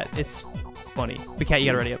and cat. It's funny. But cat, you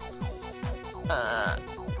gotta ready up.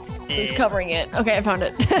 Who's covering it? Okay, I found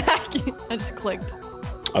it. I just clicked.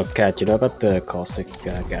 Oh, Kat, you know about the caustic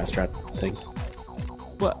gas trap thing?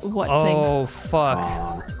 What thing? Oh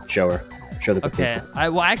fuck. Show her. Show the Okay. people.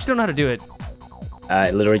 I actually don't know how to do it.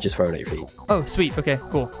 Literally just throw it at your feet. Oh sweet. Okay.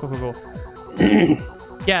 Cool.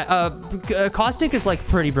 Yeah. Caustic is like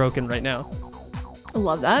pretty broken right now. I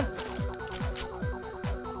love that.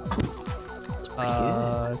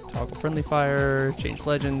 Toggle friendly fire, change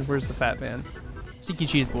legend. Where's the fat man? Stinky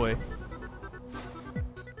cheese boy.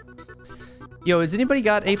 Yo, has anybody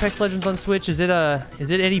got Apex Legends on Switch? Is it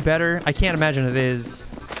any better? I can't imagine it is.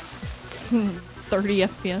 30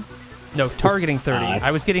 FPS. No, targeting 30. Nice.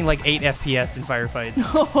 I was getting like 8 FPS in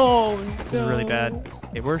firefights. Oh, It was really bad.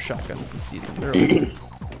 Okay, where's shotguns this season? Where are we?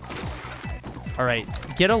 All right,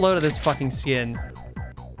 get a load of this fucking skin.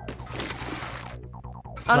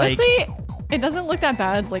 Honestly, it doesn't look that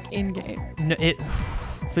bad, like in game. No, it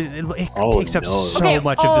Oh, takes up no. so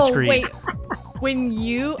much of the screen. Wait, when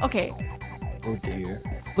you Oh dear.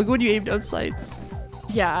 Look when you aim down sights.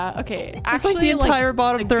 yeah, okay. It's Actually, like the entire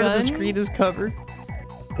bottom the third of the gun- screen is covered.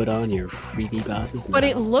 Put on your 3D glasses. But now.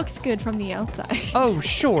 it looks good from the outside. Oh,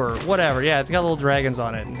 sure, whatever. Yeah, it's got little dragons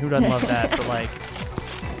on it, and who doesn't love that? But like,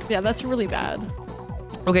 Yeah, that's really bad.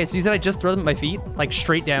 okay, so you said I just throw them at my feet, like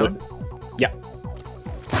straight down. Yeah.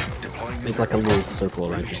 Deploying Make like a little circle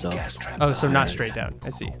around yourself. gas trap Oh, so not behind. straight down. I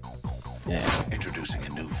see. Yeah. Introducing a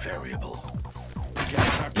new variable.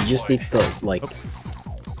 You just need to like.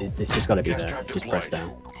 It's just gotta be there. Just press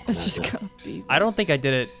down. It's That's just it. gonna be. I don't think I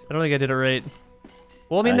did it. I don't think I did it right.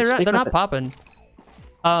 Well, I mean, Just make they're like not a- popping.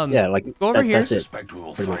 Yeah, like go over here. That's it. Suspect we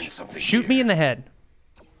will Pretty find much. something Shoot me here. in the head.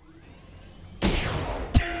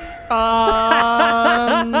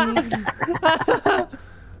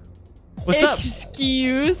 What's up?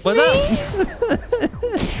 Excuse What's me? up?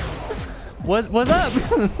 What's up?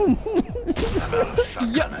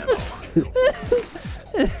 Shotgun ammo.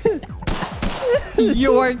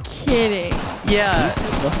 You're kidding. Yeah.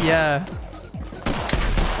 Yeah.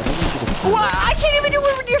 What? I can't even do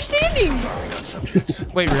it when you're standing.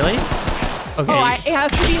 Wait, really? Okay. Oh, it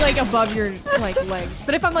has to be like above your like legs.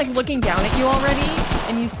 But if I'm like looking down at you already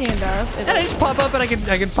and you stand up, it, and I just pop up and I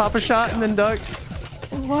can pop a shot and then duck.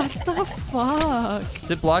 what the fuck?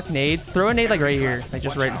 Does it block nades? Throw a nade like right here, like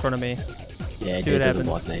just right in front of me. Yeah, See it what doesn't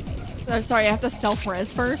happens. block me. Sorry, I have to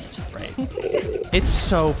self-res first. Right. It's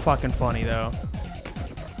so fucking funny though.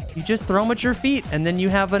 You just throw them at your feet and then you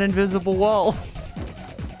have an invisible wall.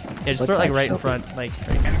 Yeah, just like throw it like that right in yourself. front, like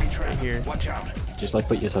Enemy right trap. here. Watch out. Just like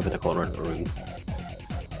put yourself in the corner of the room.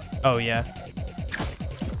 Oh yeah.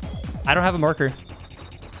 I don't have a marker.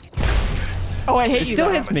 Oh, it hit It you. still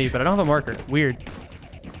though. hits me, but I don't have a marker. Weird.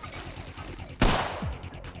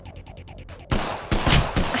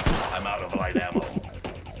 I'm out of light ammo.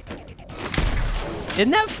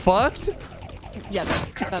 Isn't that fucked? Yeah,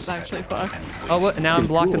 that's actually fucked. Oh, what? Now I'm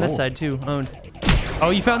blocked on this side too. Owned.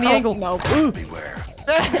 Oh, you found the angle. No. Beware.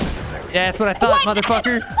 Yeah, that's what I thought,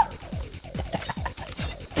 motherfucker.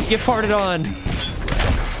 Get farted on.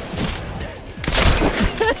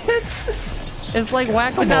 It's like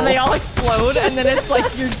whack-a-mole. But now they all explode, and then it's like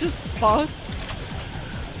you're just fucked.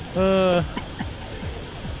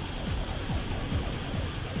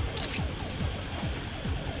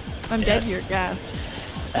 I'm dead here, gas.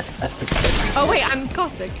 That's pretty Oh wait, I'm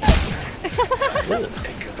caustic.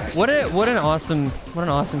 What an awesome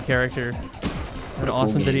character. What an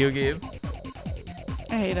awesome video game.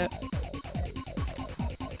 I hate it.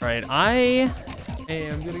 Right, I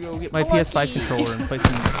am gonna go get my PS5 controller and play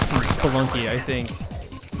some Spelunky, I think.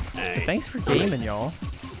 But thanks for gaming, y'all.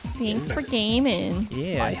 Thanks for gaming.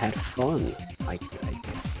 Yeah. I had fun. It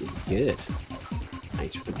was good.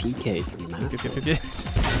 Thanks for the PKs and the massive.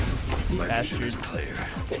 Bastard.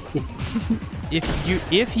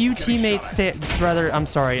 If you teammates brother, I'm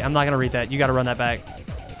sorry, I'm not gonna read that. You gotta run that back.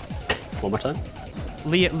 One more time.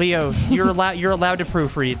 Leo, you're allowed to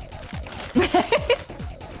proofread.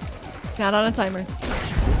 Not on a timer.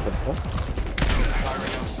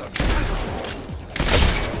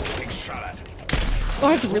 Oh,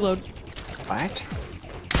 I have to reload. What?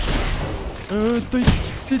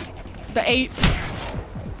 The 8.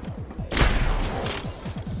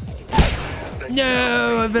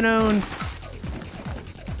 No, I've been owned.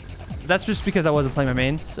 That's just because I wasn't playing my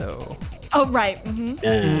main, so. Oh, right. Mm-hmm.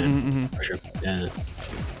 Yeah, for sure. Yeah.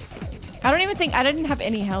 I don't even think I didn't have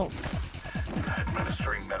any health.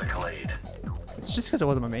 Administering medical aid. It's just because it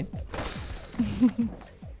wasn't my main.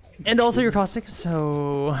 And also you're caustic,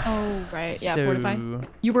 so. Oh, right. Yeah, so... fortify.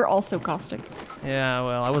 You were also caustic. Yeah,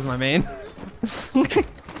 well, I wasn't my main.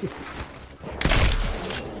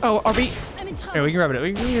 Oh, are we? I'm in trouble. Here, we can rub it up.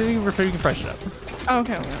 We can freshen it up. Oh,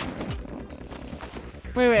 okay.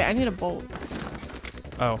 Wait, I need a bolt.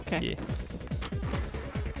 Oh, Okay. yeah.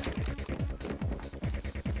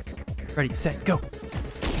 Ready, set, go.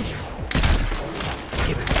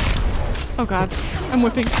 Oh god, I'm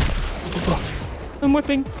whipping. I'm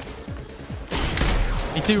whipping.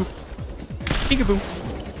 Me too. Peekaboo.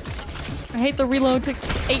 I hate the reload. Takes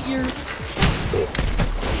 8 years.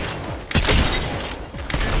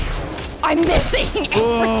 I'm missing.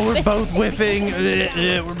 Oh, we're both whiffing.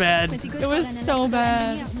 We're bad. Pretty good It was for an so electrical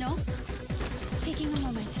bad. engineer, no? Taking a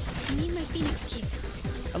moment. I need my Phoenix kit.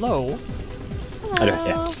 Hello. Hello.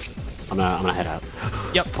 Yeah. I'm gonna head out.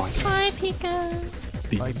 Yep. Hi, Pika.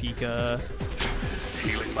 Bye, Pika.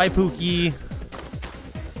 Bye, Pookie.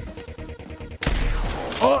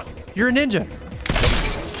 Oh, you're a ninja.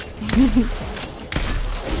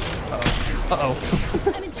 Uh-oh.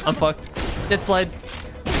 I'm in I'm trouble. fucked. Dead slide.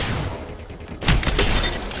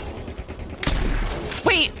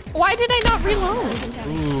 Wait, why did I not reload?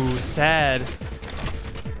 Ooh, sad.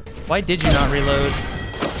 Why did you not reload?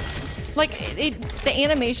 Like, the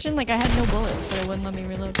animation, like I had no bullets, but it wouldn't let me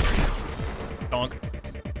reload. Donk.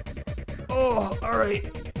 Oh, all right.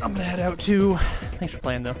 I'm gonna head out too. Thanks for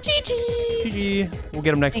playing though. GG's. GG. We'll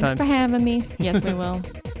get them next Thanks for time. having me. Yes, we will.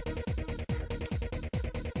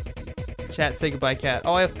 Chat, say goodbye, cat.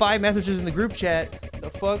 Oh, I have 5 messages in the group chat. The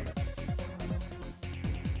fuck?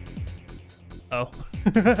 Oh,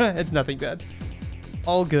 it's nothing bad.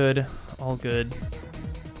 All good. All good.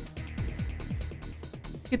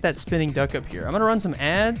 Get that spinning duck up here. I'm gonna run some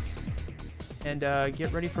ads and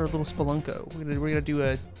get ready for a little Spelunko. We're gonna do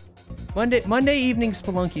a Monday evening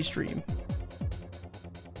Spelunky stream.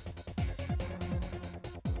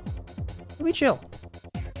 Let me chill.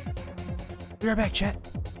 Be right back, chat.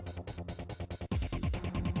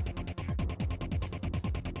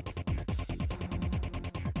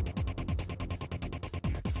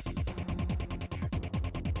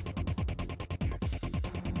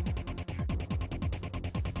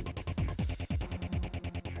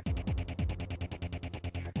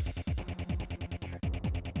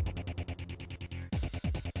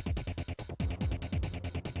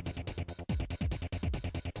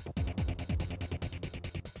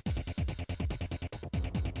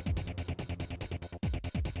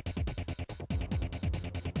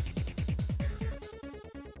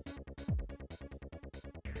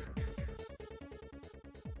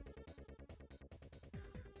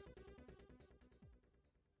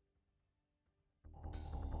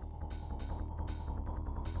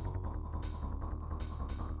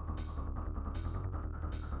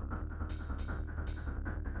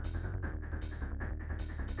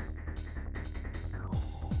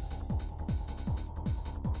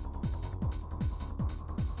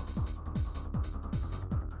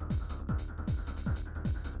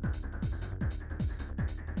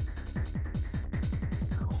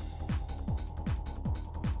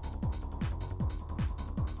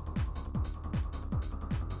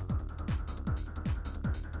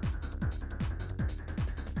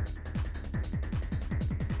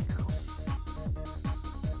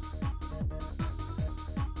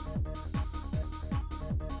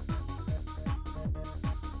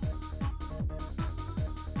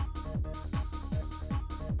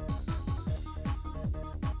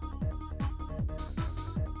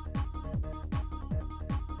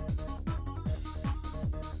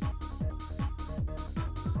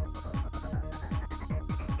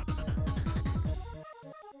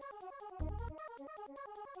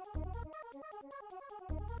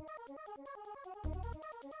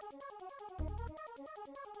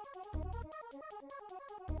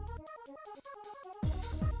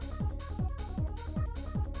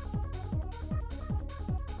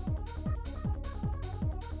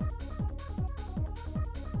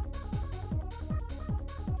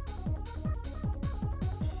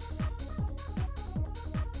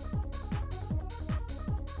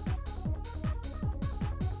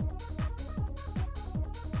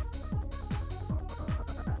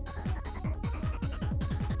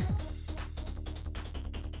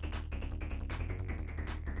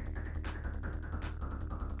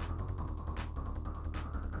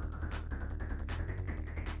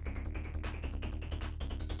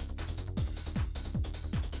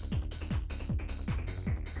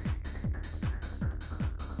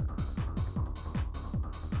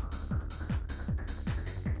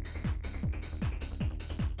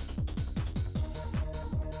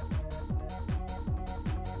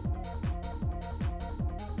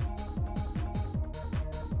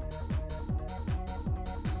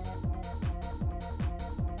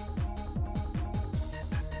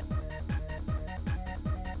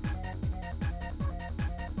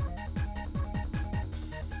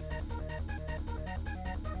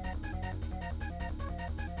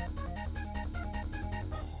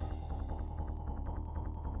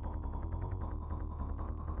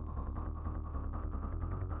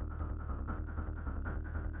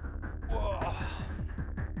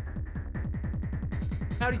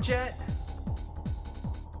 Howdy, chat.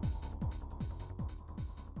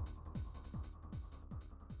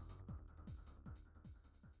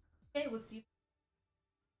 Okay, let's see.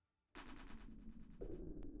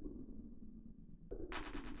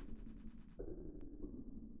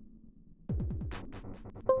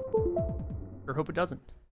 Or hope it doesn't.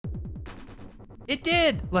 It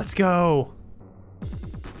did! Let's go!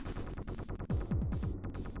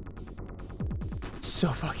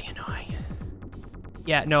 So fucking annoying.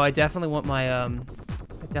 Yeah, no, I definitely want my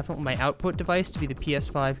my output device to be the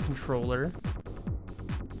PS5 controller.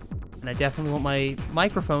 And I definitely want my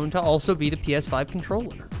microphone to also be the PS5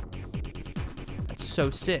 controller. That's so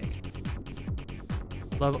sick.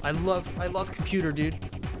 I love computer, dude.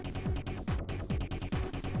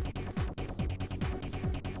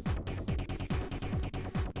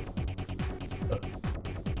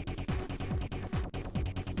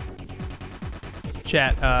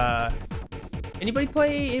 Chat, anybody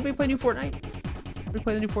play new Fortnite? Anybody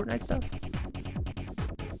play the new Fortnite stuff?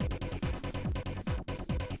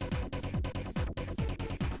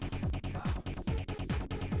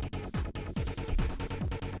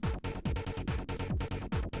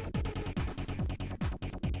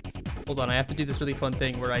 Hold on, I have to do this really fun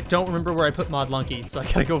thing where I don't remember where I put ModLunky, so I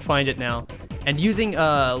gotta go find it now. And using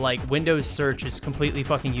like Windows search is completely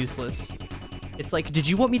fucking useless. It's like, did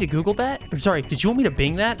you want me to Google that? Or sorry, did you want me to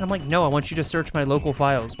Bing that? And I'm like, no, I want you to search my local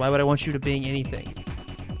files. Why would I want you to Bing anything?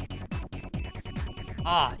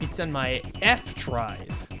 Ah, it's on my F drive.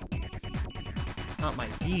 Not my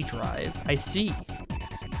B drive. I see.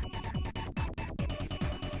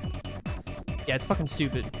 Yeah, it's fucking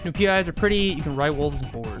stupid. New PIs are pretty. You can ride wolves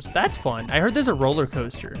and boars. That's fun. I heard there's a roller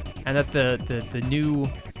coaster. And that the new...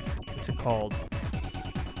 What's it called?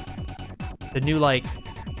 The new, like...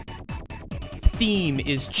 theme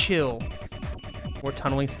is chill. Or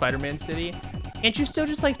tunneling Spider-Man City. Can't you still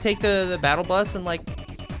just like take the battle bus and like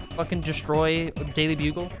fucking destroy Daily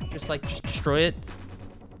Bugle? Just destroy it?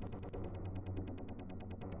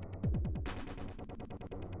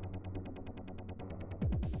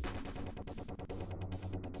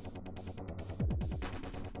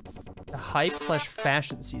 The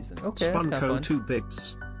hype/fashion season. Okay, that's kind of fun. 2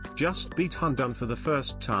 bits. Just beat Hundun for the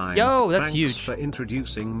first time. Yo, that's Thanks huge. for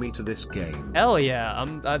introducing me to this game. Hell yeah!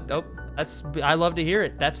 I love to hear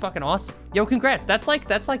it. That's fucking awesome. Yo, congrats. That's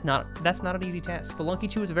not an easy task. Spelunky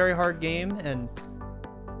 2 is a very hard game, and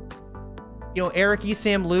you know Eric E.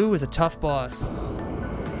 Sam Liu is a tough boss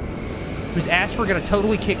whose ass we're gonna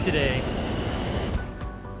totally kick today.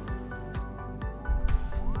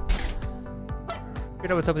 You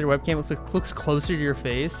know what's up with your webcam? It looks closer to your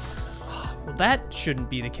face. Well, that shouldn't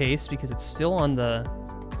be the case because it's still on the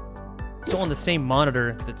same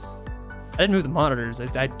monitor. I didn't move the monitors.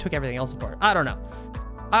 I took everything else apart. I don't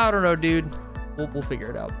know, dude. We'll figure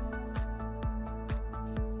it out.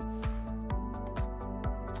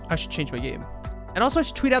 I should change my game, and also I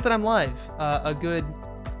should tweet out that I'm live. A good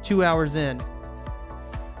 2 hours in.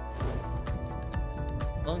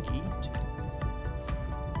 Monkey.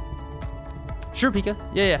 Sure, Pika.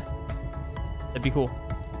 Yeah. That'd be cool.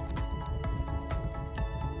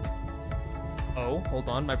 Oh, hold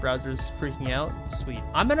on. My browser's freaking out. Sweet.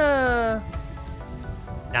 I'm gonna...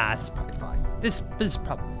 Nah, this is probably fine. This is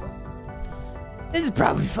probably fine. This is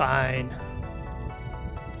probably fine.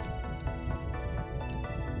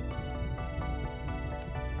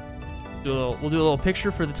 We'll do a little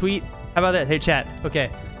picture for the tweet. How about that? Hey, chat. Okay.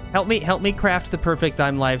 Help me craft the perfect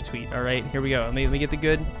I'm live tweet. All right, here we go. Let me get the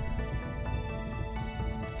good...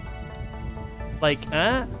 Like,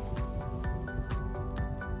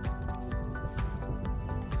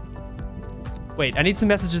 Wait, I need some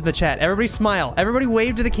messages in the chat. Everybody smile. Everybody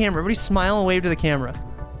wave to the camera. Everybody smile and wave to the camera.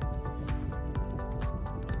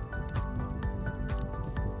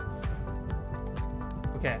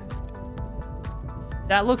 Okay.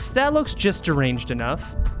 That looks just deranged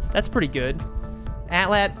enough. That's pretty good.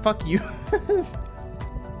 Atlat, fuck you.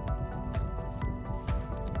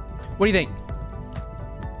 What do you think?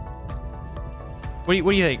 What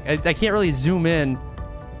do you think? I can't really zoom in.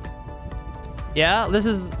 Yeah, this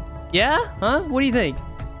is... Yeah? Huh? What do you think?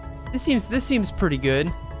 This seems pretty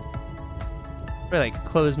good. I like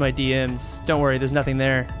close my DMs. Don't worry, there's nothing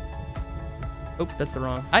there. Oh, that's the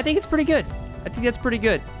wrong. I think it's pretty good. I think that's pretty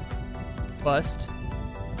good. Bust.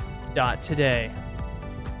 Today.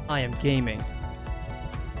 I am gaming.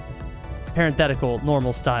 Parenthetical,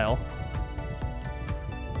 normal style.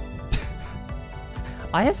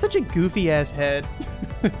 I have such a goofy ass head.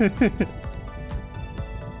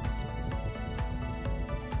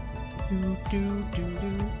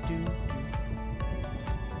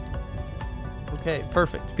 Okay,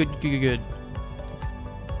 perfect. Good.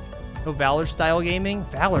 No Valor style gaming?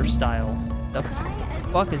 Valor style? The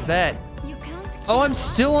fuck is that? Oh, I'm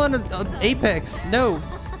still on Apex. No.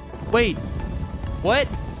 Wait. What?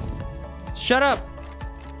 Shut up.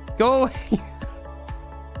 Go away.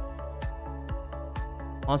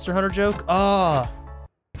 Monster Hunter joke? Oh,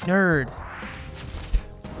 nerd.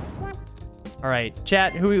 All right,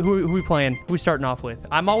 chat, who we playing? Who we starting off with?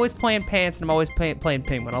 I'm always playing Pants and I'm always playing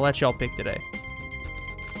Penguin. I'll let y'all pick today.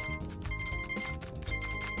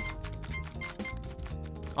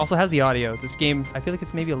 Also has the audio. This game, I feel like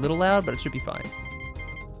it's maybe a little loud, but it should be fine.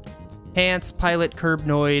 Pants, Pilot,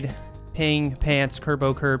 Curbnoid, Ping, Pants,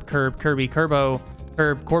 Curbo, Curb, Kirby, Curbo,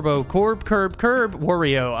 Curb, Corbo, Curb,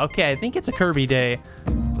 Wario. Okay, I think it's a Kirby day.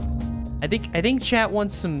 I think chat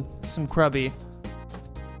wants some Krubby.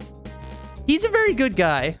 He's a very good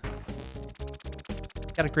guy.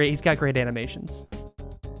 He's got great animations.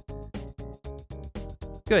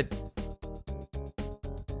 Good.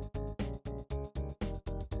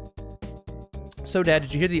 So, Dad,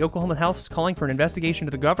 did you hear the Oklahoma House is calling for an investigation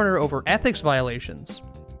to the governor over ethics violations?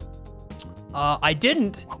 I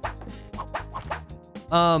didn't.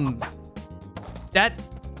 I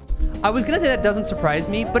was gonna say that doesn't surprise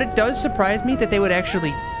me, but it does surprise me that they would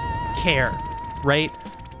actually care, right?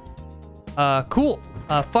 Cool.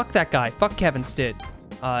 Fuck that guy. Fuck Kevin Stitt.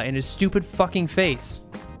 And his stupid fucking face.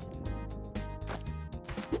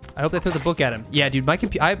 I hope they throw the book at him. Yeah, dude, my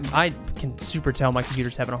computer, I can super tell my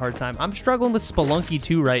computer's having a hard time. I'm struggling with Spelunky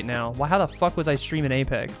 2 right now. How the fuck was I streaming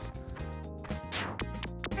Apex?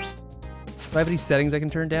 Do I have any settings I can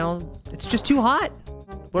turn down? It's just too hot.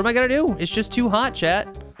 What am I gonna do? It's just too hot, chat.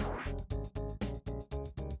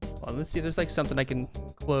 Well, let's see if there's like something I can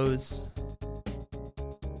close.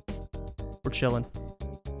 We're chilling.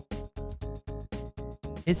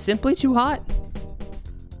 It's simply too hot.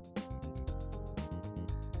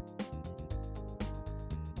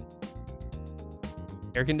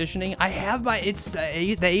 Air conditioning? I have my,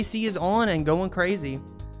 the AC is on and going crazy.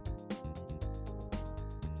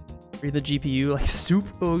 Read the GPU like soup.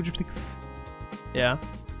 Oh, yeah.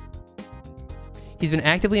 He's been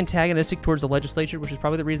actively antagonistic towards the legislature, which is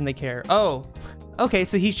probably the reason they care. Oh, okay,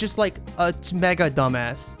 so he's just like a mega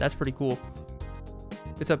dumbass. That's pretty cool.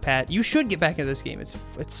 What's up, Pat? You should get back into this game. It's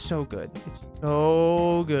so good. It's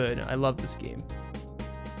so good. I love this game.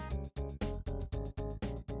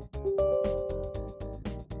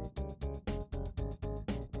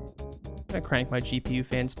 I'm gonna crank my GPU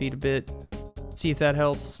fan speed a bit. See if that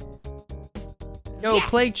helps. Yo, yes!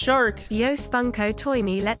 Plagued Shark. Yo, Spunko, toy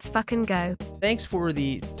me. Let's fucking go. Thanks for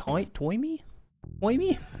the toy me? Toy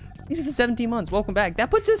me? These are the 17 months. Welcome back. That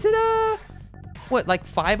puts us at what, like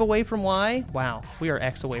 5 away from Y? Wow, we are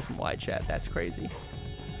X away from Y, chat. That's crazy.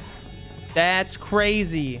 That's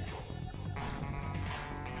crazy.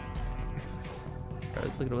 Alright,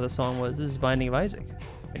 let's look at what the song was. This is Binding of Isaac.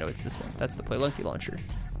 You know, it's this one. That's the Play-Lunky launcher.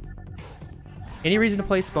 Any reason to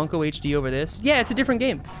play Spunko HD over this? Yeah, it's a different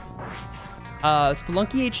game.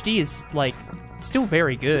 Spelunky HD is, like, still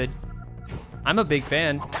very good. I'm a big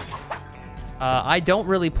fan. I don't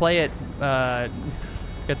really play it, that's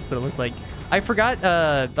what it looked like. I forgot,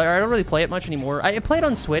 I don't really play it much anymore. I play it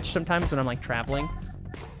on Switch sometimes when I'm, like, traveling.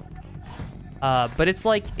 But it's,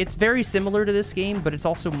 like, it's very similar to this game, but it's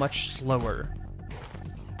also much slower.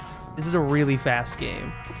 This is a really fast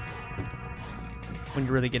game when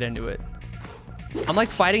you really get into it. I'm like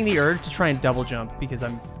fighting the urge to try and double jump because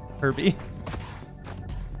I'm Herbie.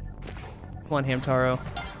 Come on, Hamtaro.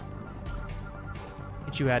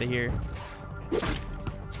 Get you out of here.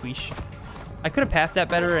 Squeesh. I could have pathed that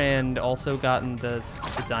better and also gotten the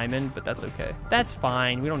diamond, but that's okay. That's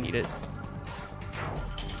fine. We don't need it.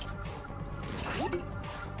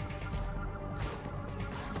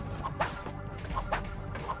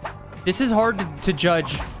 This is hard to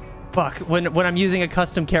judge. Fuck, when I'm using a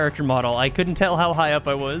custom character model. I couldn't tell how high up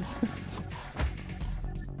I was.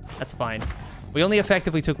 That's fine. We only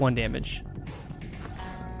effectively took 1 damage.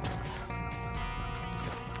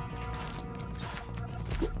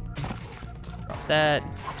 Drop that.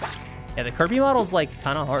 Yeah, the Kirby model's like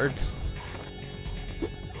kind of hard.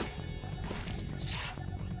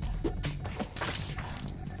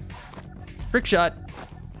 Trick shot.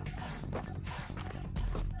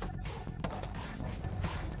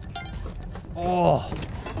 Oh.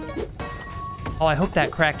 Oh, I hope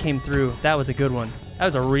that crack came through. That was a good one. That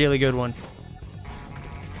was a really good one.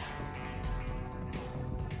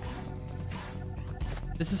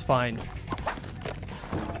 This is fine.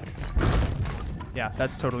 Yeah,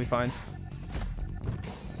 that's totally fine.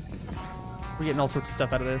 We're getting all sorts of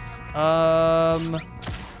stuff out of this.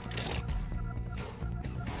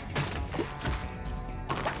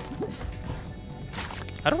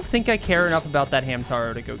 I don't think I care enough about that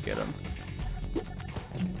Hamtaro to go get him.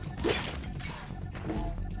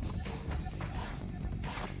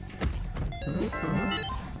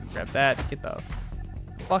 Grab that. Get the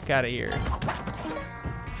fuck out of here.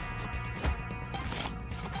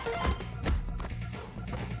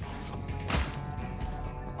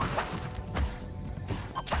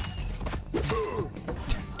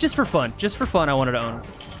 Just for fun. Just for fun, I wanted to own him.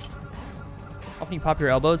 How often you pop your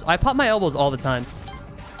elbows? I pop my elbows all the time.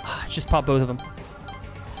 Just pop both of them.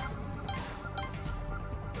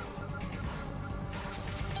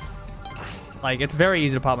 Like, it's very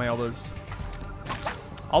easy to pop my elbows.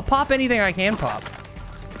 I'll pop anything I can pop.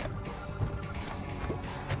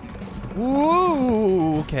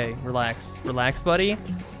 Woo! Okay, relax. Relax, buddy.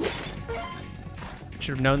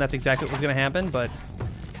 Should have known that's exactly what was going to happen, but...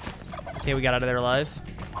 Okay, we got out of there alive.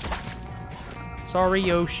 Sorry,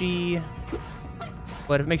 Yoshi.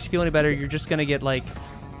 But if it makes you feel any better, you're just going to get, like...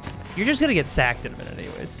 You're just going to get sacked in a minute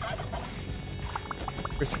anyways.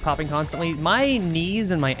 Wrist popping constantly. My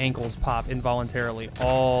knees and my ankles pop involuntarily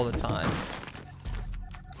all the time.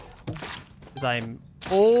 Because I'm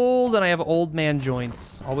old and I have old man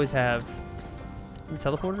joints. Always have. A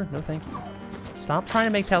teleporter? No, thank you. Stop trying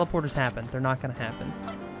to make teleporters happen. They're not going to happen.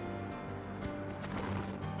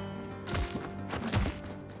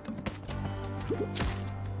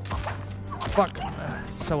 Fuck.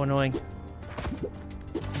 So annoying.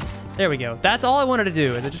 There we go. That's all I wanted to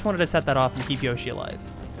do, is I just wanted to set that off and keep Yoshi alive.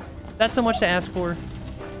 That's so much to ask for.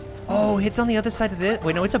 Oh, it's on the other side of this.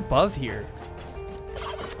 Wait, no, it's above here.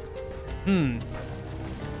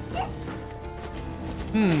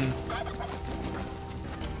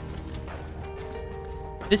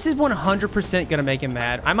 This is 100% gonna make him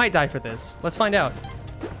mad. I might die for this. Let's find out.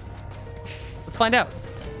 Let's find out.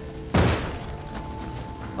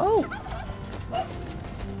 Oh.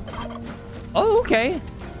 Oh, okay.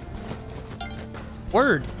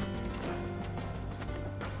 Word.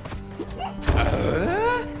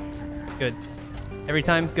 Good. Every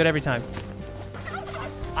time? Good every time.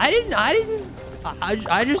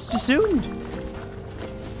 I just assumed.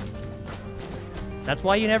 That's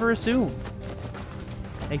why you never assume.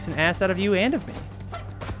 Makes an ass out of you and of me.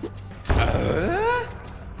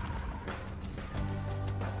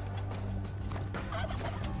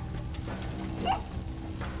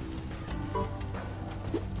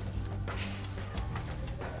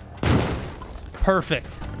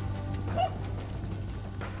 Perfect.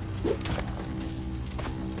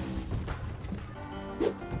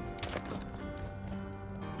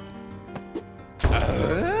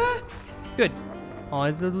 Good. Oh,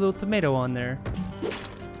 there's a little tomato on there.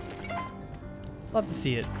 Love to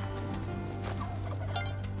see it.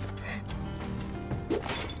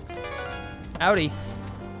 Howdy.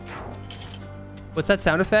 What's that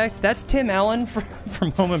sound effect? That's Tim Allen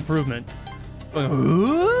from Home Improvement.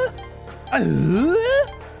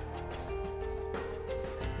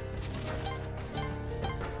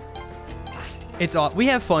 It's all, we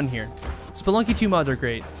have fun here. Spelunky 2 mods are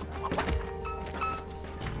great.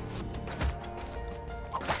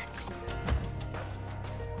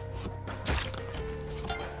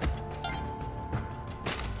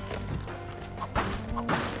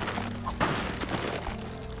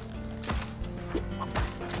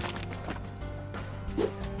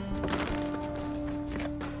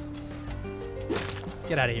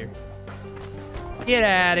 Get out of here. Get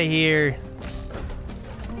out of here.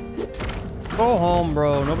 Go home,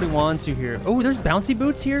 bro. Nobody wants you here. Oh, there's bouncy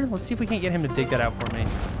boots here. Let's see if we can't get him to dig that out for me.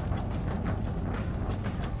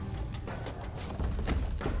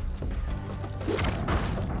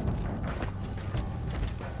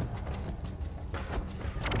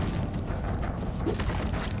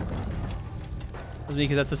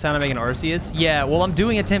 Because that's the sound I make an Arceus? Yeah, well, I'm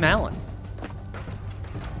doing a Tim Allen.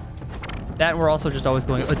 That, and we're also just always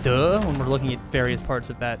going, duh, when we're looking at various parts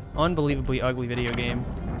of that unbelievably ugly video game.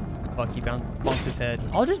 Fuck, he bumped his head.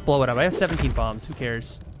 I'll just blow it up. I have 17 bombs. Who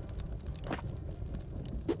cares?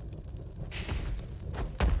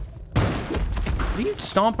 What are you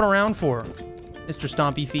stomping around for, Mr.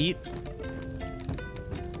 Stompy Feet?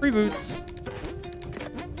 Free boots.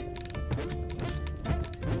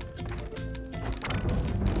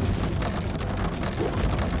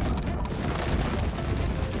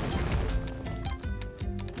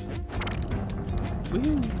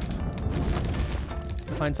 Woo.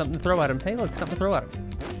 Find something to throw at him. Hey, look, something to throw at him.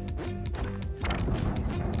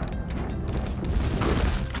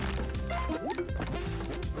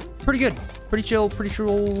 Pretty good. Pretty chill. Pretty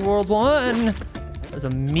chill. World 1. That was a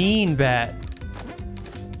mean bat.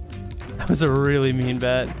 That was a really mean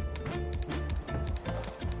bat.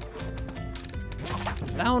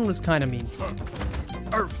 That one was kind of mean.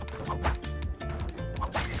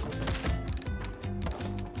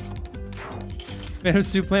 Man,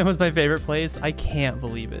 Soup Land was my favorite place. I can't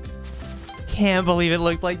believe it. Can't believe it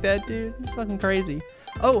looked like that, dude. It's fucking crazy.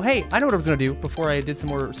 Oh, hey, I know what I was gonna do before I did some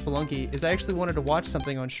more Spelunky. Is I actually wanted to watch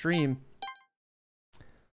something on stream. Let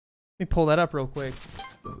me pull that up real quick.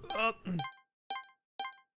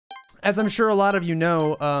 As I'm sure a lot of you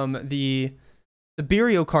know, the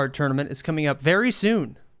Beerio Card tournament is coming up very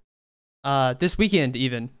soon. This weekend,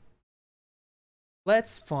 even.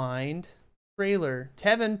 Let's find trailer.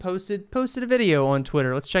 Tevin posted a video on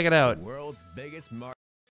Twitter. Let's check it out. World's biggest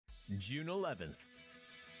June 11th.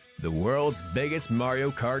 The world's biggest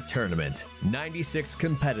Mario Kart tournament. 96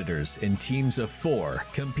 competitors in teams of 4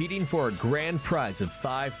 competing for a grand prize of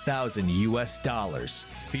 $5,000 US,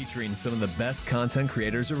 featuring some of the best content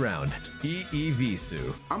creators around.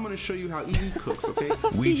 EEVSU. I'm gonna show you how EE cooks, okay?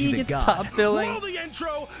 Ouija the God. Top billing. Roll the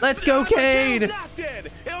intro. Let's go, Cade. Not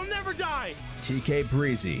dead. It'll never die. TK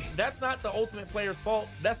Breezy. That's not the ultimate player's fault.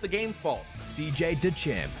 That's the game's fault. CJ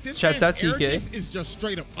DeChamp. Shouts out TK. This is just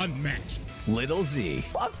straight up unmatched. Little Z.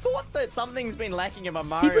 I thought that something's been lacking in my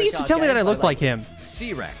Mario People used to Kart tell me that I gameplay look like lately. him.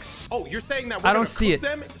 C-Rex. Oh, you're saying that I don't see it.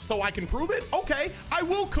 them so I can prove it? Okay, I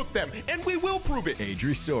will cook them, and we will prove it.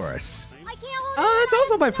 Adrisaurus. Oh, that's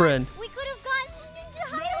also my friend. We could have gotten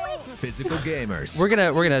into higher. Physical Gamers. We're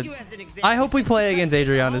gonna. I hope we play against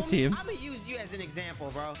Adriana's team. I'm gonna use you as an example,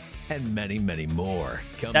 bro. And many, many more.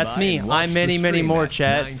 Come That's by me. and watch I'm many, the many stream more, at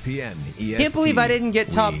chat. 9 p.m. EST. Can't believe I didn't get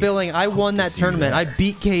top billing. I won that see you tournament. I there.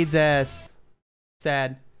 beat Cade's ass.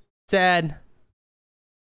 Sad. Sad.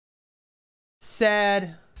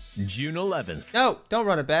 Sad. June 11th. No, don't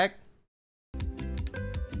run it back.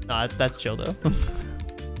 No, that's chill though.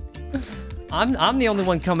 I'm the only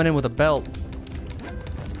one coming in with a belt.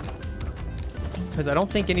 Because I don't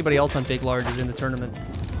think anybody else on Big Large is in the tournament.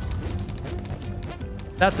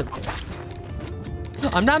 That's a...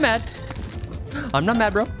 I'm not mad. I'm not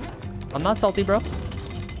mad, bro. I'm not salty, bro.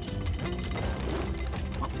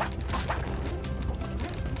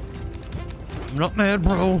 I'm not mad,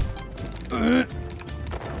 bro. There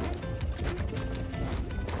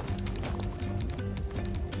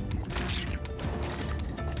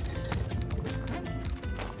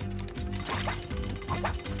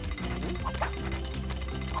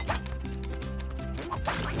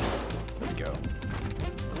we go.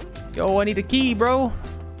 Yo, I need a key, bro.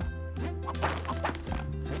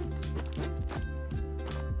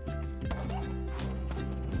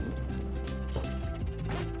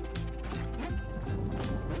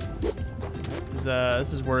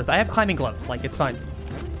 This is worth. I have climbing gloves. Like, it's fine.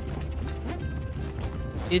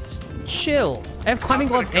 It's chill. I have climbing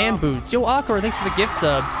gloves and boots. Yo, Aqua, thanks for the gift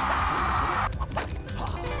sub.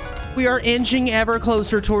 We are inching ever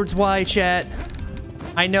closer towards Y, chat.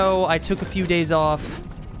 I know I took a few days off.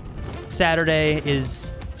 Saturday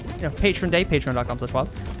is, you know, patron day, patreon.com/Bob.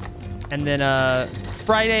 And then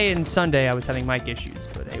Friday and Sunday I was having mic issues,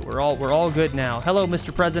 but hey, we're all good now. Hello,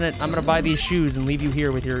 Mr. President. I'm gonna buy these shoes and leave you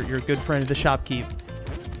here with your good friend the shopkeep.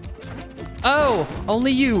 Oh,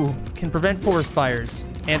 only you can prevent forest fires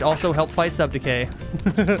and also help fight sub decay.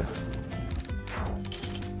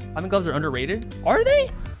 Climbing gloves are underrated. Are they?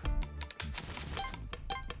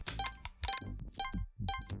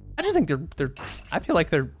 I just think they're I feel like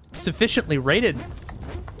they're sufficiently rated.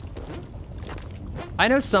 I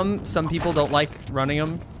know some people don't like running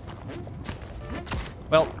them.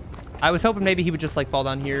 Well, I was hoping maybe he would just like fall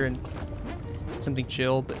down here and something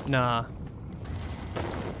chill, but nah.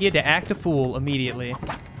 He had to act a fool immediately.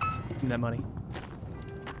 Give me that money.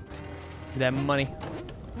 Give me that money.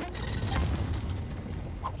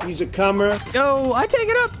 He's a comer. Yo, I take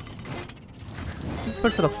it up. Let's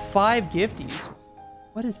wait for the 5 gifties.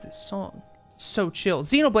 What is this song? So chill.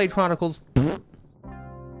 Xenoblade Chronicles.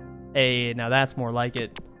 Hey, now that's more like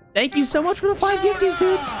it. Thank you so much for the 5 gifties,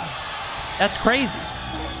 dude. That's crazy.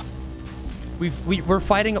 We're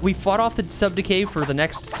fighting. We fought off the sub decay for the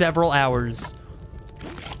next several hours.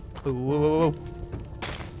 Ooh, whoa, whoa, whoa.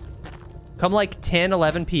 Come like 10,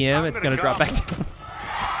 11 p.m. It's gonna drop back down.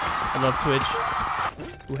 I love Twitch.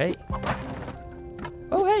 Ooh, hey.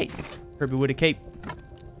 Oh, hey. Kirby with a cape.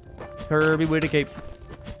 Kirby with a cape.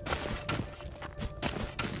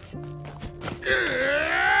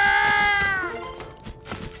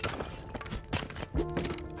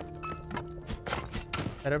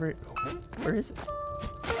 That over here. Where is it?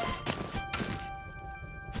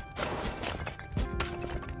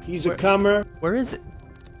 He's a comer. Where is it?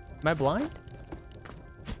 Am I blind?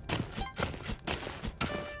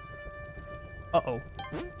 Uh-oh.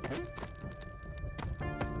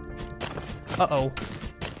 Uh-oh.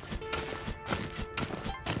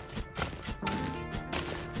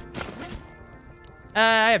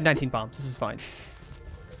 I have 19 bombs. This is fine.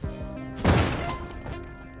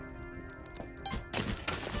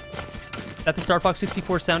 Is that the Star Fox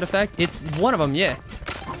 64 sound effect? It's one of them, yeah.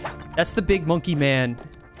 That's the big monkey man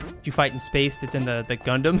you fight in space that's in the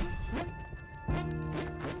Gundam.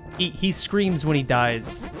 He screams when he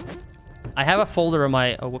dies. I have a folder on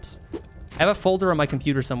my... Oh, whoops. I have a folder on my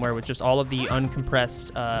computer somewhere with just all of the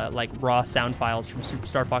uncompressed, like, raw sound files from Super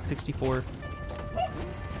Star Fox 64.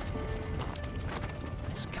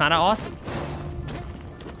 It's kind of awesome.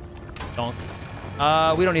 Donk.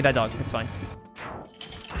 We don't need that dog. It's fine.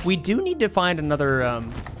 We do need to find another,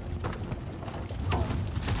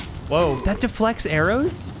 Whoa, that deflects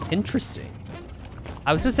arrows? Interesting.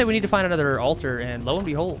 I was gonna say we need to find another altar, and lo and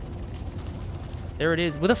behold. There it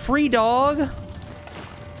is, with a free dog.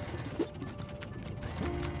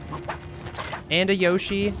 And a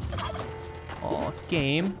Yoshi. Aw,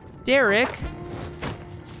 game. Derek.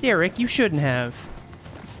 Derek, you shouldn't have.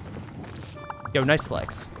 Yo, nice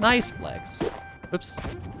flex. Nice flex. Oops.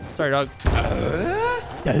 Sorry, dog.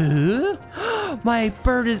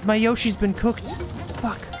 My Yoshi's been cooked.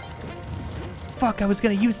 Fuck. Fuck, I was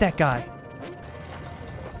gonna use that guy.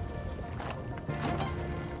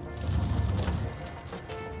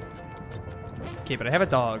 Okay, but I have a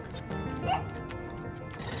dog.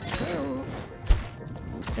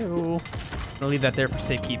 Ew. I'm gonna leave that there for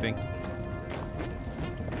safekeeping.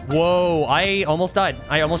 Whoa, I almost died.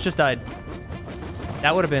 I almost just died.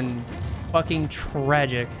 That would have been fucking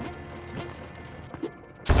tragic.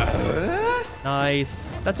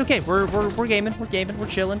 Nice. That's okay. We're gaming. We're gaming. We're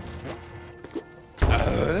chilling.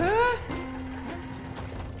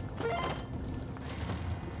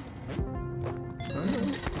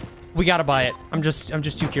 We gotta buy it. I'm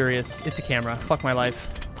just too curious. It's a camera. Fuck my life.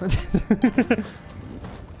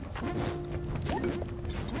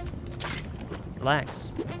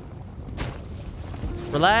 Relax.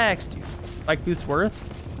 Relax, dude. Like Booth's worth?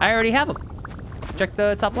 I already have them. Check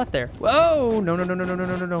the top left there. Whoa! No, no, no, no, no, no,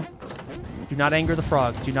 no, no, no. Do not anger the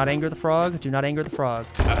frog. Do not anger the frog. Do not anger the frog.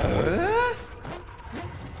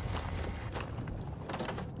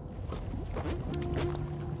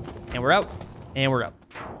 And we're out. And we're out.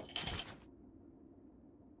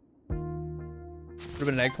 Would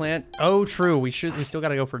have been an eggplant. Oh, true. We still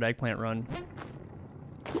gotta go for an eggplant run.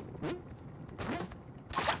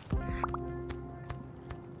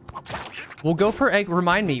 We'll go for egg.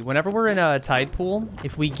 Remind me, whenever we're in a tide pool,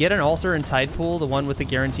 if we get an altar in tide pool, the one with the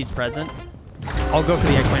guaranteed present, I'll go for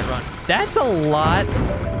the eggplant run. That's a lot.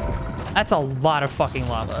 That's a lot of fucking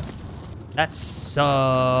lava. That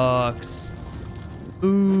sucks.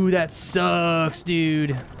 Ooh, that sucks,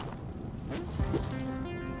 dude.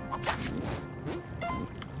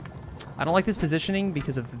 I don't like this positioning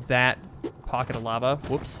because of that pocket of lava.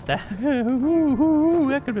 Whoops, that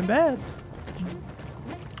that could have been bad.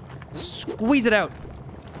 Squeeze it out.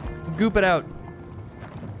 Goop it out.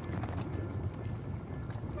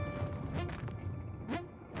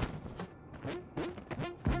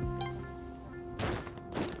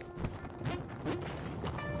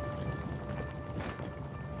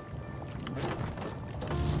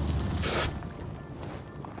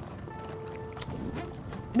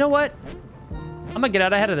 You know what? I'm gonna get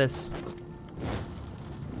out ahead of this.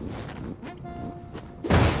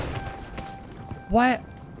 What?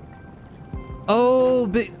 Oh,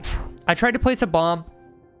 but I tried to place a bomb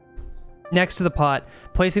next to the pot.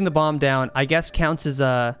 Placing the bomb down, I guess counts as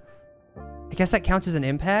a... I guess that counts as an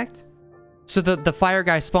impact? So the fire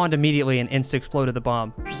guy spawned immediately and insta-exploded the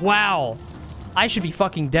bomb. Wow! I should be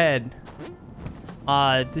fucking dead.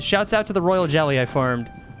 Shouts out to the royal jelly I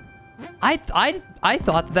farmed. I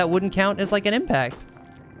thought that wouldn't count as like an impact.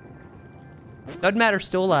 Doesn't matter,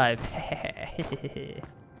 still alive.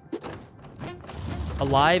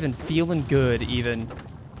 Alive and feeling good, even.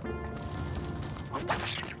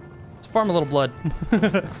 Let's farm a little blood.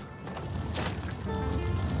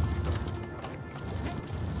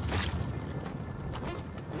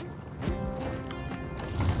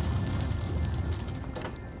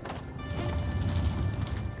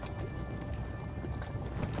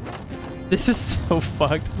 This is so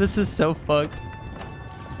fucked. This is so fucked.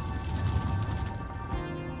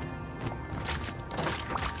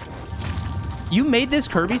 You made this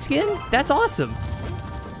Kirby skin? That's awesome.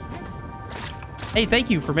 Hey, thank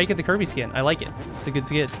you for making the Kirby skin. I like it. It's a good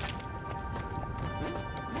skin.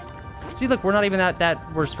 See, look, we're not even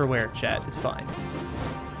that worse for wear, chat. It's fine.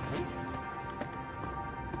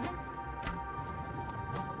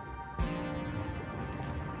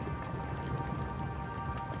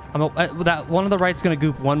 That one on the right's gonna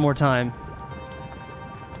goop one more time.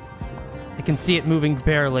 can see it moving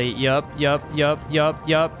barely. Yup.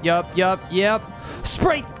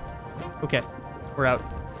 Spray! Okay, we're out.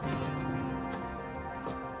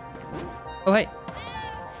 Oh, hey.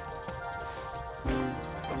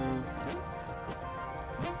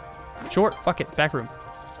 Short, fuck it, back room.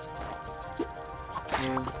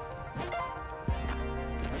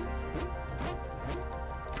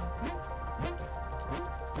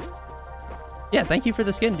 Yeah, thank you for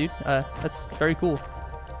the skin, dude. That's very cool.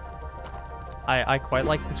 I quite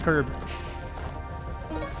like this curb.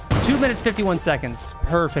 2 minutes, 51 seconds.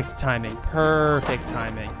 Perfect timing. Perfect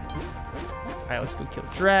timing. All right, let's go kill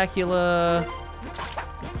Dracula.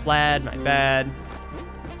 Vlad, my bad.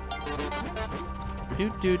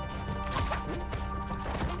 Dude.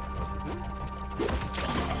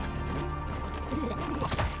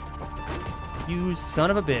 You son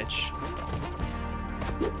of a bitch.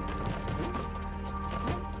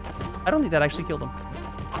 I don't think that actually killed him.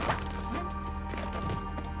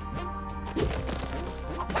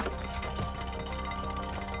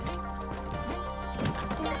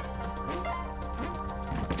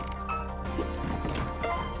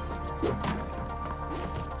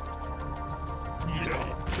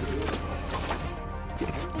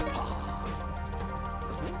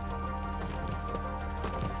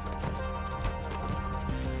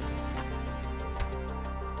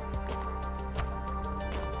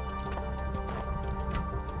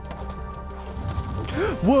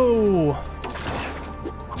 Whoa!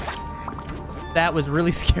 That was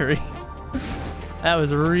really scary. That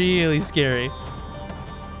was really scary.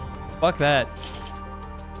 Fuck that.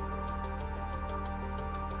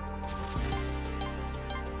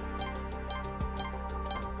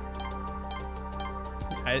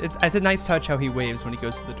 It's a nice touch how he waves when he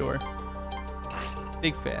goes to the door.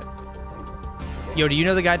 Big fan. Yo, do you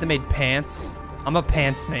know the guy that made pants? I'm a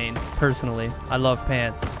pants main, personally. I love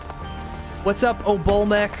pants. What's up,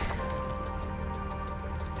 Obolmec?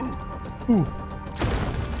 Ooh.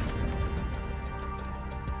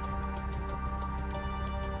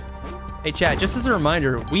 Hey chat, just as a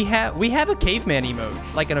reminder, we have a caveman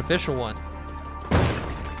emote, like an official one.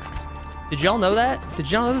 Did y'all know that? Did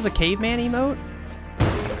y'all know there's a caveman emote?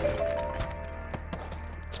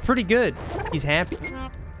 It's pretty good. He's happy.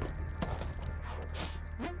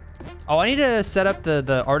 Oh, I need to set up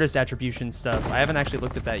the artist attribution stuff. I haven't actually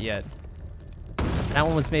looked at that yet. That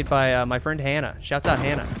one was made by my friend Hannah. Shouts out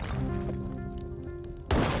Hannah.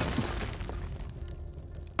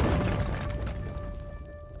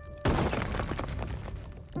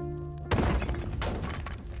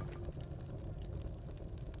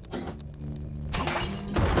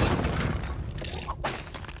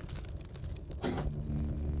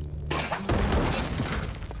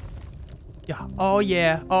 Yeah. Oh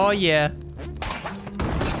yeah. Oh yeah.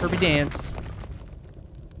 Kirby dance.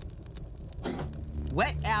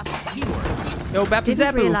 Wet ass keyword. Yo, Baptist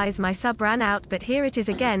Didn't realize my sub ran out, but here it is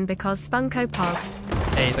again because Spunko Pog.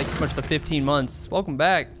 Hey, thanks so much for the 15 months. Welcome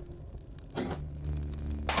back.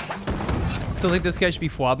 So think this guy should be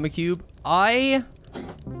Fwabmacube?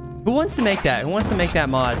 Who wants to make that? Who wants to make that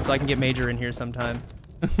mod so I can get Major in here sometime?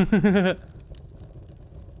 That'd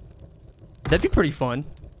be pretty fun.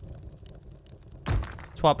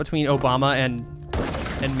 Swap between Obama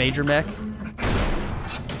and Major Mech.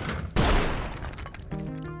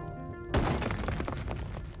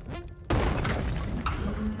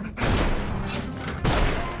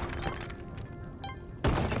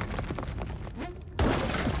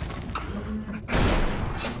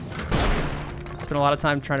 Spent a lot of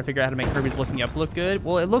time trying to figure out how to make Kirby's looking up look good.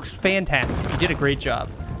 Well, it looks fantastic. You did a great job.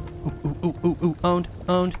 Ooh.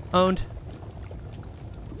 Owned.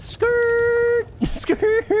 Skirt!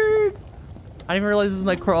 Skirt! I didn't even realize this was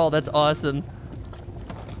my crawl. That's awesome.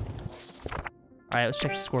 Alright, let's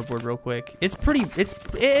check the scoreboard real quick. It's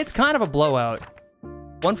kind of a blowout.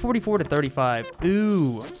 144 to 35.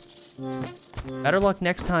 Ooh. Better luck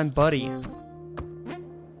next time, buddy.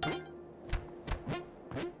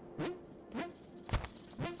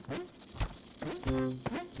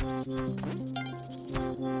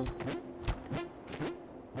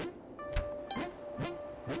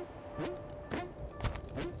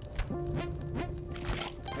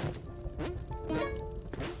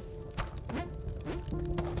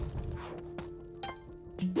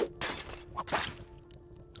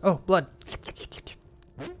 Oh, blood.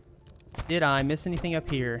 Did I miss anything up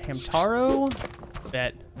here? Hamtaro?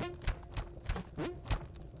 Bet.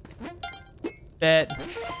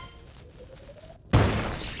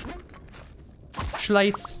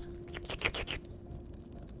 Schleiss.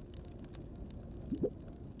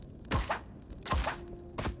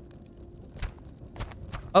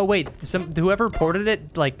 Oh wait, whoever ported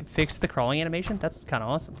it like fixed the crawling animation. That's kind of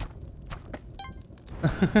awesome.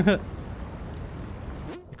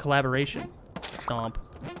 Collaboration. Stomp.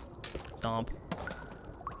 Stomp.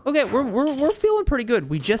 Okay, we're feeling pretty good.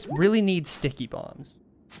 We just really need sticky bombs.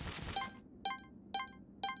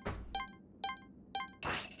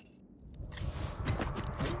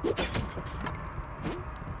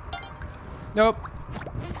 Nope.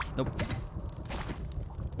 Nope.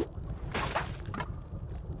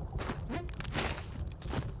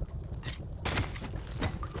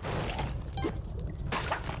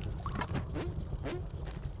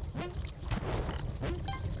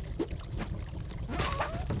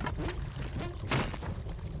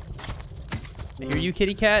 I hear you,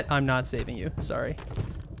 kitty cat. I'm not saving you. Sorry.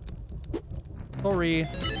 Sorry.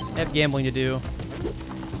 I have gambling to do.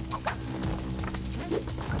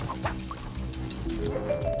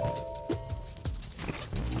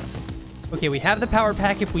 Okay, we have the power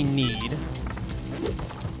pack if we need.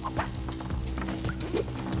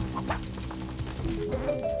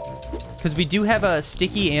 Because we do have a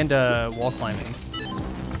sticky and a wall climbing.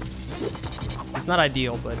 It's not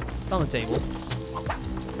ideal, but it's on the table.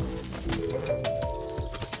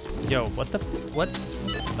 Yo, what? The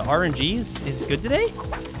RNGs is good today?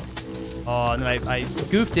 Oh, and then I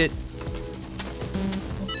goofed it.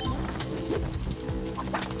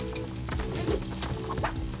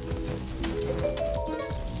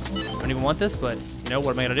 I don't even want this, but you know,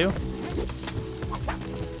 what am I gonna do?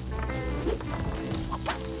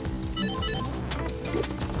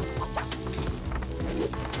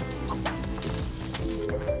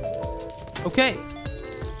 Okay.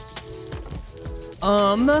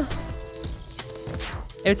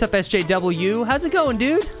 Hey, what's up, SJW? How's it going,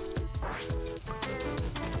 dude?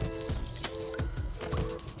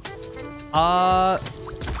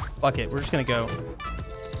 Fuck it. We're just gonna go.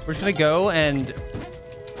 We're just gonna go, and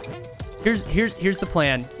here's the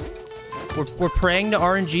plan. We're praying to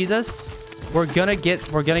RNGesus. We're gonna get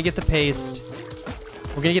the paste.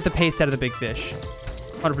 We're gonna get the paste out of the big fish.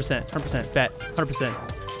 100%. 100%. Bet. 100%.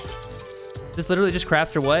 This literally just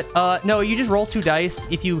craps or what? No, you just roll 2 dice.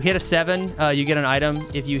 If you hit a 7, you get an item.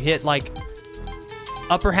 If you hit like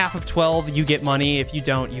upper half of 12, you get money. If you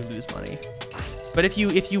don't, you lose money. But if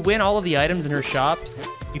you win all of the items in her shop,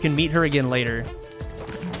 you can meet her again later.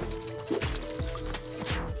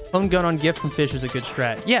 Home gun on gift from fish is a good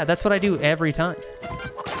strat. Yeah, that's what I do every time.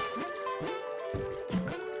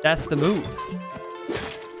 That's the move.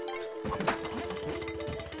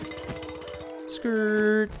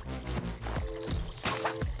 Skirt.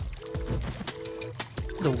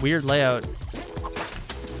 It's a weird layout.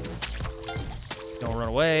 Don't run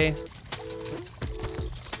away.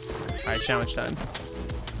 All right, challenge time.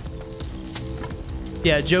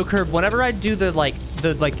 Yeah, Joe Curb. Whenever I do the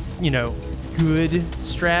you know, good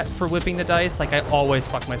strat for whipping the dice, like I always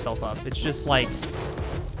fuck myself up. It's just like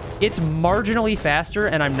it's marginally faster,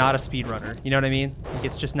 and I'm not a speedrunner. You know what I mean? Like,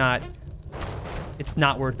 it's just not. It's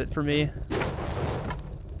not worth it for me.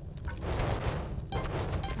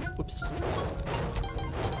 Whoops.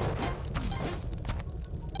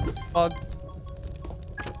 Bug.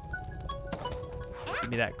 Give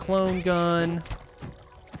me that clone gun.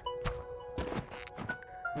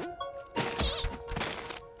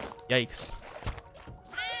 Yikes.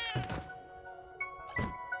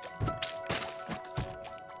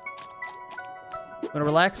 Wanna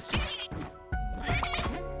relax?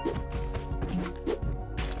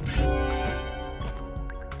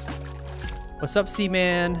 What's up,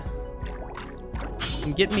 Seaman?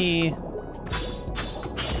 Get me.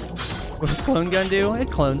 What does clone gun do?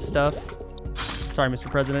 It clones stuff. Sorry, Mr.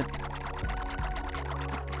 President.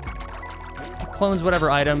 It clones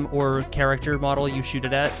whatever item or character model you shoot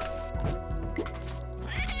it at.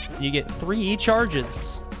 You get 3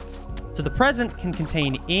 E-charges. So the present can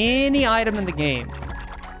contain any item in the game.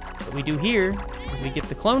 What we do here is we get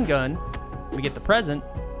the clone gun, we get the present,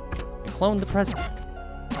 and clone the present.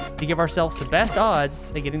 We give ourselves the best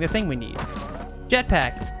odds at getting the thing we need.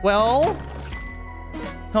 Jetpack. Well,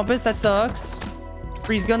 compass, that sucks.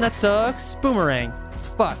 Freeze gun, that sucks. Boomerang.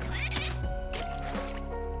 Fuck.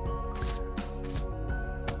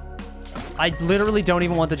 I literally don't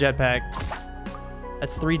even want the jetpack.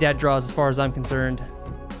 That's 3 dead draws as far as I'm concerned.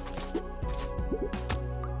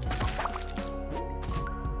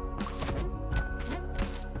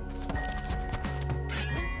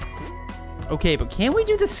 Okay, but can we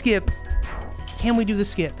do the skip? Can we do the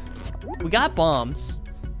skip? We got bombs.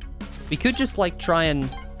 We could just like try and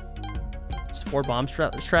just 4 bomb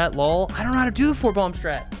strat, lol. I don't know how to do the 4 bomb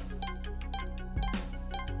strat.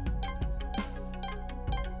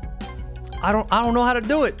 I don't know how to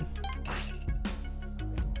do it.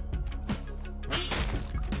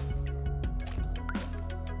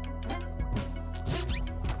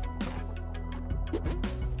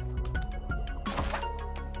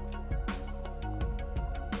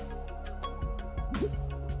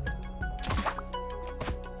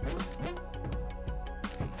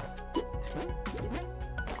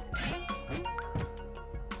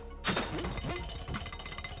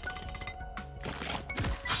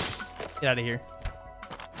 Get out of here.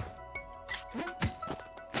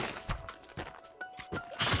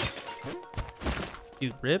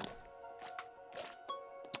 Dude, rip.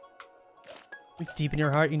 Deep in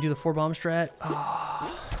your heart, you can do the 4-bomb strat.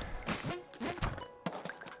 Oh.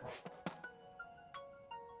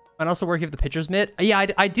 And also work with the pitcher's mitt. Yeah,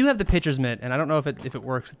 I do have the pitcher's mitt, and I don't know if it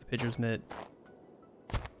works with the pitcher's mitt.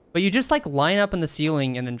 But you just like line up in the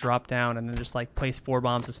ceiling and then drop down and then just like place 4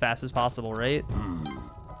 bombs as fast as possible, right?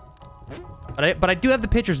 But I do have the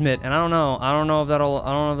pitcher's mitt, and I don't know if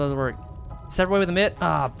that'll work. Is there a way with the mitt?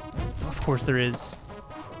 Ah, of course there is.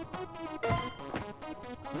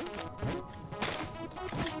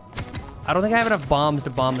 I don't think I have enough bombs to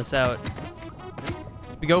bomb this out.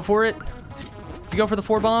 We go for it. We go for the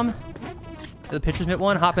 4-bomb. The pitcher's mitt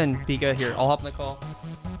one. Hop in, Pika. Here, I'll hop in the call.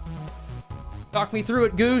 Talk me through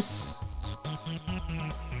it, Goose.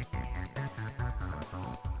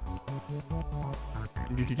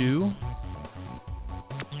 Do.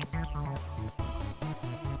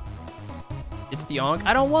 It's the onk.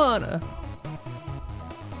 I don't wanna.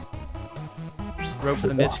 Rope for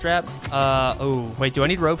the mid strap. Oh, wait, do I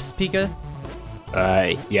need ropes, Pika?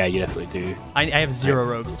 Yeah, you definitely do. I have 0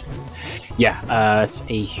 ropes. Yeah, it's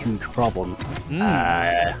a huge problem.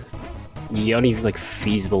 The only like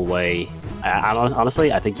feasible way.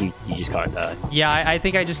 Honestly, I think you just gotta die. Yeah, I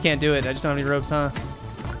think I just can't do it. I just don't have any ropes, huh?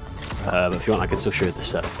 But if you want, I can still show you the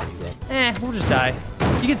setup. We'll just die.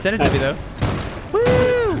 You can send it to me though.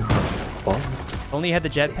 Woo! What? Only had the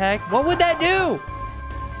jetpack. What would that do?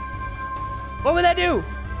 What would that do?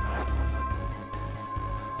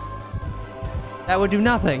 That would do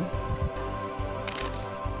nothing.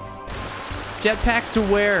 Jetpack to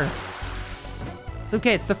where? It's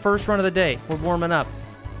okay. It's the first run of the day. We're warming up.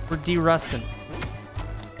 We're de-rusting.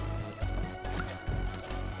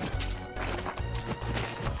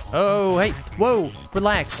 Oh, hey. Whoa.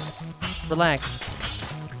 Relax. Relax.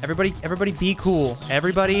 Everybody be cool.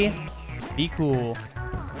 Everybody be cool.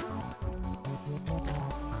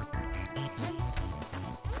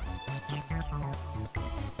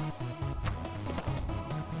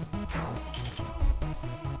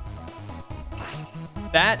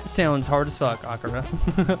 That sounds hard as fuck, Akira.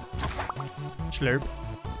 Slurp.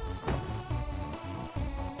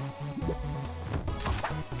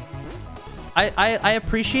 I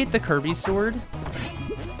appreciate the Kirby sword,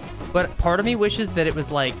 but part of me wishes that it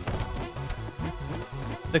was like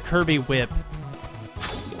the Kirby whip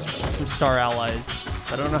from Star Allies.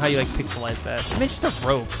 I don't know how you like pixelize that. I mean, it's just a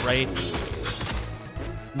rope, right?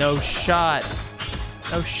 No shot.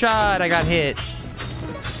 No shot. I got hit.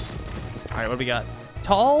 All right, what do we got?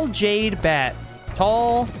 Tall Jade Bat.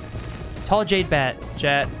 Tall Jade Bat.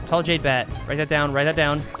 Tall Jade Bat. Write that down. Write that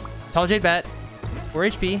down. Tall Jade Bat. 4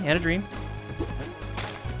 HP and a dream.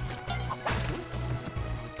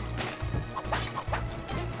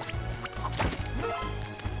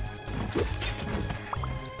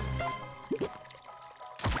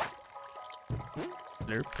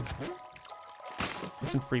 Slurp. Get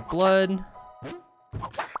some free blood.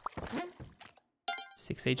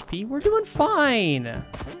 6 HP. We're doing fine.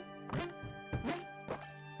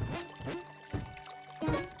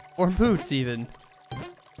 Or boots, even.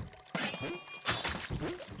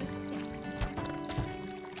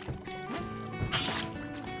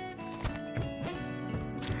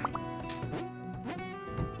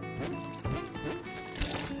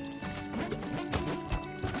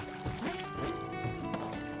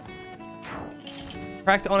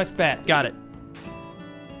 Cracked Onyx Bat. Got it.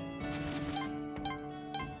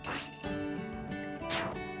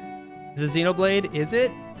 Is it Xenoblade? Is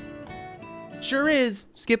it? Sure is.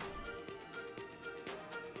 Skip.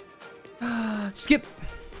 Skip.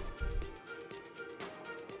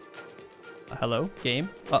 Hello, game?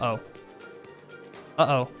 Uh-oh.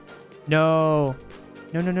 Uh-oh. No.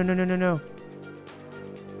 No.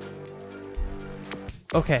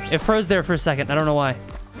 Okay, it froze there for a second. I don't know why.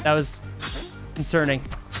 That was concerning.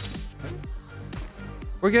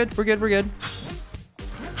 We're good.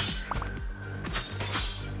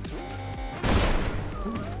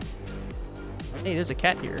 Hey, there's a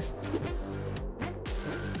cat here.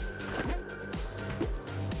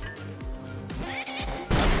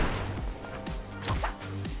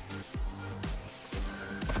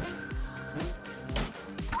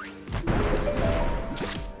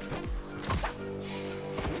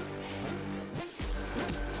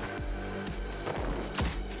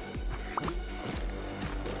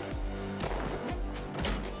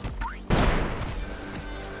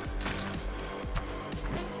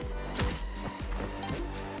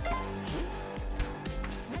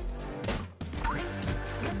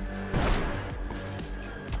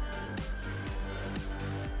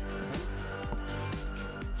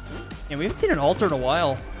 Yeah, we haven't seen an altar in a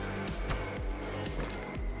while.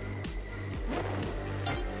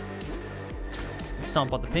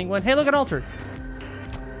 Stomp on the penguin. Hey, look at altar.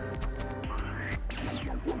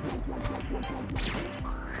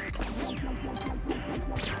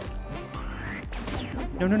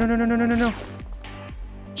 No, no, no, no, no, no, no, no, no.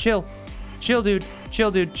 Chill. Chill, dude.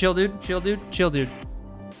 Chill, dude. Chill, dude. Chill, dude. Chill, dude.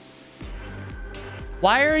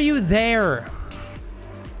 Why are you there?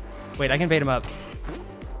 Wait, I can bait him up.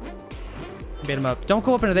 Bait him up. Don't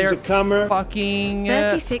go up into there. He's a comer. Fucking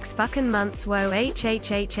 36 fucking months. Whoa. H. Also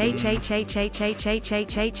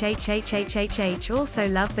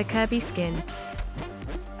love the Kirby skin.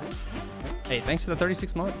 Hey, thanks for the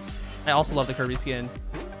 36 months. I also love the Kirby skin.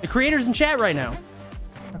 The creators in chat right now.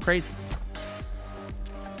 How crazy.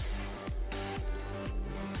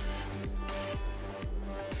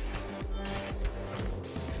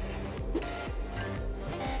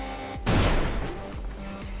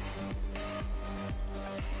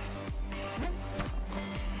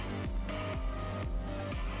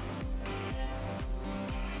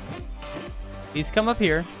 He's come up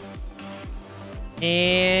here.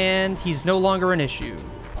 And he's no longer an issue.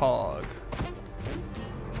 Pog.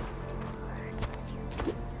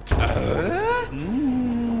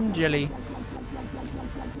 Jelly.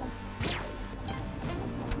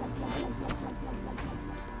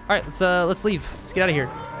 Alright, let's leave. Let's get out of here.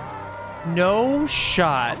 No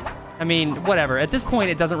shot. I mean, whatever. At this point,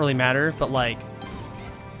 it doesn't really matter, but like,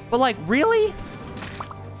 really?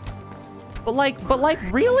 But like,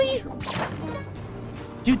 really?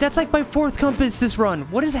 Dude, that's like my 4th compass this run.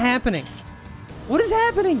 What is happening? What is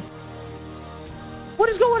happening? What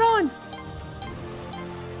is going on?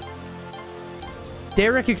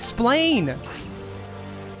 Derek, explain.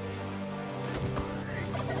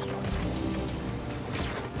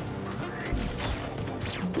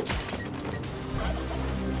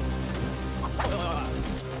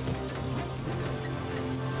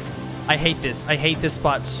 I hate this. I hate this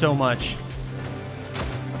spot so much.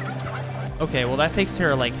 Okay, well that takes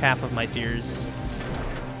care of like half of my fears.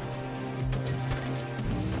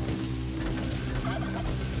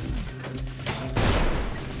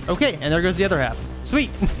 Okay, and there goes the other half. Sweet.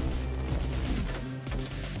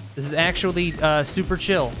 This is actually super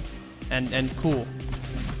chill and cool.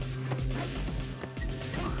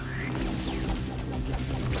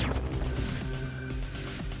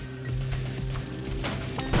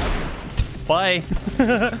 Bye.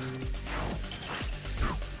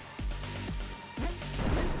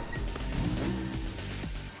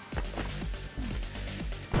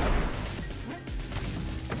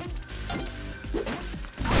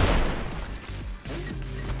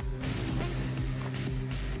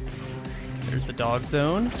 There's the dog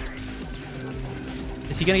zone.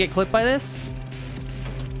 Is he gonna get clipped by this?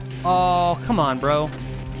 Oh, come on, bro.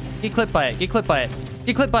 Get clipped by it. Get clipped by it.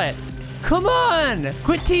 Get clipped by it. Come on!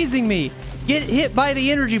 Quit teasing me. Get hit by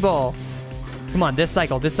the energy ball. Come on, this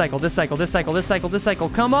cycle, this cycle, this cycle, this cycle, this cycle, this cycle.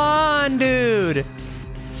 Come on, dude.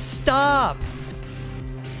 Stop.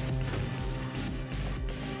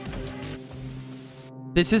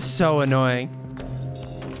 This is so annoying.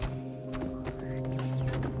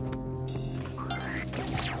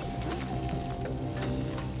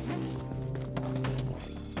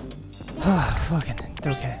 Fucking,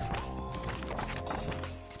 okay.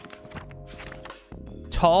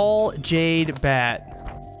 Tall jade bat.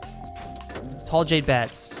 Tall jade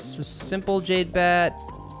bat. Simple jade bat.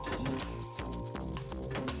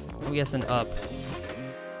 I'm guessing up.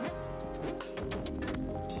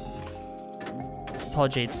 Tall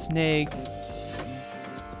jade snake.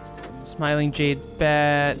 Smiling jade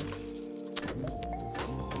bat.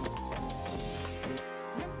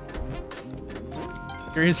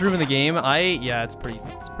 Scariest room in the game? Yeah, it's pretty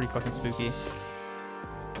fucking spooky.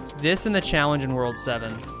 It's this and the challenge in World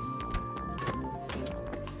 7.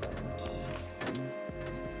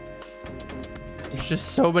 There's just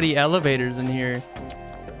so many elevators in here.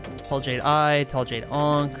 Tall Jade Eye, Tall Jade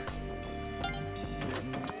Ankh.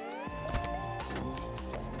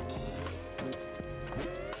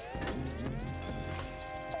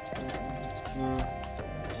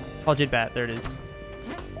 Tall Jade Bat, there it is.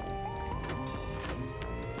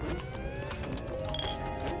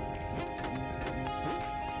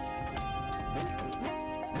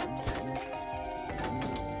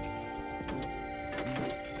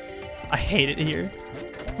 I hate it here.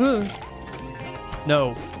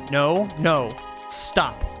 No, no, no.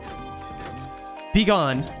 Stop. Be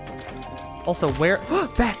gone. Also, where?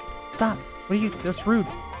 Bat! Stop. What are you? That's rude.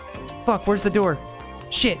 Fuck, where's the door?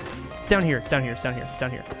 Shit. It's down here. It's down here. It's down here. It's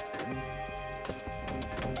down here.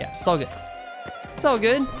 Yeah, it's all good. It's all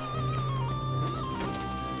good.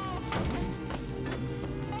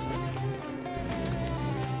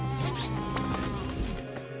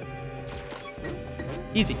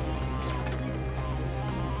 Easy.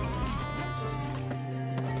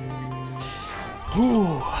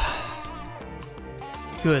 Whew.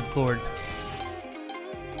 Good lord.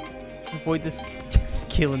 Avoid this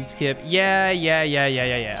kill and skip. Yeah.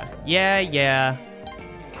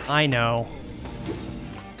 I know.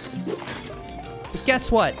 But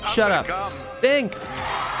guess what? Shut up. Think.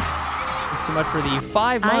 Thanks so much for the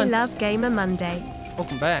 5 months. I love Gamer Monday.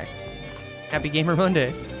 Welcome back. Happy Gamer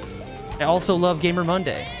Monday. I also love Gamer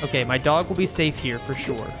Monday. Okay, my dog will be safe here for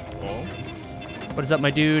sure. What is up,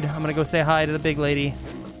 my dude? I'm gonna go say hi to the big lady.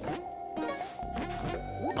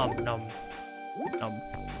 Nom.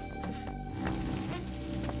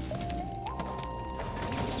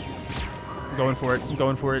 I'm going for it. I'm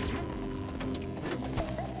going for it.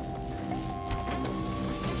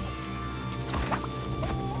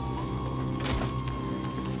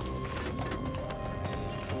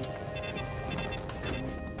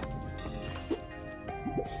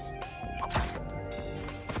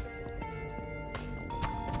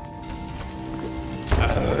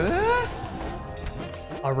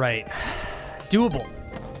 All right. Doable.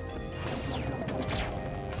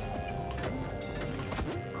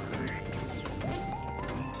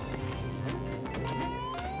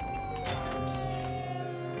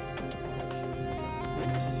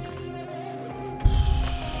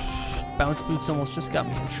 Bounce boots almost just got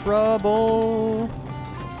me in trouble.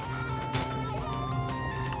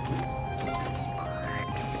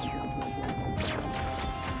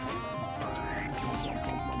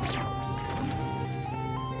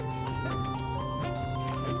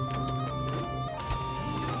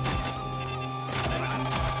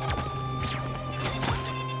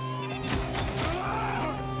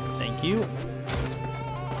 Thank you.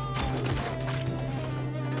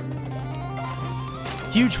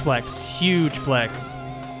 Huge flex. Huge flex.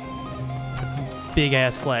 It's a big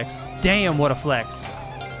ass flex. Damn, what a flex.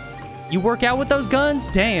 You work out with those guns?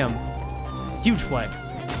 Damn. Huge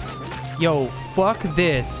flex. Yo, fuck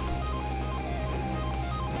this.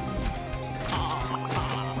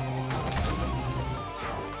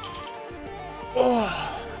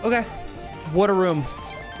 Oh, okay. What a room.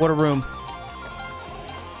 What a room.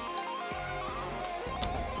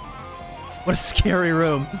 What a scary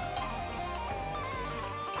room.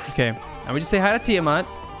 Okay, now we just say hi to Tiamat.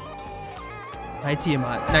 Hi,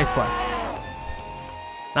 Tiamat. Nice flex.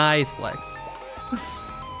 Nice flex.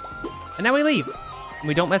 And now we leave. And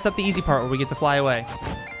we don't mess up the easy part where we get to fly away.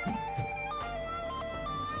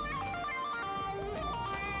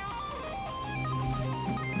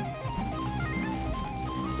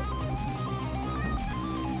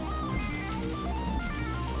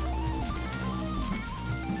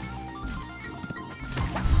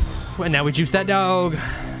 And now we juice that dog.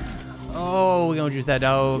 Oh, we're gonna juice that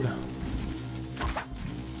dog.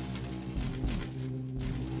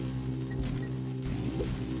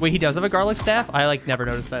 Wait, he does have a garlic staff? I like never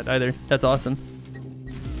noticed that either. That's awesome.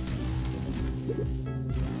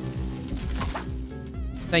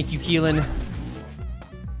 Thank you, Keelan.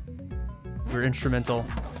 You're instrumental.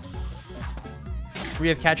 We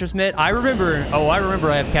have Catcher's Mitt. I remember. Oh, I remember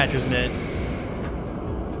I have Catcher's Mitt.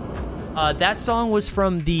 That song was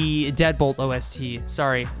from the Deadbolt OST.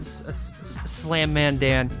 Sorry, Slam Man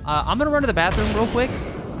Dan. I'm gonna run to the bathroom real quick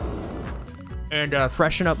and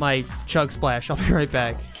freshen up my Chug Splash. I'll be right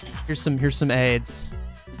back. Here's some aids.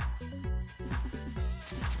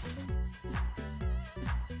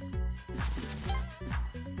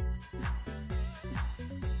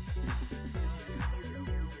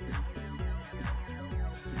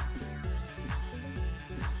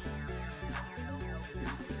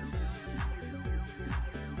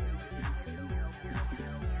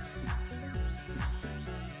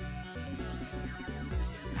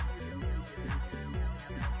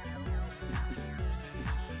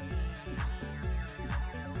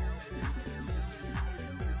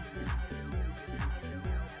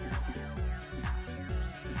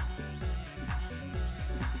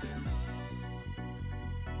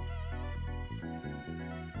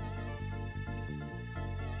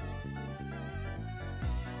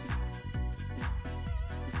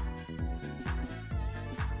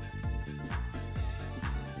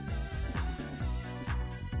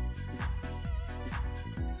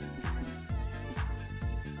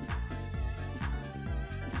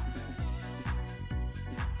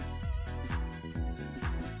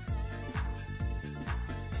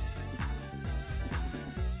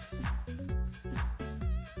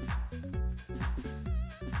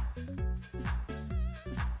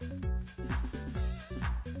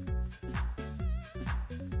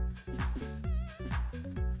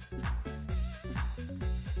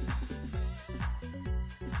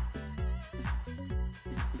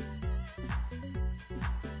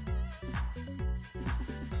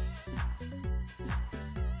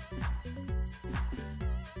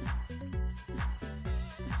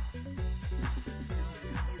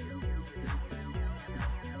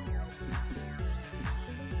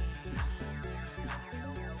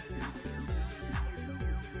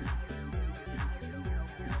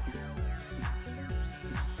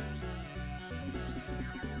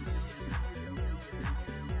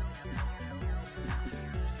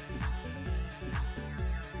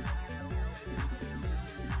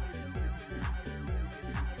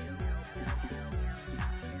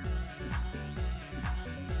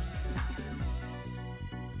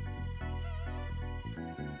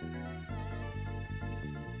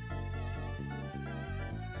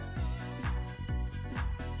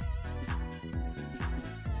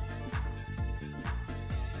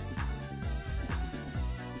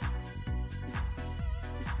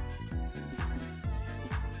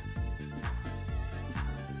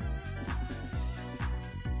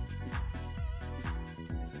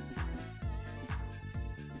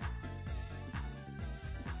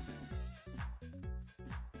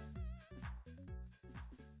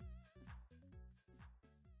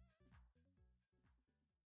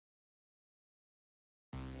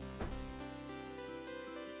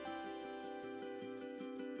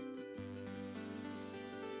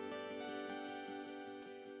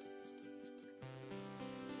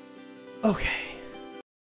 Okay.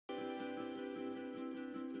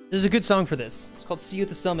 This is a good song for this. It's called See You at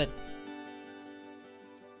the Summit.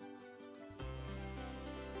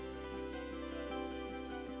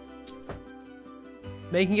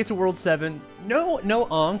 Making it to World 7. No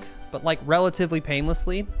onk, but like relatively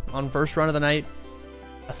painlessly on first run of the night.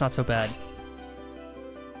 That's not so bad.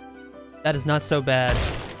 That is not so bad.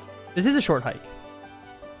 This is a short hike.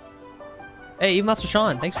 Hey, even Master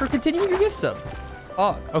Sean, thanks for continuing your gift sub.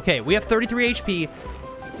 Oh, okay, we have 33 HP.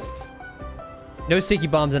 No sticky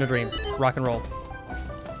bombs in a dream. Rock and roll.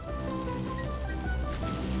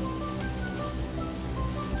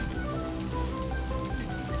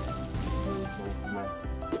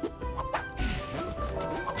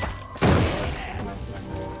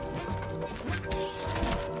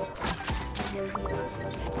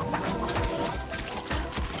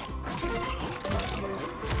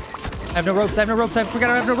 I have no ropes. I have no ropes. I forgot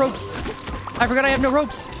I have no ropes. I forgot I have no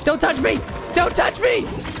ropes. Don't touch me. Don't touch me.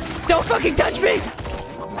 Don't fucking touch me.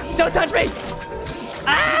 Don't touch me.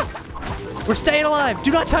 Ah! We're staying alive.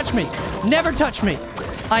 Do not touch me. Never touch me.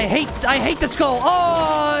 I hate the skull.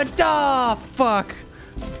 Oh, duh, fuck.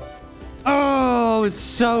 Oh, it was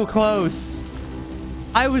so close.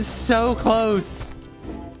 I was so close.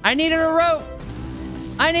 I needed a rope.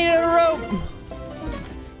 I needed a rope.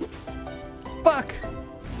 Fuck.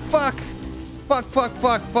 Fuck. Fuck, fuck,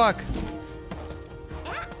 fuck, fuck.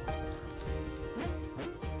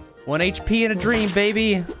 1 HP in a dream,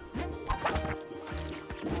 baby.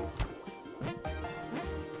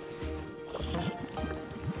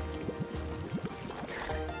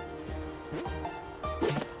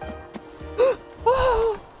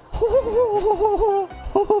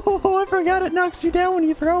 I forgot it knocks you down when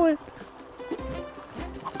you throw it.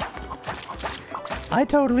 I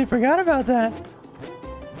totally forgot about that.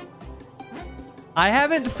 I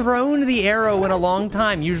haven't thrown the arrow in a long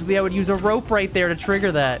time. Usually I would use a rope right there to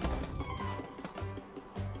trigger that.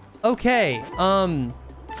 Okay,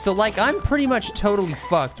 so like I'm pretty much totally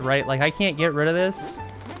fucked, right? Like I can't get rid of this.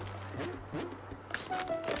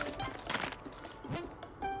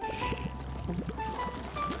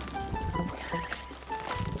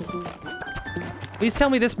 Please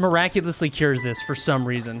tell me this miraculously cures this for some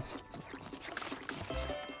reason.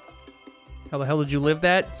 How the hell did you live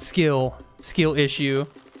that? Skill issue.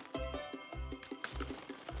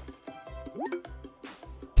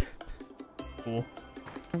 Cool.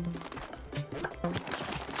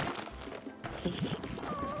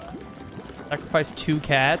 Sacrifice 2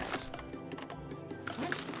 cats.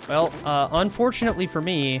 Well, unfortunately for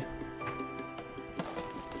me,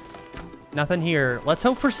 nothing here. Let's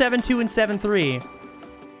hope for 7-2 and 7-3.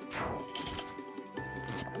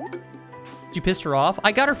 You pissed her off?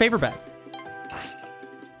 I got her favor back.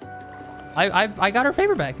 I got her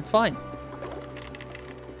favor back. It's fine.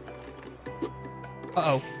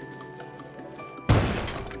 Uh-oh.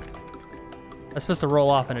 I was supposed to roll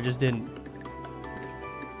off and it just didn't.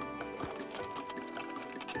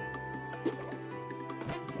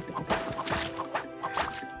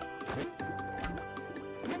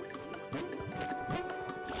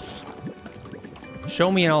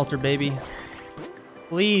 Show me an altar, baby.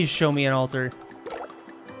 Please show me an altar.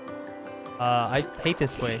 I hate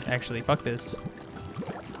this way, actually. Fuck this.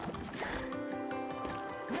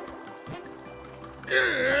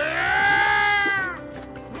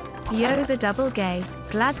 Yo, the double gay.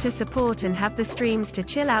 Glad to support and have the streams to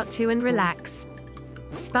chill out to and relax.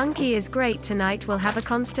 Spunky is great tonight. We'll have a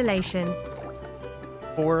constellation.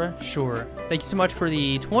 For sure. Thank you so much for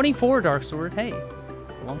the 24, Dark Sword. Hey,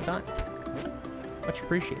 a long time. Much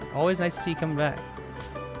appreciated. Always nice to see you coming back.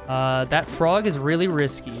 That frog is really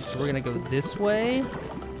risky, so we're gonna go this way.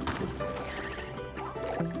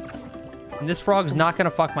 And this frog's not gonna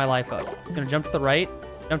fuck my life up. It's gonna jump to the right,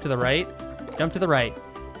 jump to the right, jump to the right.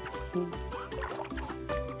 Jump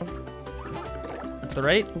to the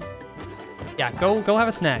right. Yeah, go have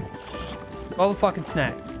a snack. Go have a fucking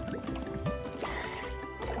snack.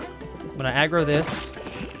 I'm gonna aggro this.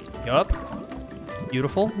 Yup.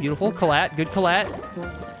 Beautiful, beautiful. Collat, good collat.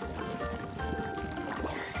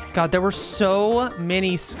 God, there were so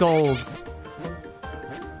many skulls.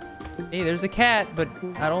 Hey, there's a cat, but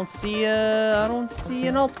I don't see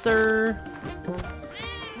an altar.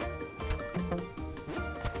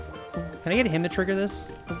 Can I get him to trigger this?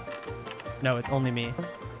 No, it's only me.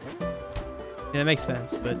 Yeah, that makes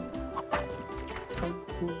sense, but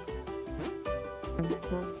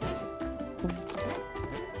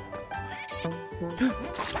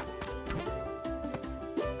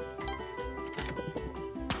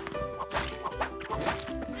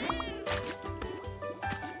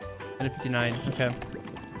 $59, okay.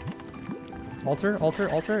 Altar, altar,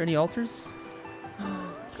 altar. Any altars?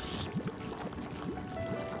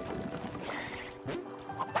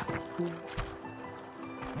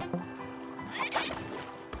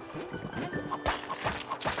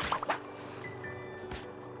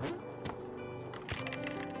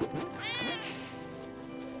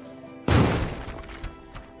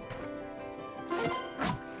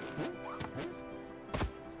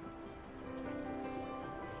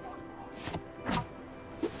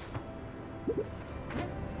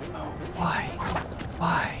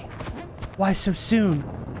 Why so soon?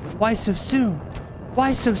 Why so soon?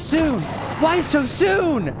 Why so soon? Why so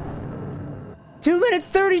soon? 2 minutes,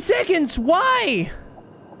 30 seconds. Why?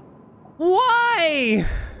 Why?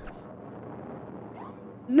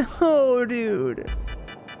 No, dude.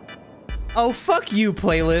 Oh, fuck you,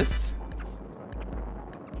 playlist.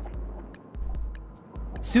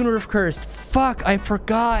 Sooner of Cursed. Fuck, I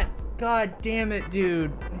forgot. God damn it,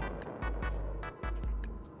 dude.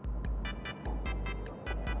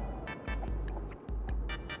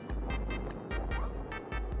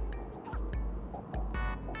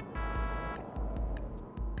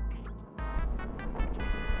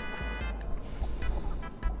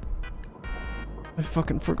 I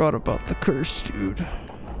fucking forgot about the curse, dude.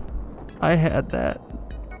 I had that.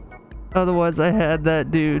 Otherwise, I had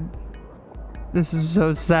that, dude. This is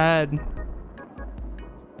so sad.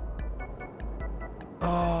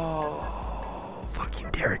 Oh, fuck you,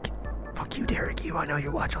 Derek. Fuck you, Derek. I know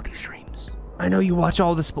you watch all these streams. I know you watch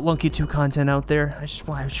all the Spelunky 2 content out there. I just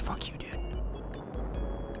fuck you, dude.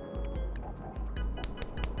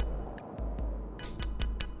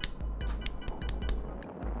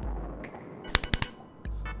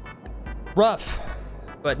 Rough,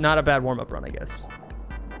 but not a bad warm-up run, I guess.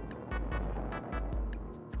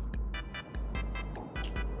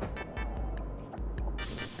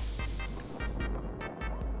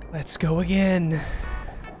 Let's go again.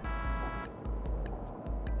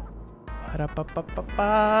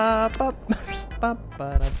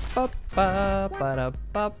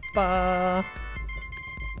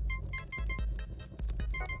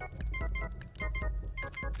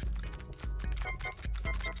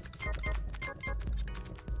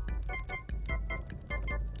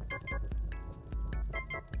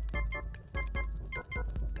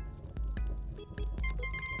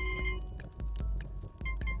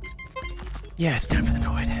 Yeah, it's time for the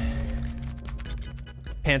Noid.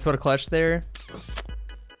 Pants, what a clutch there.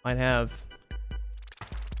 Might have.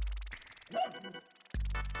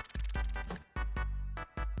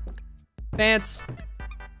 Pants.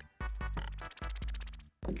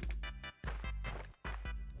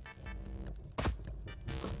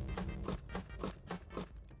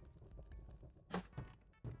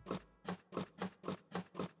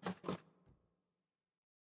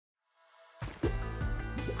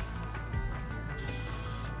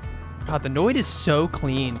 God, the Noid is so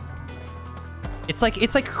clean. It's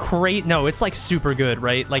like great. No, it's like super good,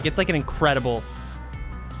 right? Like it's like an incredible.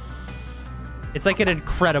 It's like an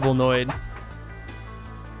incredible Noid.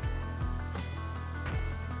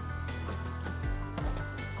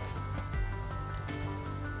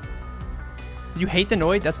 You hate the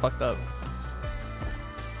Noid? That's fucked up.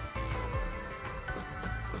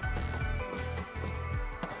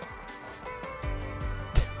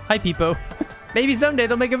 Hi, Peepo. Maybe someday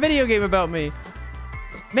they'll make a video game about me.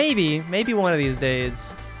 Maybe one of these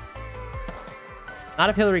days. Not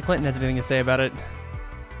if Hillary Clinton has anything to say about it.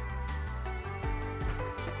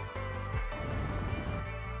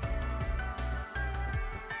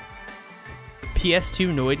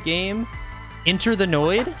 PS2 Noid game? Enter the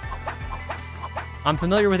Noid? I'm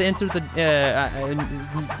familiar with Enter the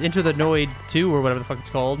Noid 2 or whatever the fuck it's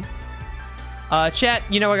called. Chat,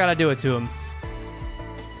 you know I gotta do it to him.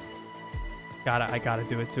 I gotta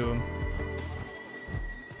do it to him.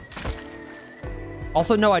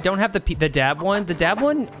 Also, no, I don't have the dab one. The dab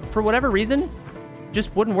one, for whatever reason,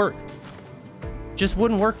 just wouldn't work. Just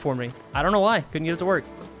wouldn't work for me. I don't know why. Couldn't get it to work.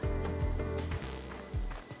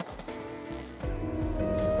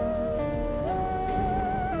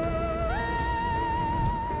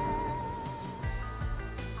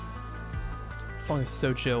 This song is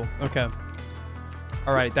so chill. Okay.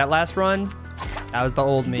 All right, that last run, that was the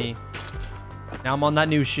old me. Now I'm on that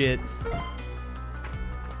new shit.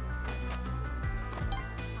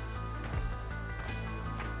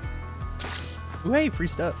 Ooh, hey, free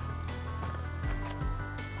stuff.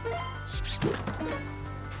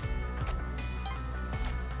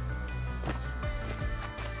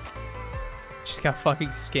 Just got fucking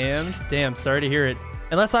scammed. Damn, sorry to hear it.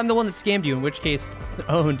 Unless I'm the one that scammed you, in which case,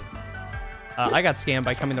 owned. I got scammed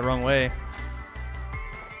by coming the wrong way.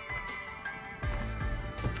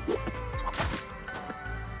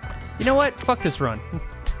 You know what? Fuck this run.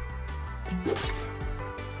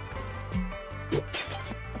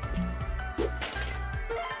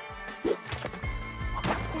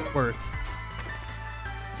 Worth.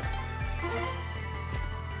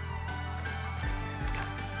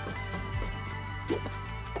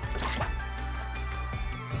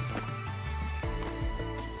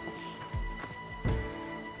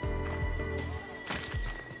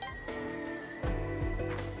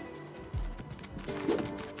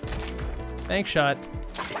 Bank shot.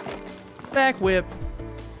 Back whip.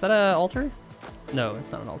 Is that a altar? No,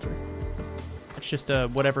 it's not an altar. It's just a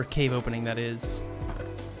whatever cave opening that is.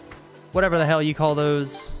 Whatever the hell you call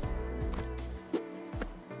those.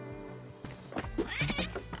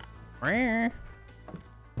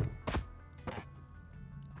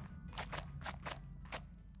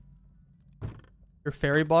 Your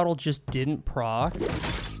fairy bottle just didn't proc?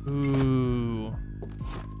 Ooh.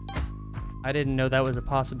 I didn't know that was a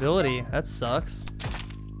possibility. That sucks.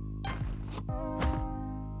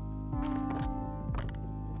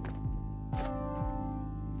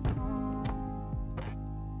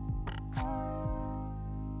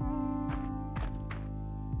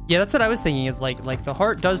 Yeah, that's what I was thinking, is like the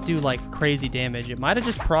heart does do like crazy damage. It might have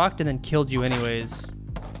just procced and then killed you anyways.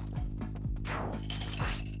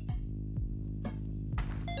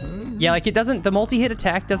 Yeah, like it doesn't, the multi-hit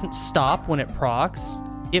attack doesn't stop when it procs.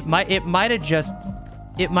 It might have just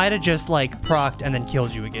like procced and then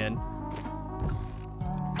killed you again.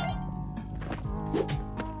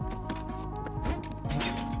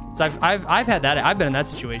 So I've had that. I've been in that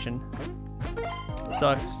situation. It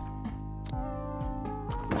sucks.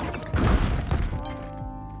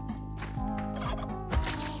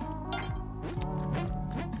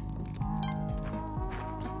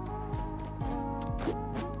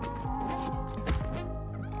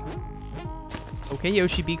 Okay,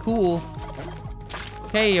 Yoshi, be cool.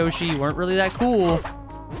 Okay, Yoshi, you weren't really that cool.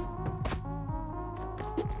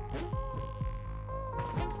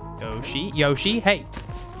 Yoshi, hey.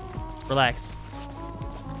 Relax.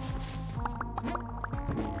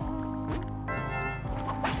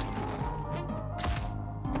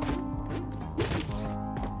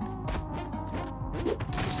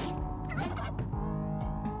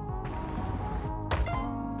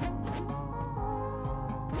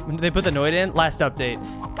 When did they put the Noid in? Last update.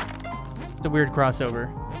 It's a weird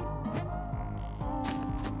crossover.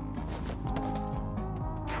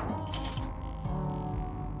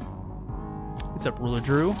 What's up, Ruler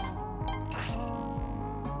Drew?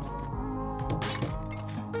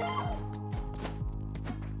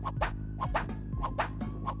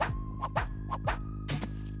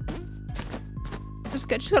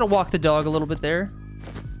 Just gotta walk the dog a little bit there.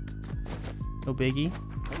 No biggie.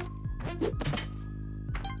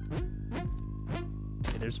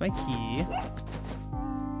 There's my key.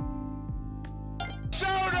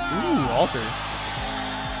 Ooh, altar.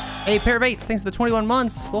 Hey, Pair of Eights, thanks for the 21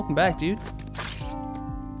 months. Welcome back, dude.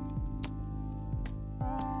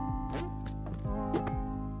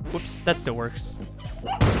 Whoops, that still works.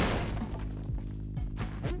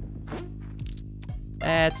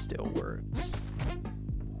 That still works.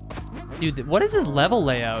 Dude, what is this level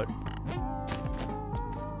layout?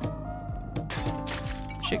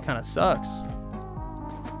 Shit kind of sucks.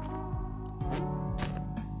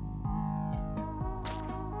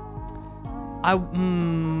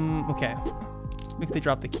 Okay. Quickly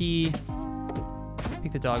drop the key.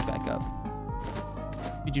 Pick the dog back up.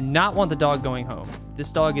 We do not want the dog going home.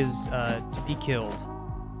 This dog is to be killed.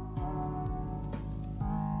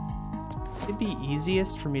 It'd be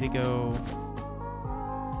easiest for me to go...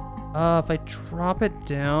 if I drop it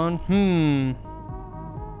down...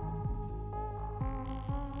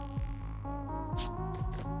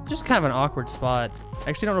 Just kind of an awkward spot. I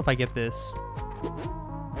actually don't know if I get this.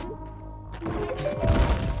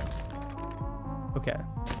 Okay,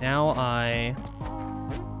 now I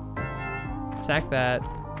attack that.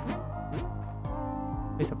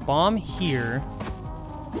 Place a bomb here.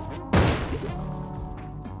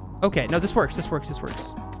 Okay, no, this works, this works, this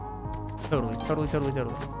works. Totally.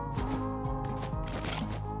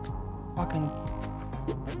 Fucking...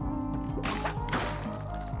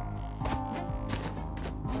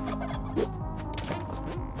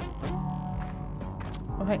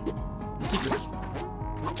 Oh, hey, the secret.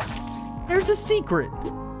 There's a secret.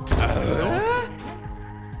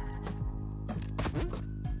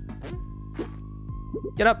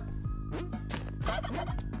 Get up.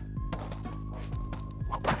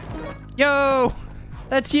 Yo,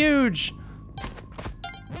 that's huge.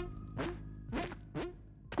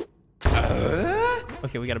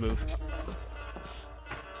 Okay, we gotta move.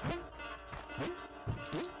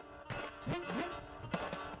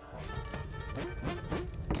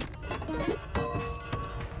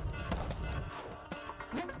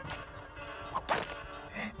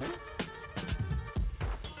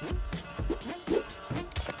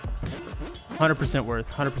 100% worth.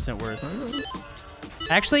 100%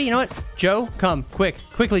 worth. Actually, you know what? Joe, come.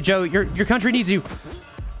 Quickly, Joe. Your country needs you.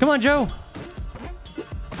 Come on, Joe.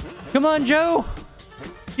 Come on, Joe.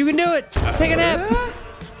 You can do it. Take a nap.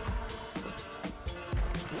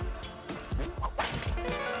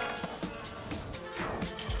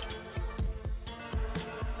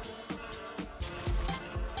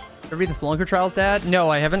 Ever read the Spelunker Trials, Dad? No,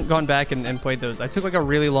 I haven't gone back and played those. I took like a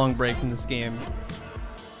really long break from this game.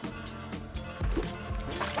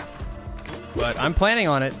 But I'm planning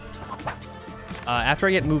on it. After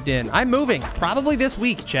I get moved in. I'm moving. Probably this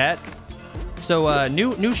week, chat. So,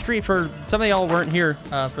 new stream for... Some of y'all weren't here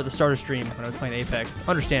for the starter stream when I was playing Apex.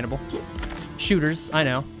 Understandable. Shooters, I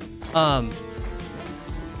know.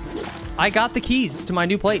 I got the keys to my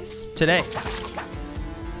new place today.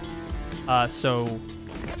 So...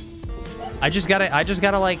 I just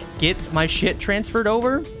gotta like get my shit transferred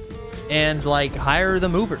over and like hire the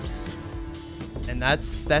movers. And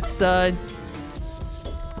that's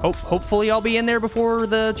hopefully I'll be in there before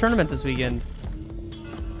the tournament this weekend.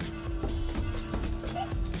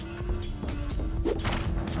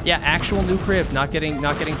 Yeah, actual new crib, not getting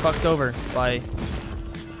fucked over by...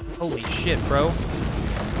 Holy shit, bro.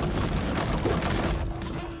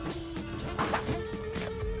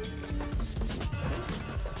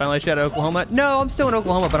 Finally let you out of Oklahoma? No, I'm still in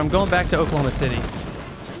Oklahoma, but I'm going back to Oklahoma City.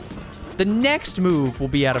 The next move will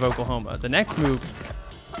be out of Oklahoma. The next move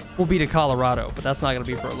will be to Colorado, but that's not going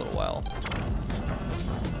to be for a little while.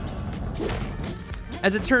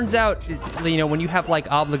 As it turns out, you know, when you have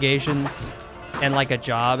like obligations and like a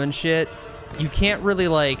job and shit, you can't really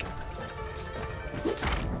like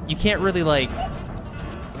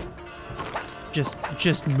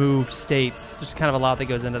just move states. There's kind of a lot that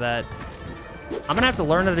goes into that. I'm gonna have to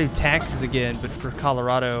learn how to do taxes again, but for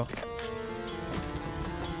Colorado.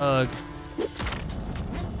 I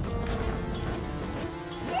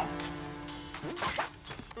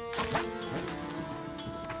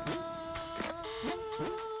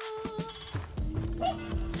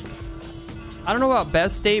don't know about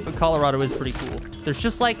best state, but Colorado is pretty cool. There's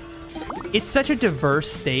just like, it's such a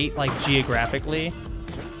diverse state, like geographically.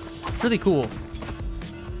 It's really cool.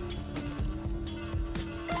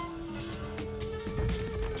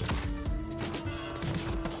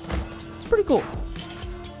 Pretty cool.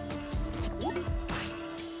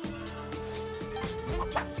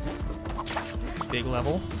 Big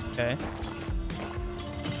level. Okay.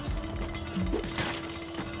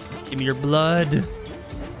 Give me your blood.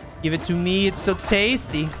 Give it to me. It's so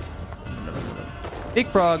tasty. Big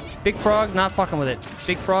Frog. Big Frog, not fucking with it.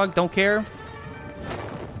 Big Frog, don't care.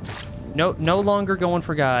 No longer going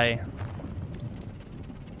for Guy.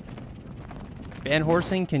 Van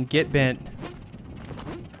Horsing can get bent.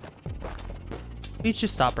 Please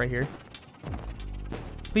just stop right here.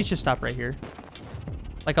 Please just stop right here.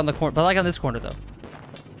 Like on the corner, but like on this corner though.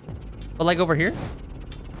 But like over here.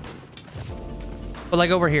 But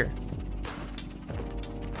like over here.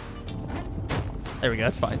 There we go,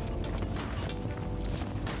 that's fine.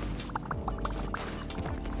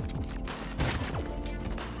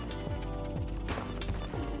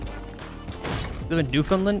 Live in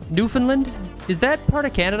Newfoundland? Newfoundland? Is that part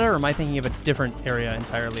of Canada, or am I thinking of a different area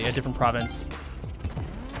entirely, a different province?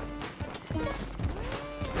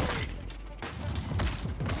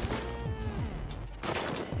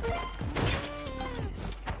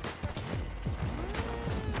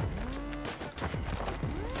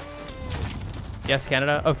 Yes,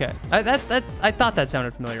 Canada? Okay. I thought that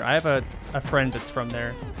sounded familiar. I have a friend that's from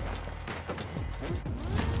there.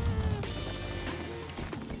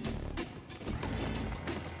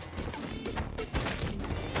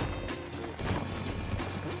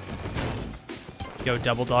 Yo,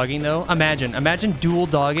 double dogging though. Imagine dual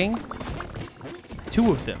dogging.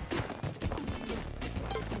 Two of them.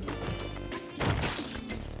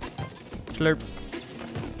 Slurp.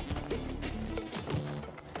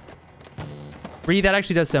 Reed, that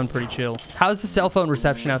actually does sound pretty chill. How's the cell phone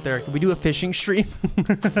reception out there? Can we do a fishing stream?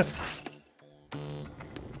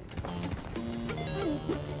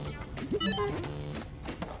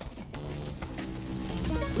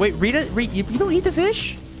 Wait, Rita, you don't eat the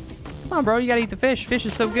fish? Come on, bro, you gotta eat the fish. Fish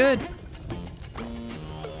is so good.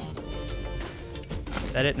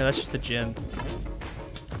 Is that it? No, that's just the gym.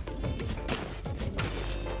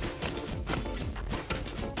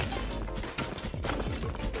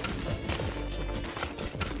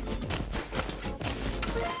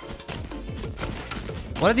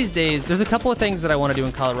 One of these days, there's a couple of things that I want to do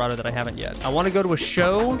in Colorado that I haven't yet. I want to go to a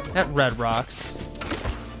show at Red Rocks,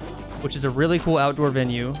 which is a really cool outdoor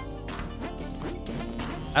venue.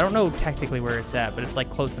 I don't know technically where it's at, but it's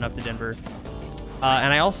like close enough to Denver.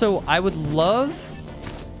 And I would love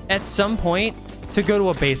at some point to go to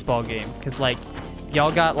a baseball game, because like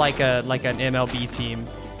y'all got like an MLB team,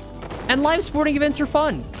 and live sporting events are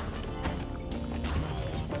fun.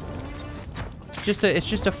 It's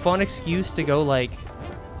just a fun excuse to go like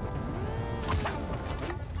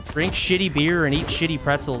drink shitty beer and eat shitty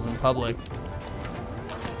pretzels in public.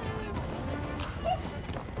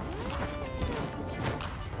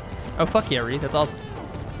 Oh fuck yeah, Reed, that's awesome.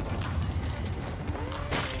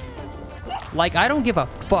 Like, I don't give a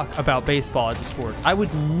fuck about baseball as a sport. I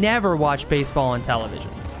would never watch baseball on television.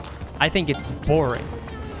 I think it's boring.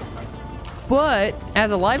 But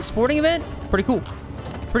as a live sporting event, pretty cool.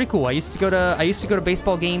 Pretty cool. I used to go to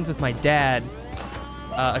baseball games with my dad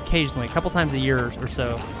occasionally, a couple times a year or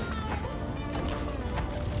so.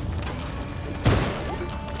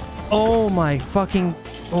 Oh my fucking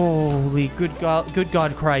holy good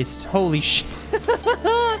God Christ. Holy shit.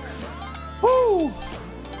 Woo!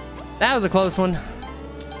 That was a close one.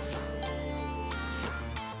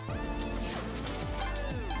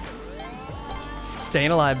 Staying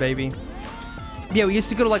alive, baby. Yeah, we used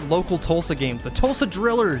to go to like local Tulsa games. The Tulsa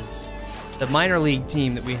Drillers, the minor league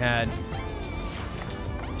team that we had.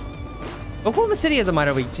 Oklahoma City has a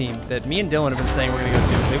minor league team that me and Dylan have been saying we're gonna go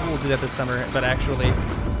to. Maybe we'll do that this summer, but actually,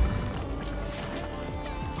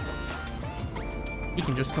 he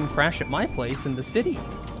can just come crash at my place in the city.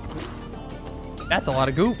 That's a lot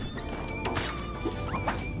of goop.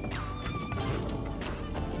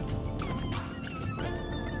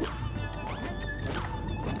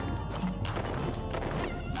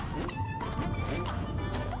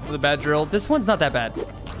 The bad drill. This one's not that bad.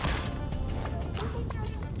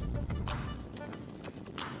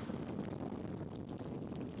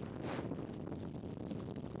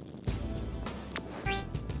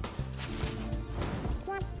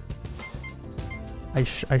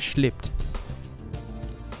 I slipped.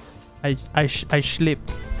 I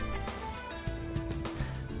slipped.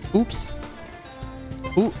 Oops.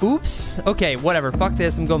 Oops. Okay, whatever. Fuck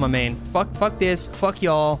this. I'm going my main. Fuck this. Fuck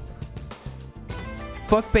y'all.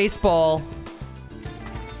 Fuck baseball.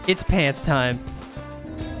 It's pants time.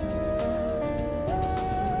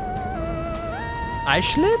 I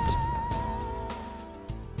slipped?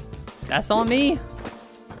 That's on me.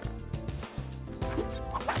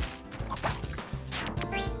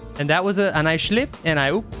 And that was and I slipped and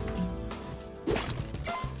I oop.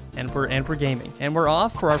 And we're gaming. And we're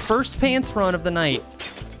off for our first pants run of the night.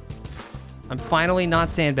 I'm finally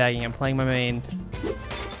not sandbagging. I'm playing my main.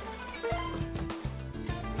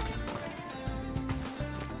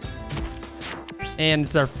 And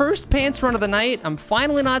it's our first pants run of the night. I'm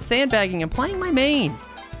finally not sandbagging. I'm playing my main.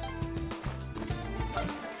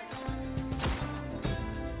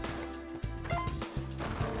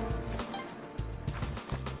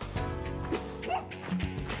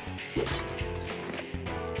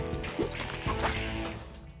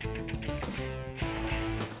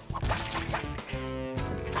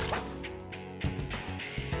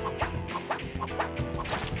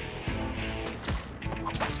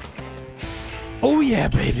 Oh yeah,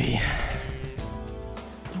 baby.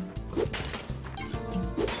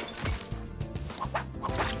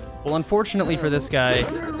 Well, unfortunately for this guy,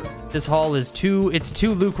 this haul is too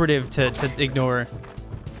lucrative to ignore.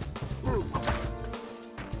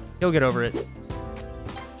 He'll get over it.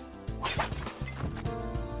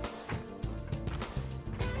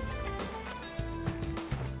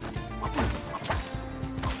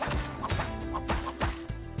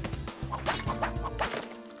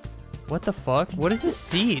 What the fuck? What is this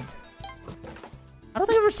seed? I don't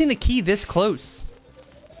think I've ever seen the key this close.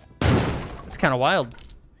 It's kind of wild.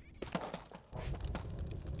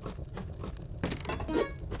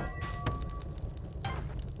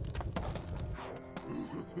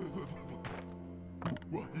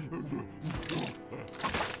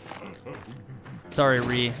 Sorry,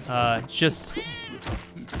 Ree. It's just...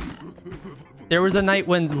 There was a night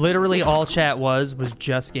when literally all chat was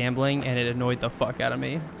just gambling, and it annoyed the fuck out of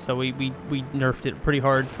me. So we nerfed it pretty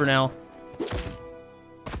hard for now.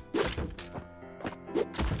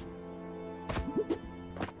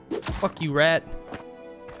 Fuck you, rat.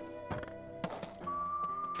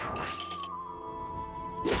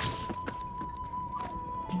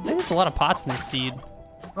 There's a lot of pots in this seed.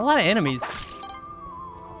 A lot of enemies.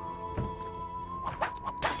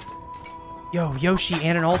 Yo, Yoshi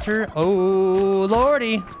and an altar. Oh,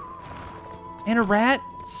 lordy. And a rat.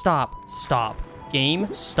 Stop. Stop. Game,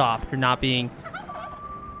 stop. You're not being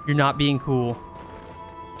cool.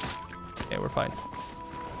 Okay, we're fine.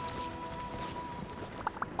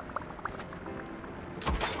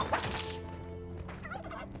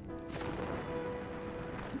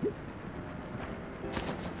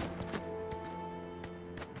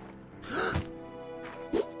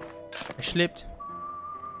 slipped.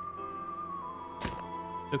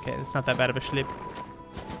 Okay, it's not that bad of a slip.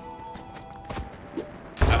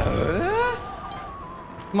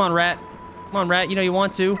 Come on, rat. Come on, rat. You know you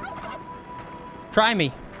want to. Try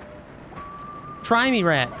me. Try me,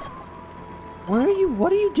 rat. Where are you?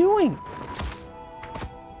 What are you doing?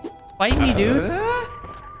 Fight me, dude.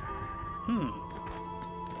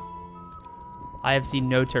 I have seen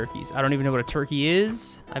no turkeys. I don't even know what a turkey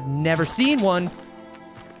is. I've never seen one.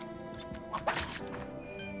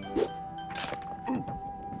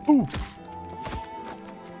 Ooh.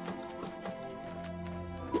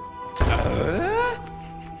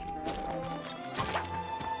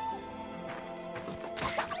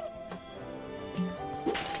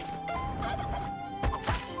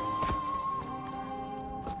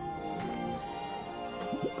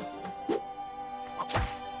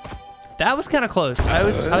 That was kind of close. I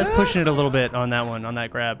was pushing it a little bit on that one, on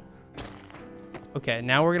that grab. Okay,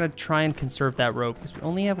 now we're gonna try and conserve that rope because we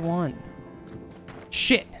only have one.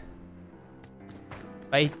 Shit.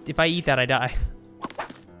 If I eat that, I die.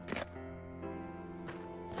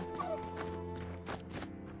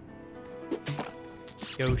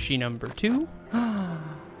 Yoshi number 2. I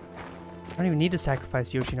don't even need to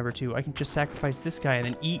sacrifice Yoshi number 2. I can just sacrifice this guy and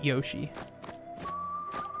then eat Yoshi.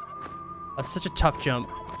 That's such a tough jump.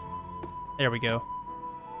 There we go.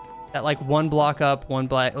 That like one block up, one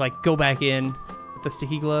block, like go back in with the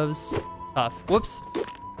sticky gloves. Tough. Whoops.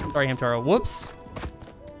 Sorry, Hamtaro. Whoops.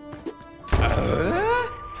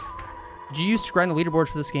 Did you used to grind the leaderboards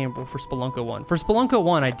for this game or for Spelunky 1? For Spelunky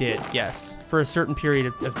 1, I did, yes. For a certain period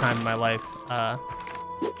of time in my life.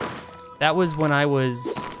 That was when I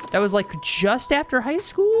was... That was like just after high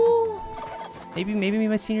school? Maybe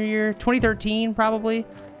my senior year? 2013, probably.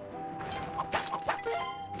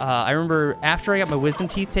 I remember after I got my wisdom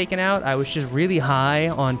teeth taken out, I was just really high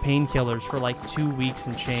on painkillers for like 2 weeks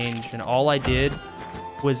and change. And all I did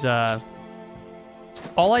was play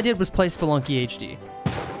Spelunky HD.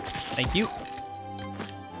 Thank you.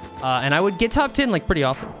 And I would get top 10 like pretty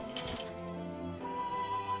often.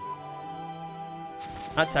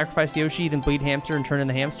 Not sacrifice Yoshi, then bleed hamster and turn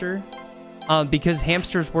into hamster. Because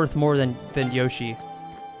hamster's worth more than Yoshi.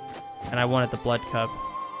 And I wanted the blood cup.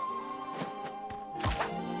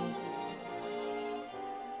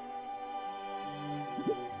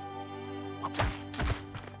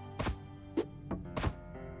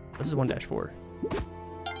 This is 1-4.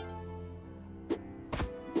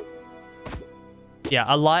 Yeah,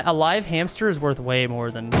 a live hamster is worth way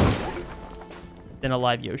more than a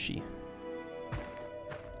live Yoshi.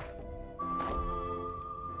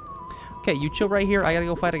 Okay, you chill right here. I gotta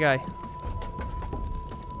go fight a guy.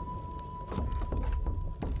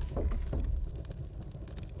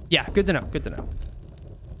 Yeah, good to know. Good to know.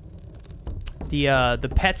 The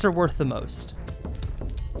pets are worth the most.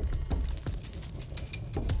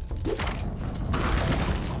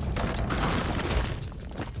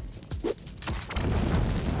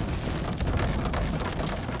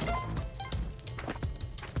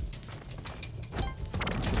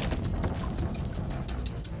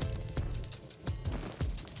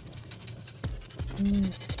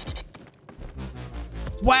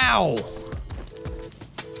 Wow.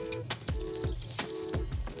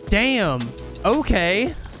 Damn.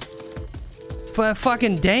 Okay.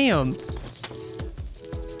 Fucking damn.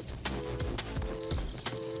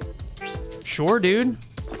 Sure, dude.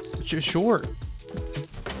 Sure.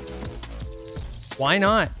 Why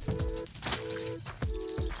not?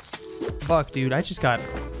 Fuck, dude. I just got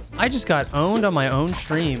owned on my own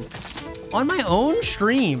stream. On my own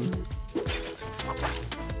stream.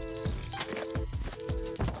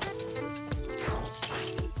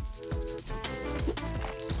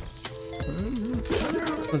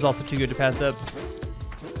 Was also too good to pass up.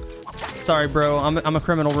 Sorry, bro. I'm a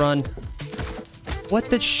criminal. Run. What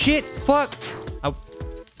the shit? Fuck. Oh.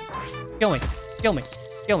 Kill me. Kill me.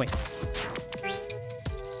 Kill me.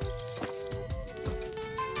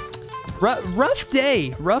 Rough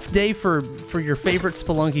day. Rough day for your favorite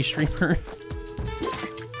Spelunky streamer.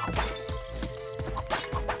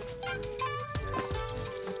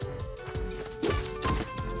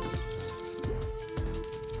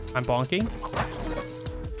 I'm bonking.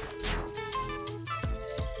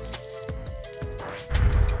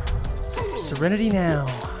 Serenity now.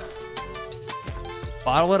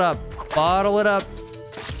 Bottle it up. Bottle it up.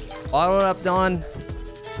 Bottle it up, Dawn.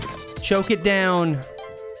 Choke it down.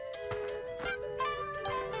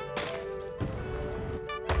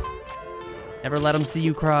 Never let them see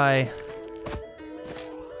you cry.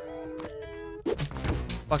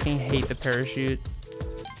 Fucking hate the parachute.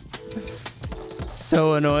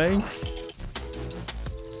 So annoying.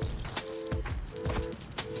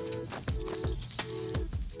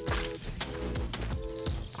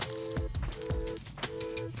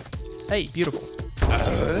 Hey, beautiful.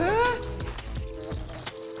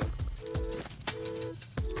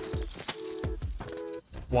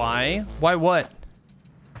 Why? Why what?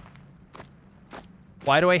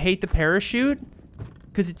 Why do I hate the parachute?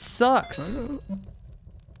 Because it sucks.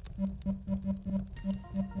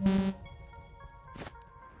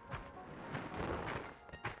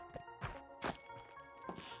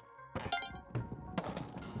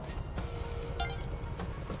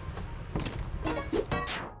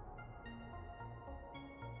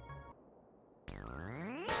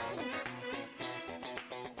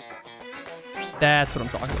 That's what I'm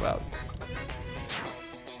talking about.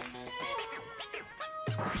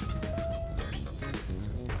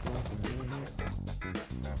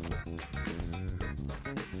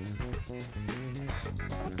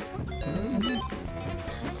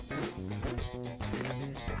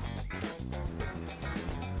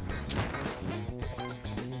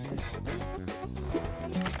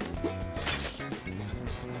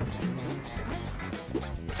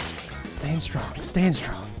 Staying strong, staying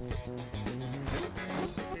strong.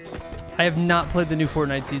 I have not played the new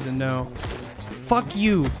Fortnite season, no. Fuck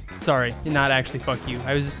you. Sorry, not actually fuck you.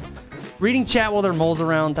 I was reading chat while there are moles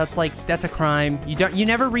around. That's a crime. You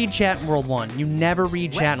never read chat in World 1. You never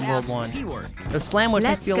read chat in World 1. So Slamwich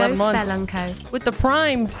needs to be 11 months. Spelunco. With the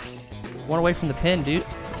Prime. One away from the pin, dude.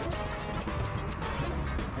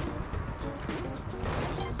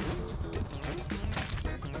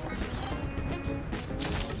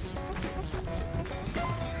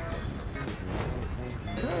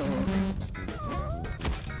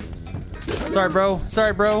 Sorry, bro.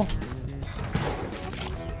 Sorry, bro.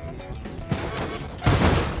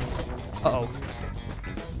 Uh-oh.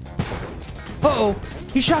 Uh-oh.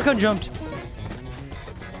 He shotgun jumped.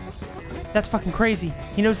 That's fucking crazy.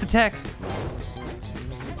 He knows the tech.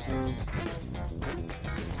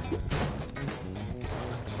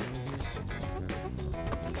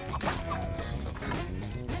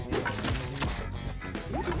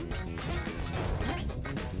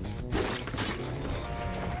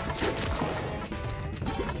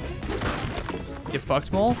 Get fucked,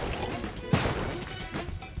 Small.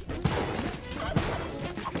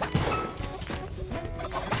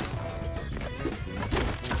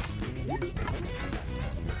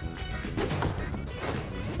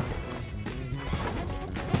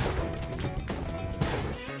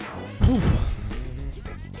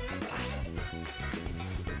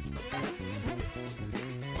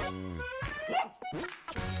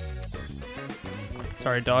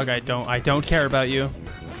 Sorry, dog. I don't care about you.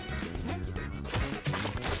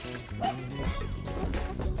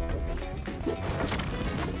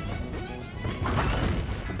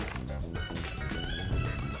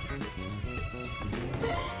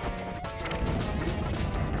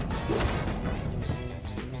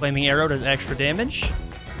 Flaming arrow does extra damage.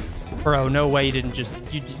 Bro, no way you didn't just...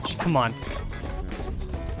 come on.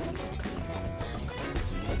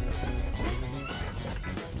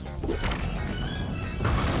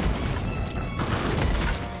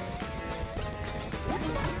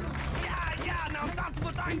 Yeah, now that's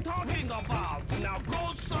what I'm talking about. Now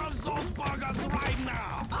go serve those burgers right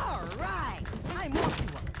now. All right, I'm off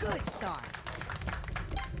to a good start.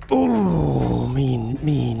 Ooh,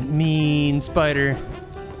 mean spider.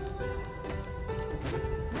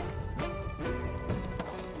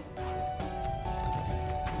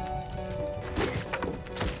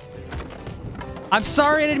 I'm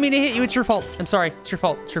sorry, I didn't mean to hit you. It's your fault. I'm sorry. It's your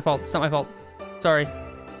fault. It's your fault. It's not my fault. Sorry.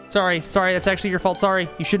 Sorry. That's actually your fault. Sorry.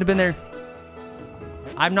 You shouldn't have been there.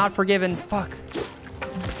 I'm not forgiven. Fuck.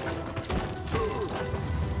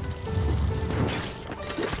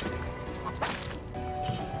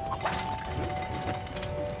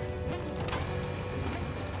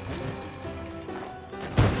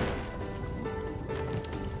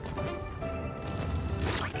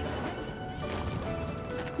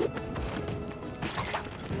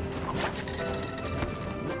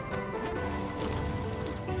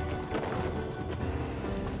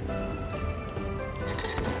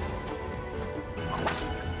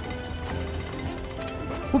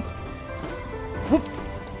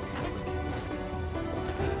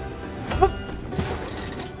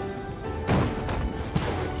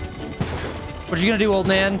 What you gonna do, old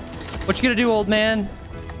man? What you gonna do, old man?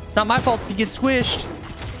 It's not my fault if you get squished.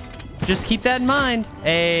 Just keep that in mind.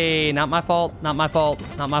 Hey, not my fault. Not my fault.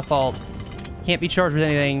 Not my fault. Can't be charged with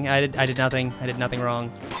anything. I did nothing. I did nothing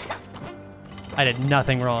wrong. I did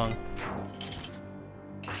nothing wrong.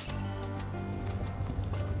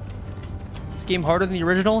 This game harder than the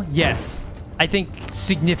original? Yes. I think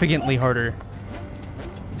significantly harder.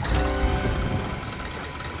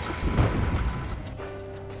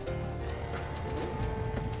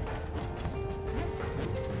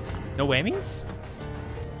 No whammies?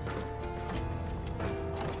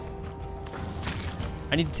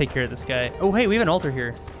 I need to take care of this guy. Oh, hey, we have an altar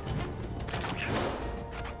here.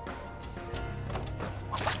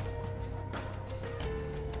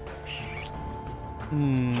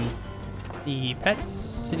 The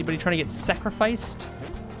pets? Anybody trying to get sacrificed?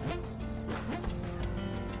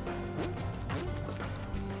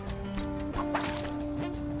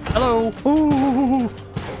 Hello. Ooh.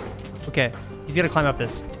 Okay, he's gonna climb up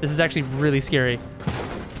this. This is actually really scary.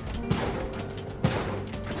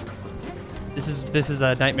 This is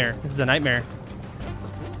a nightmare. This is a nightmare.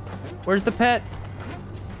 Where's the pet?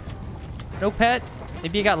 No pet?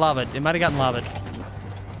 Maybe it got lavaed. It might have gotten lavaed.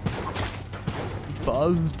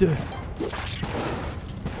 Bugged.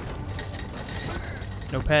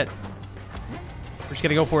 No pet. We're just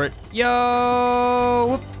gonna go for it. Yo!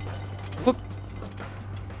 Whoop. Whoop.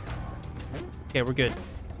 Okay, we're good.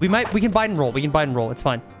 We can bite and roll. We can bite and roll. It's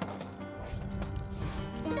fine.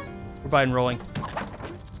 We're bite and rolling.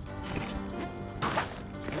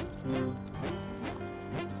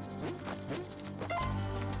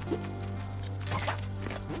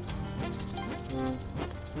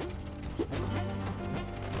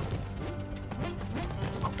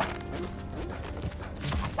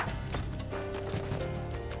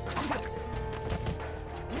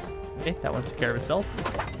 Okay, that one took care of itself.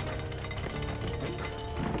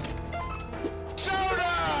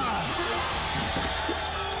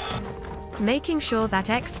 Making sure that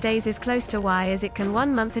X stays as close to Y as it can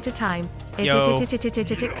 1 month at a time. Yo.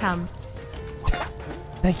 Come.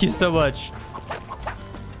 Thank you so much.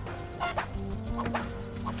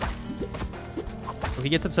 Oh, he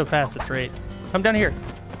gets up so fast, that's right. Come down here.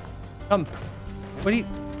 Come. What do you...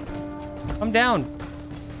 Come down.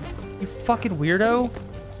 You fucking weirdo.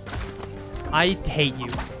 I hate you.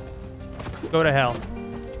 Go to hell.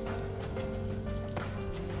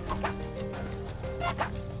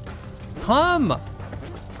 Come!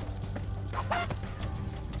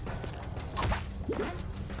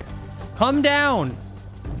 Come down!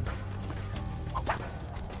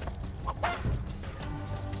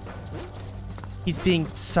 He's being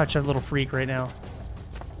such a little freak right now.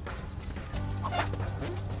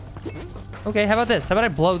 Okay, how about this? How about I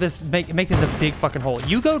blow this, make this a big fucking hole?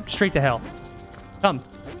 You go straight to hell. Come.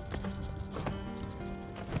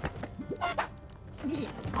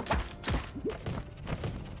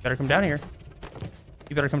 Better come down here.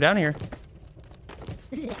 You better come down here.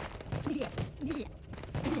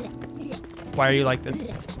 Why are you like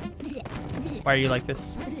this? Why are you like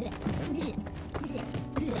this?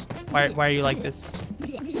 Why are you like this?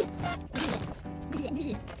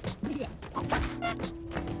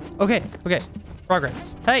 Okay, okay.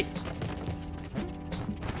 Progress. Hey!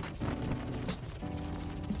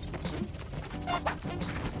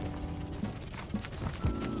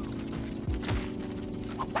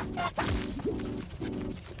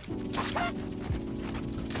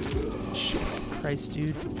 Christ,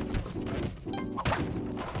 dude.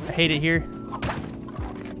 I hate it here.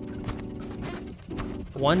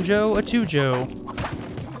 1 Joe, a 2 Joe.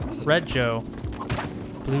 Red Joe.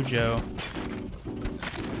 Blue Joe.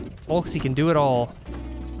 Folks, he can do it all.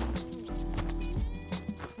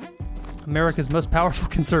 America's most powerful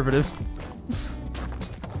conservative.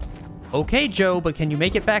 Okay, Joe, but can you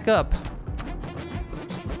make it back up?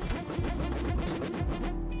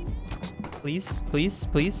 Please, please,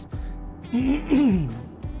 please.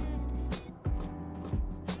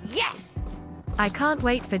 Yes! I can't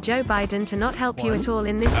wait for Joe Biden to not help you at all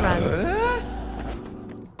in this run.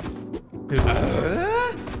 2. 3.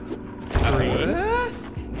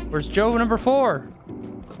 Where's Joe number 4?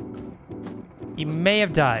 He may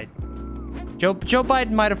have died. Joe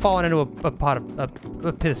Biden might have fallen into a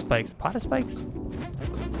pit of spikes. Pot of spikes?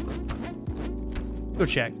 Go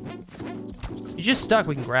check. He's just stuck.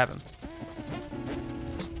 We can grab him.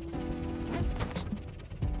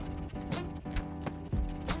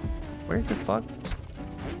 Where the fuck?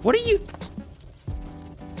 What are you?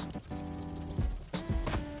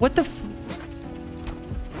 What the f...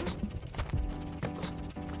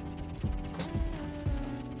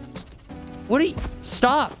 What are you...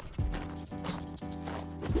 Stop!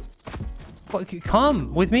 What,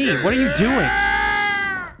 come with me. What are you doing?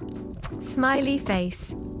 Smiley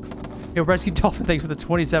face. Yo, Rescue Dolphin, thanks for the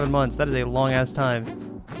 27 months. That is a long-ass time.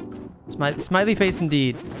 Smiley face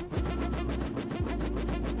indeed.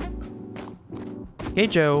 Okay,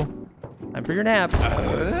 Joe. Time for your nap.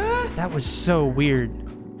 That was so weird.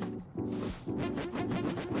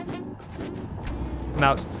 I'm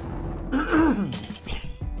out.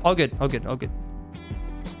 All good, all good, all good.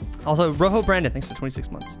 Also, Rojo Brandon, thanks for the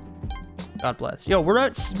 26 months. God bless. Yo, we're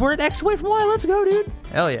at X away from Y. Let's go, dude.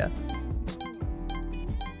 Hell yeah.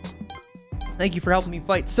 Thank you for helping me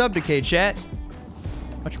fight Subdecay, chat.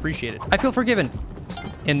 Much appreciated. I feel forgiven.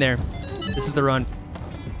 In there. This is the run.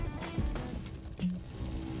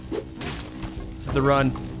 This is the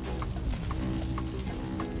run.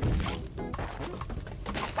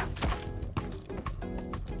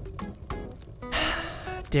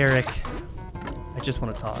 Derek, I just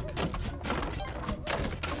want to talk.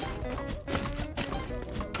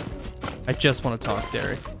 I just want to talk,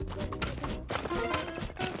 Derek.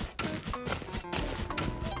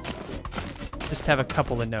 Just have a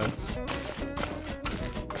couple of notes.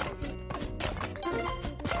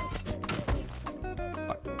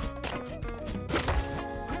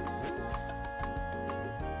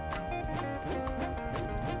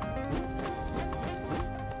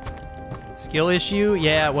 Skill issue?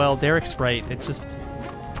 Yeah, well, Derek's right. It's just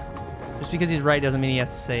because he's right doesn't mean he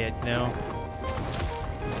has to say it, you know?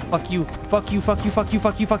 Fuck you. Fuck you, fuck you, fuck you,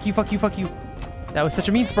 fuck you, fuck you, fuck you, fuck you. That was such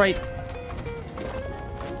a mean sprite.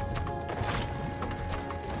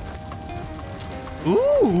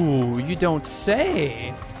 Ooh, you don't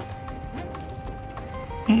say.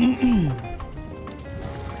 I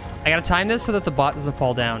gotta time this so that the bot doesn't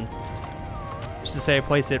fall down. Just to say I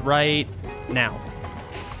place it right now.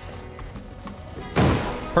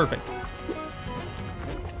 Perfect.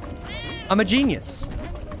 I'm a genius.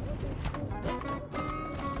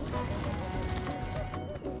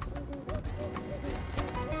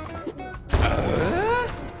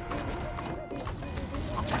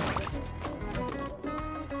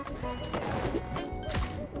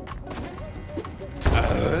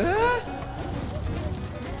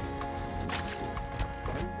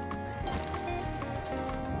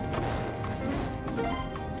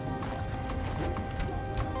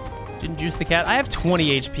 Didn't juice the cat. I have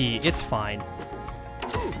 20 HP. It's fine.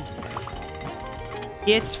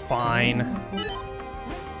 It's fine.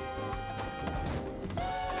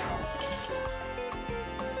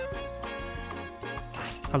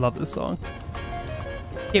 I love this song.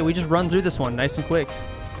 Yeah, we just run through this one nice and quick.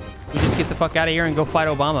 We just get the fuck out of here and go fight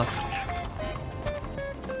Obama.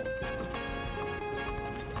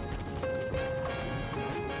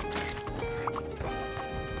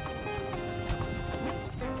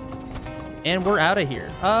 And we're out of here.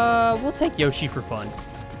 We'll take Yoshi for fun.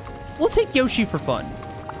 We'll take Yoshi for fun.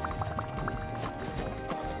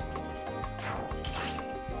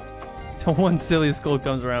 Till one silly skull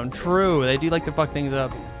comes around. True, they do like to fuck things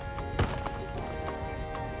up.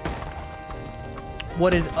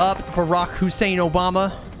 What is up, Barack Hussein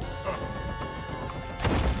Obama?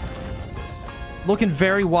 Looking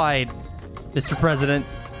very wide, Mr. President.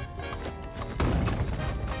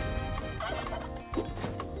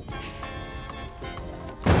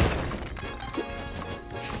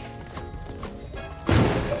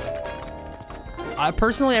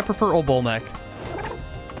 Personally, I prefer Old Bolmec.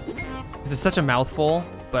 It's such a mouthful,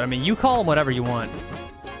 but I mean, you call him whatever you want.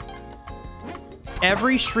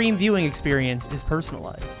 Every stream viewing experience is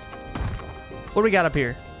personalized. What do we got up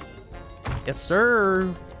here? Yes,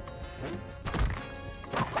 sir.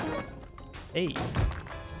 Hey,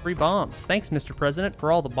 free bombs. Thanks, Mr. President,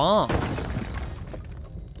 for all the bombs.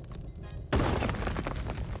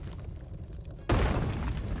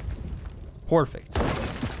 Perfect.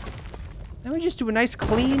 Now we just do a nice,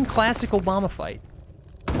 clean, classic Obama fight.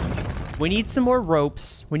 We need some more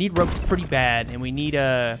ropes. We need ropes pretty bad, and we need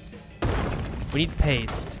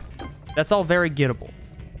paste. That's all very gettable.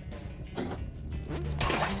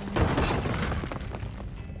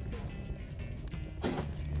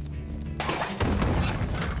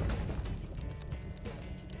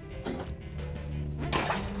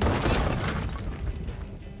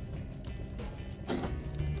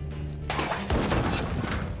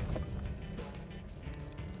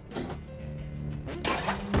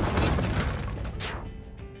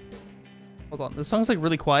 Hold on, this song's like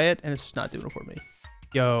really quiet and it's just not doing it for me.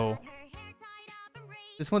 Yo.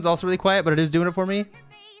 This one's also really quiet, but it is doing it for me.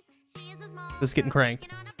 Just getting cranked.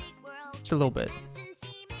 Just a little bit.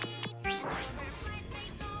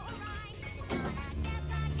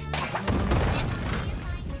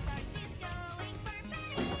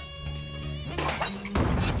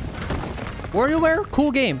 WarioWare,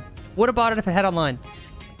 cool game. Would have bought it if it had online.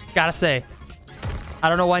 Gotta say. I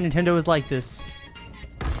don't know why Nintendo is like this.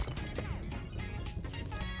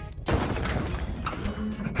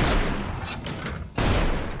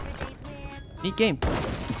 Neat game.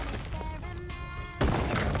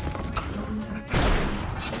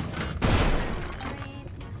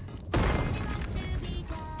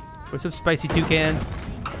 What's up, Spicy Toucan?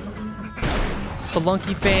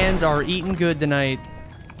 Spelunky fans are eating good tonight.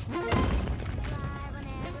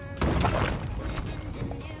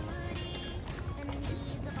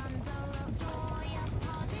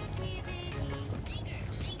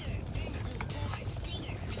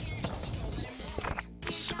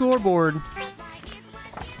 scoreboard.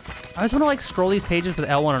 I just want to like scroll these pages with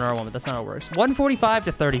L1 and R1, but that's not how it works. 145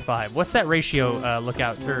 to 35. What's that ratio look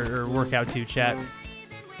out or work out to, chat?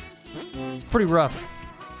 It's pretty rough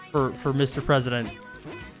for Mr. President.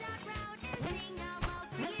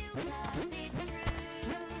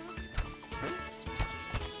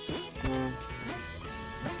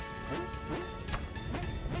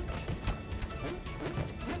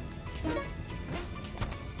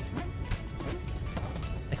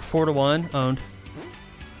 Like 4-1 owned.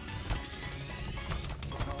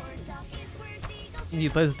 You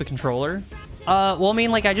play with the controller? Well, I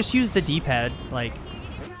mean, like, I just use the D-pad, like...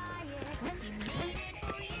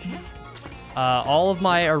 all of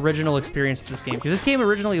my original experience with this game, because this game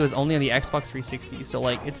originally was only on the Xbox 360, so,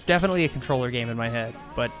 like, it's definitely a controller game in my head,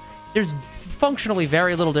 but there's functionally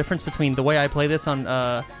very little difference between the way I play this on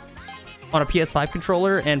a PS5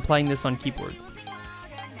 controller and playing this on keyboard.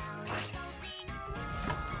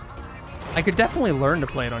 I could definitely learn to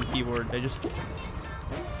play it on keyboard, I just...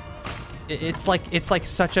 It's like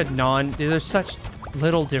such a there's such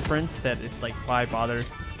little difference that it's like, why bother?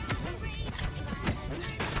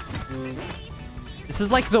 This is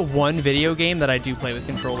like the one video game that I do play with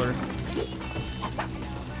controller.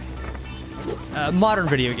 Modern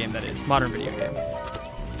video game, that is. Modern video game.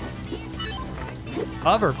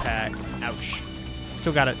 Hover pack. Ouch.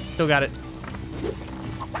 Still got it. Still got it.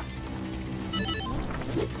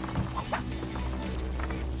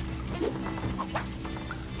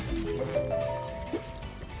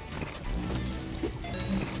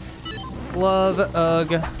 Love,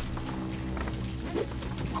 ugh.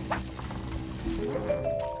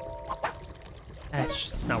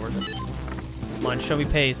 It's not worth it. Come on, show me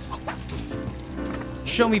paste.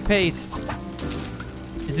 Show me paste.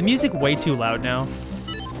 Is the music way too loud now?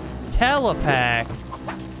 Telepack.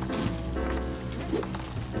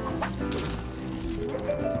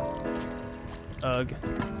 Ugh.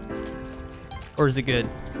 Or is it good?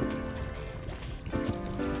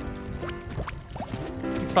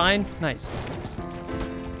 It's fine. Nice.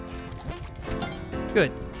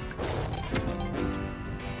 Good.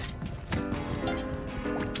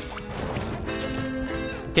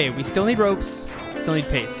 Okay, we still need ropes. Still need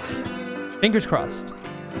paste. Fingers crossed.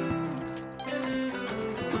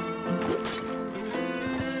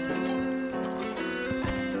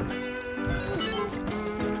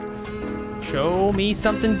 Show me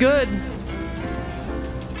something good.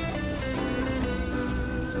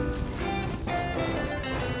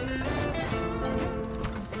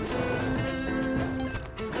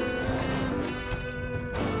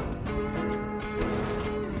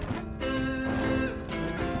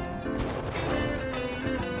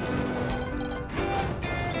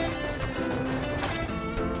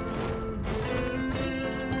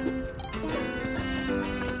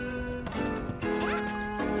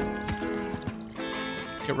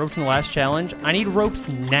 Get ropes from the last challenge. I need ropes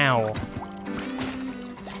now.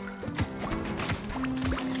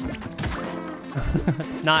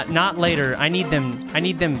 Not later. I need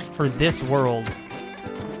them for this world.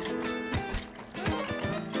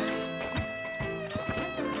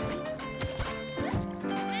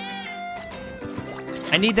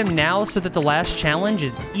 I need them now so that the last challenge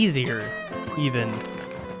is easier, even.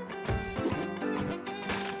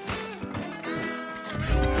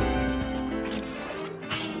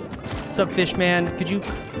 What's up, Fishman? Could you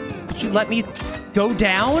let me go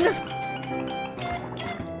down?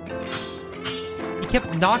 He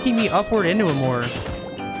kept knocking me upward into him more.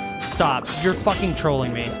 Stop. You're fucking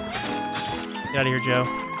trolling me. Get out of here, Joe.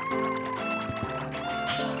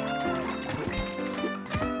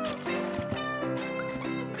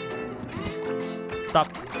 Stop.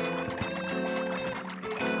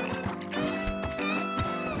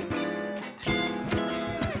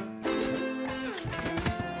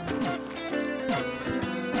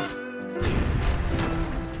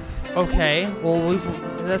 Okay, well,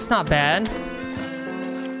 that's not bad.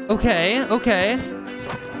 Okay, okay.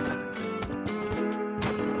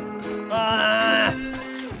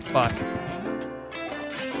 Fuck.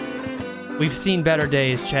 We've seen better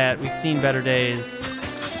days, chat. We've seen better days.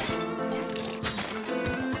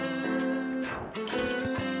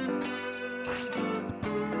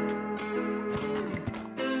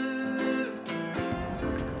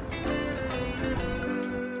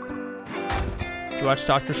 You watch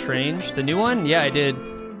Doctor Strange? The new one? Yeah, I did.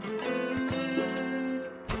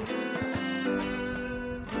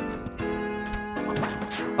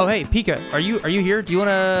 Oh, hey, Pika, are you here? Do you want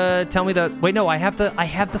to tell me the... Wait, no, I have the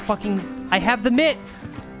mitt.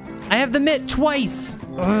 I have the mitt twice.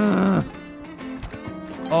 Ugh.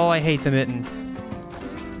 Oh, I hate the mitten.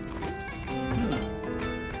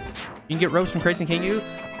 You can get ropes from crates and Kingu.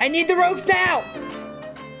 I need the ropes now!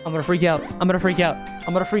 I'm gonna freak out. I'm gonna freak out.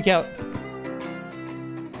 I'm gonna freak out.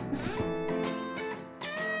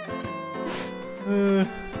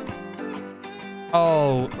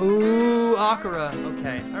 Oh, ooh, Akira.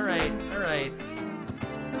 Okay, alright, alright.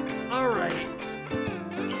 Alright.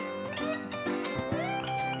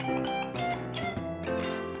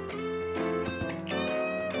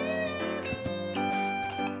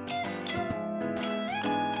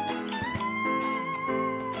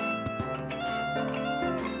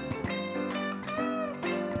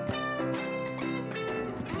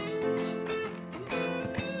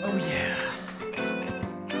 Oh yeah.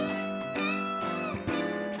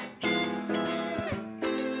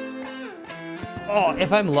 Oh,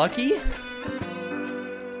 if I'm lucky,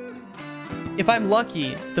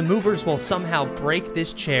 the movers will somehow break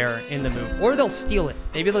this chair in the move, or they'll steal it.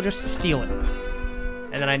 Maybe they'll just steal it,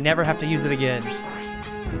 and then I never have to use it again.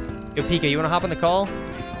 Yo, Pika, you wanna hop on the call?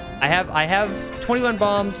 I have 21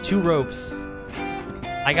 bombs, 2 ropes.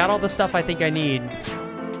 I got all the stuff I think I need.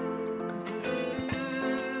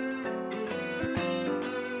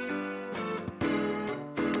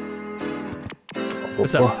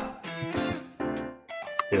 What's up?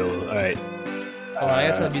 Yo, alright. Oh, I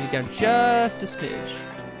gotta turn the music down just a smidge.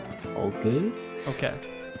 All good. Okay.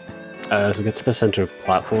 So get to the center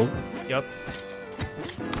platform. Yep.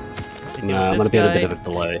 I'm gonna be at a bit of a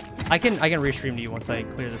delay. I can restream to you once I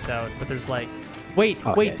clear this out, but there's like, wait,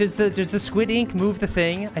 Okay. wait, does the squid ink move the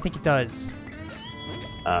thing? I think it does.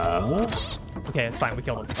 Okay, it's fine. We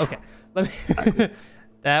killed him. Okay, let me.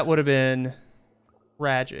 That would have been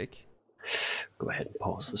tragic. Go ahead and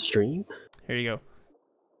pause the stream. Here you go.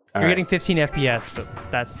 All You're right. getting 15 FPS, but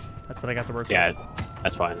that's what I got to work with. Yeah,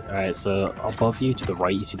 that's fine. All right, so above you to the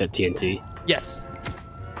right, you see that TNT. Yes.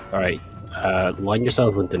 All right, line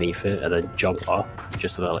yourself underneath it and then jump up,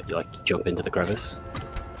 just so that you like jump into the crevice.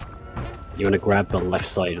 You want to grab the left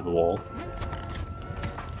side of the wall,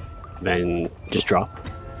 then just drop.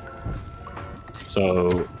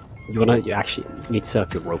 So you actually need to set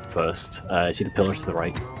up your rope first. See the pillars to the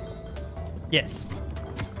right. Yes.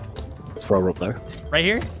 Throw a rope there. Right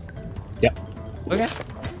here? Yep. Okay.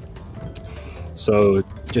 So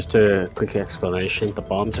just a quick explanation: the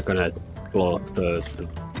bombs are gonna blow up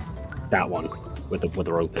that one where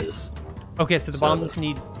the rope is. Okay, so the bombs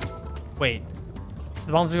need. Wait. So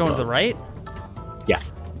the bombs are going to the right? Yeah.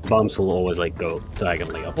 The bombs will always like go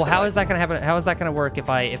diagonally up. Well, how is that gonna happen? How is that gonna work if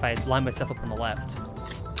I line myself up on the left?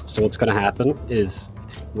 So what's gonna happen is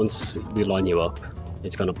once we line you up,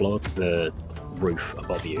 it's gonna blow up the roof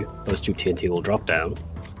above you. Those 2 TNT will drop down,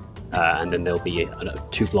 and then there'll be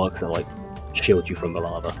 2 blocks that like shield you from the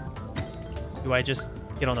lava. Do I just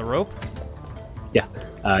get on the rope? Yeah.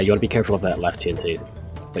 You want to be careful of that left TNT,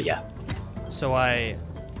 but yeah. So I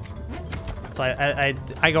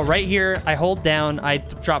go right here. I hold down. I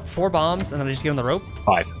drop 4 bombs, and then I just get on the rope.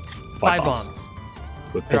 5 bombs.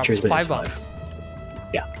 With I drop pictures, 5 bombs.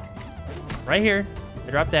 Yeah. Right here. I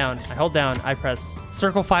drop down. I hold down. I press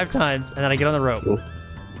circle 5 times, and then I get on the rope. Cool.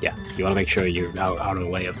 Yeah. You want to make sure you're out of the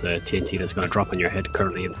way of the TNT that's going to drop on your head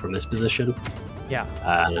currently from this position. Yeah.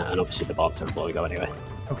 And obviously the bombs are blowing up anyway.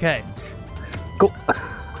 Okay. Cool.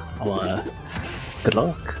 Well, good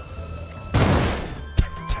luck.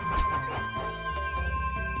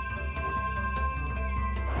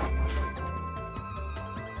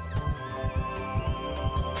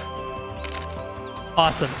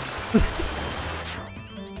 Awesome.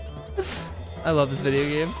 I love this video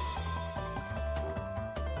game.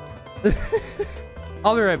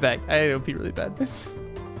 I'll be right back. I know pee really bad.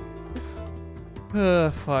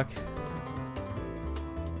 Fuck.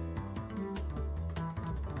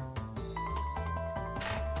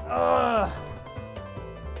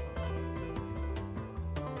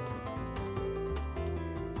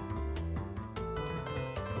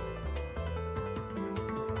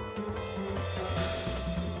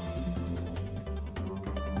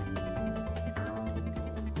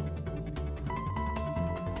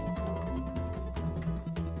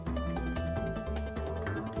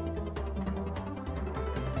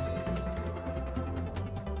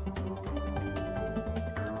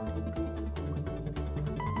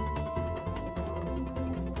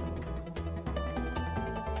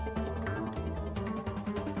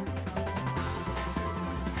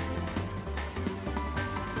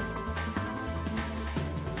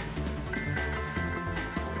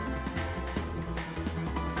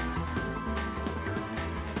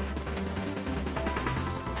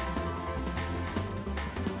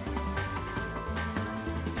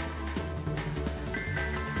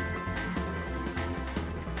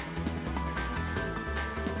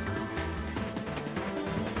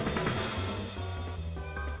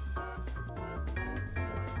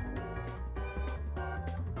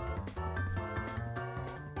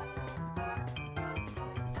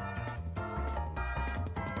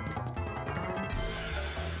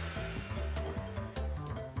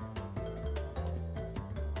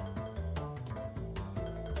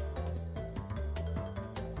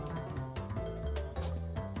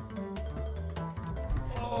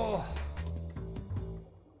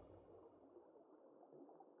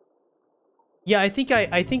 Yeah, I think I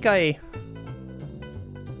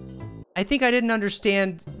didn't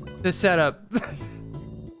understand the setup. I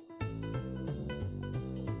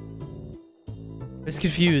was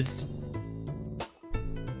confused.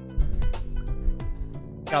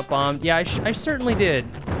 Got bombed. Yeah, I certainly did.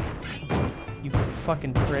 You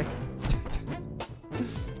fucking prick.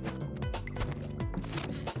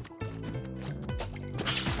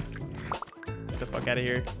 Get the fuck out of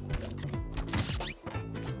here.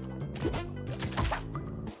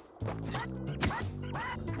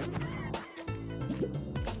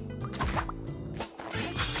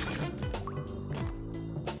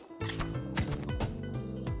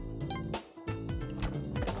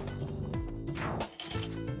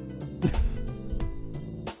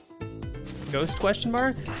 Ghost question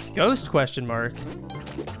mark? Ghost question mark.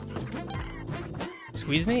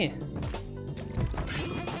 Squeeze me.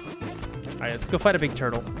 Alright, let's go fight a big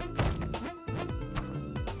turtle.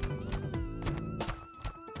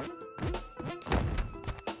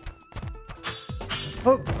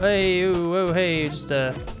 Oh, hey, ooh, oh, hey, just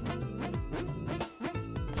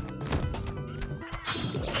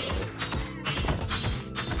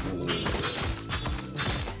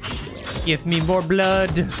give me more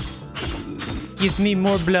blood. Give me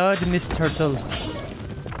more blood, Miss Turtle.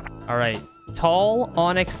 All right. Tall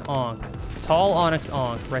Onyx Onk. Tall Onyx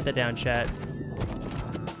Onk. Write that down, chat.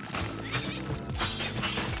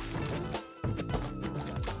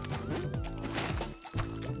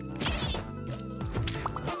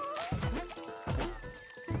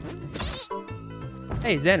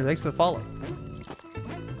 Hey, Xander, thanks for the follow.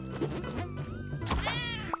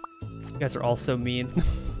 You guys are all so mean.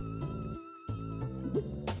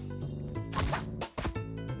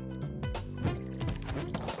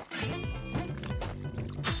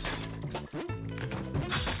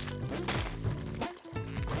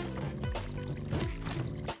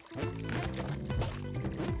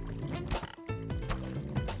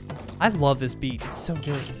 I love this beat. It's so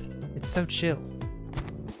good. It's so chill.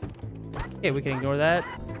 Okay, we can ignore that.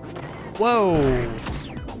 Whoa!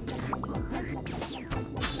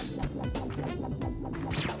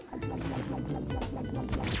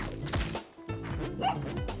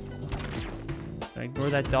 Ignore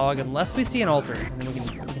that dog unless we see an altar, and then we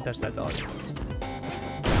can touch that dog.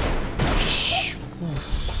 Shh.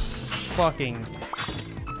 Fucking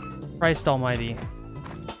Christ Almighty!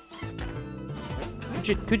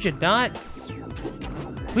 Could you not?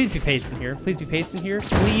 Please be pasting here. Please be pasting here.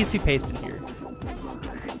 Please be pasting here.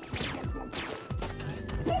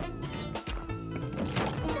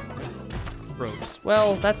 Ropes.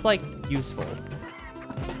 Well, that's like useful.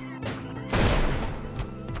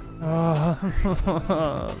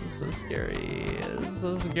 Oh, so scary.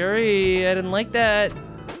 So scary. I didn't like that.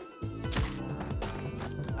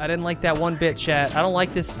 I didn't like that one bit, chat. I don't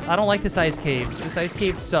like this. I don't like this ice caves. This ice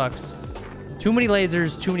cave sucks. Too many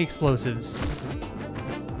lasers, too many explosives.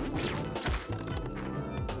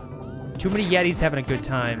 Too many Yetis having a good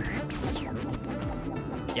time.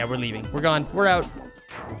 Yeah, we're leaving. We're gone. We're out.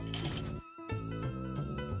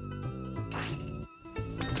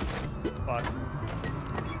 Fuck.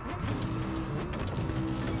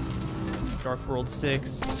 Dark World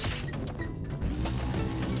 6.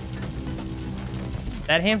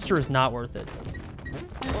 That hamster is not worth it.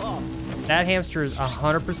 That hamster is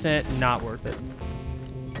 100% not worth it.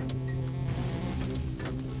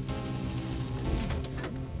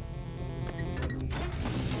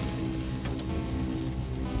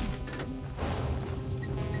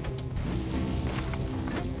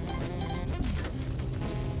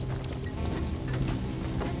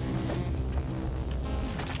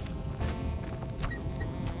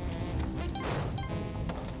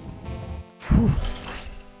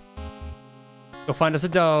 Go find us a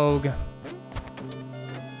dog.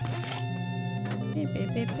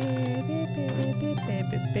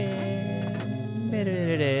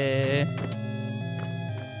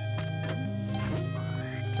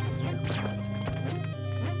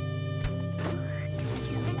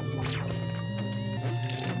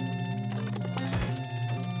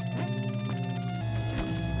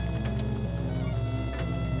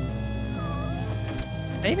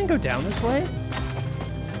 Can I even go down this way?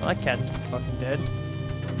 Well, that cat's fucking dead.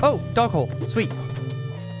 Oh, dog hole. Sweet.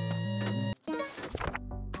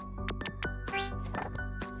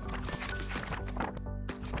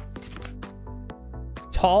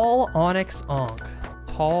 Tall Onyx Onk.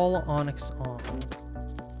 Tall Onyx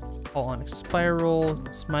Onk. Tall Onyx Spiral.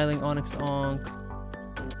 Smiling Onyx Onk.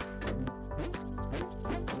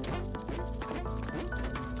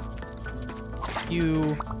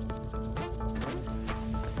 You.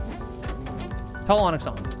 Tall Onyx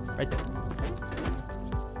Onk. Right there.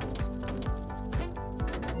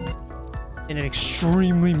 in an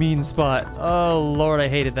extremely mean spot. Oh, Lord, I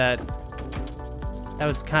hated that. That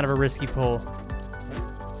was kind of a risky pull.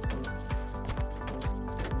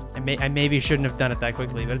 I maybe shouldn't have done it that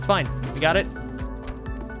quickly, but it's fine. We got it.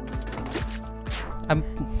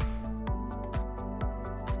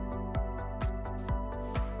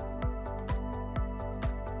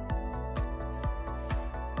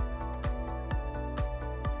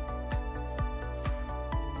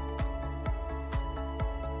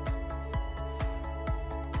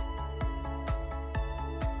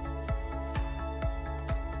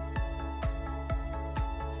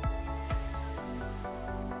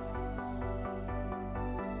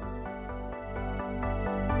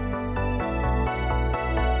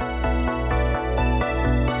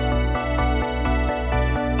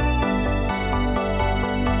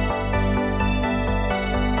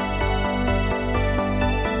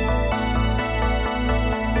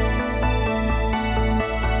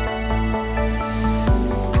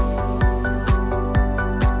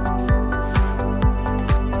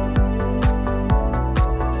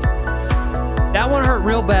 That one hurt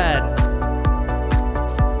real bad.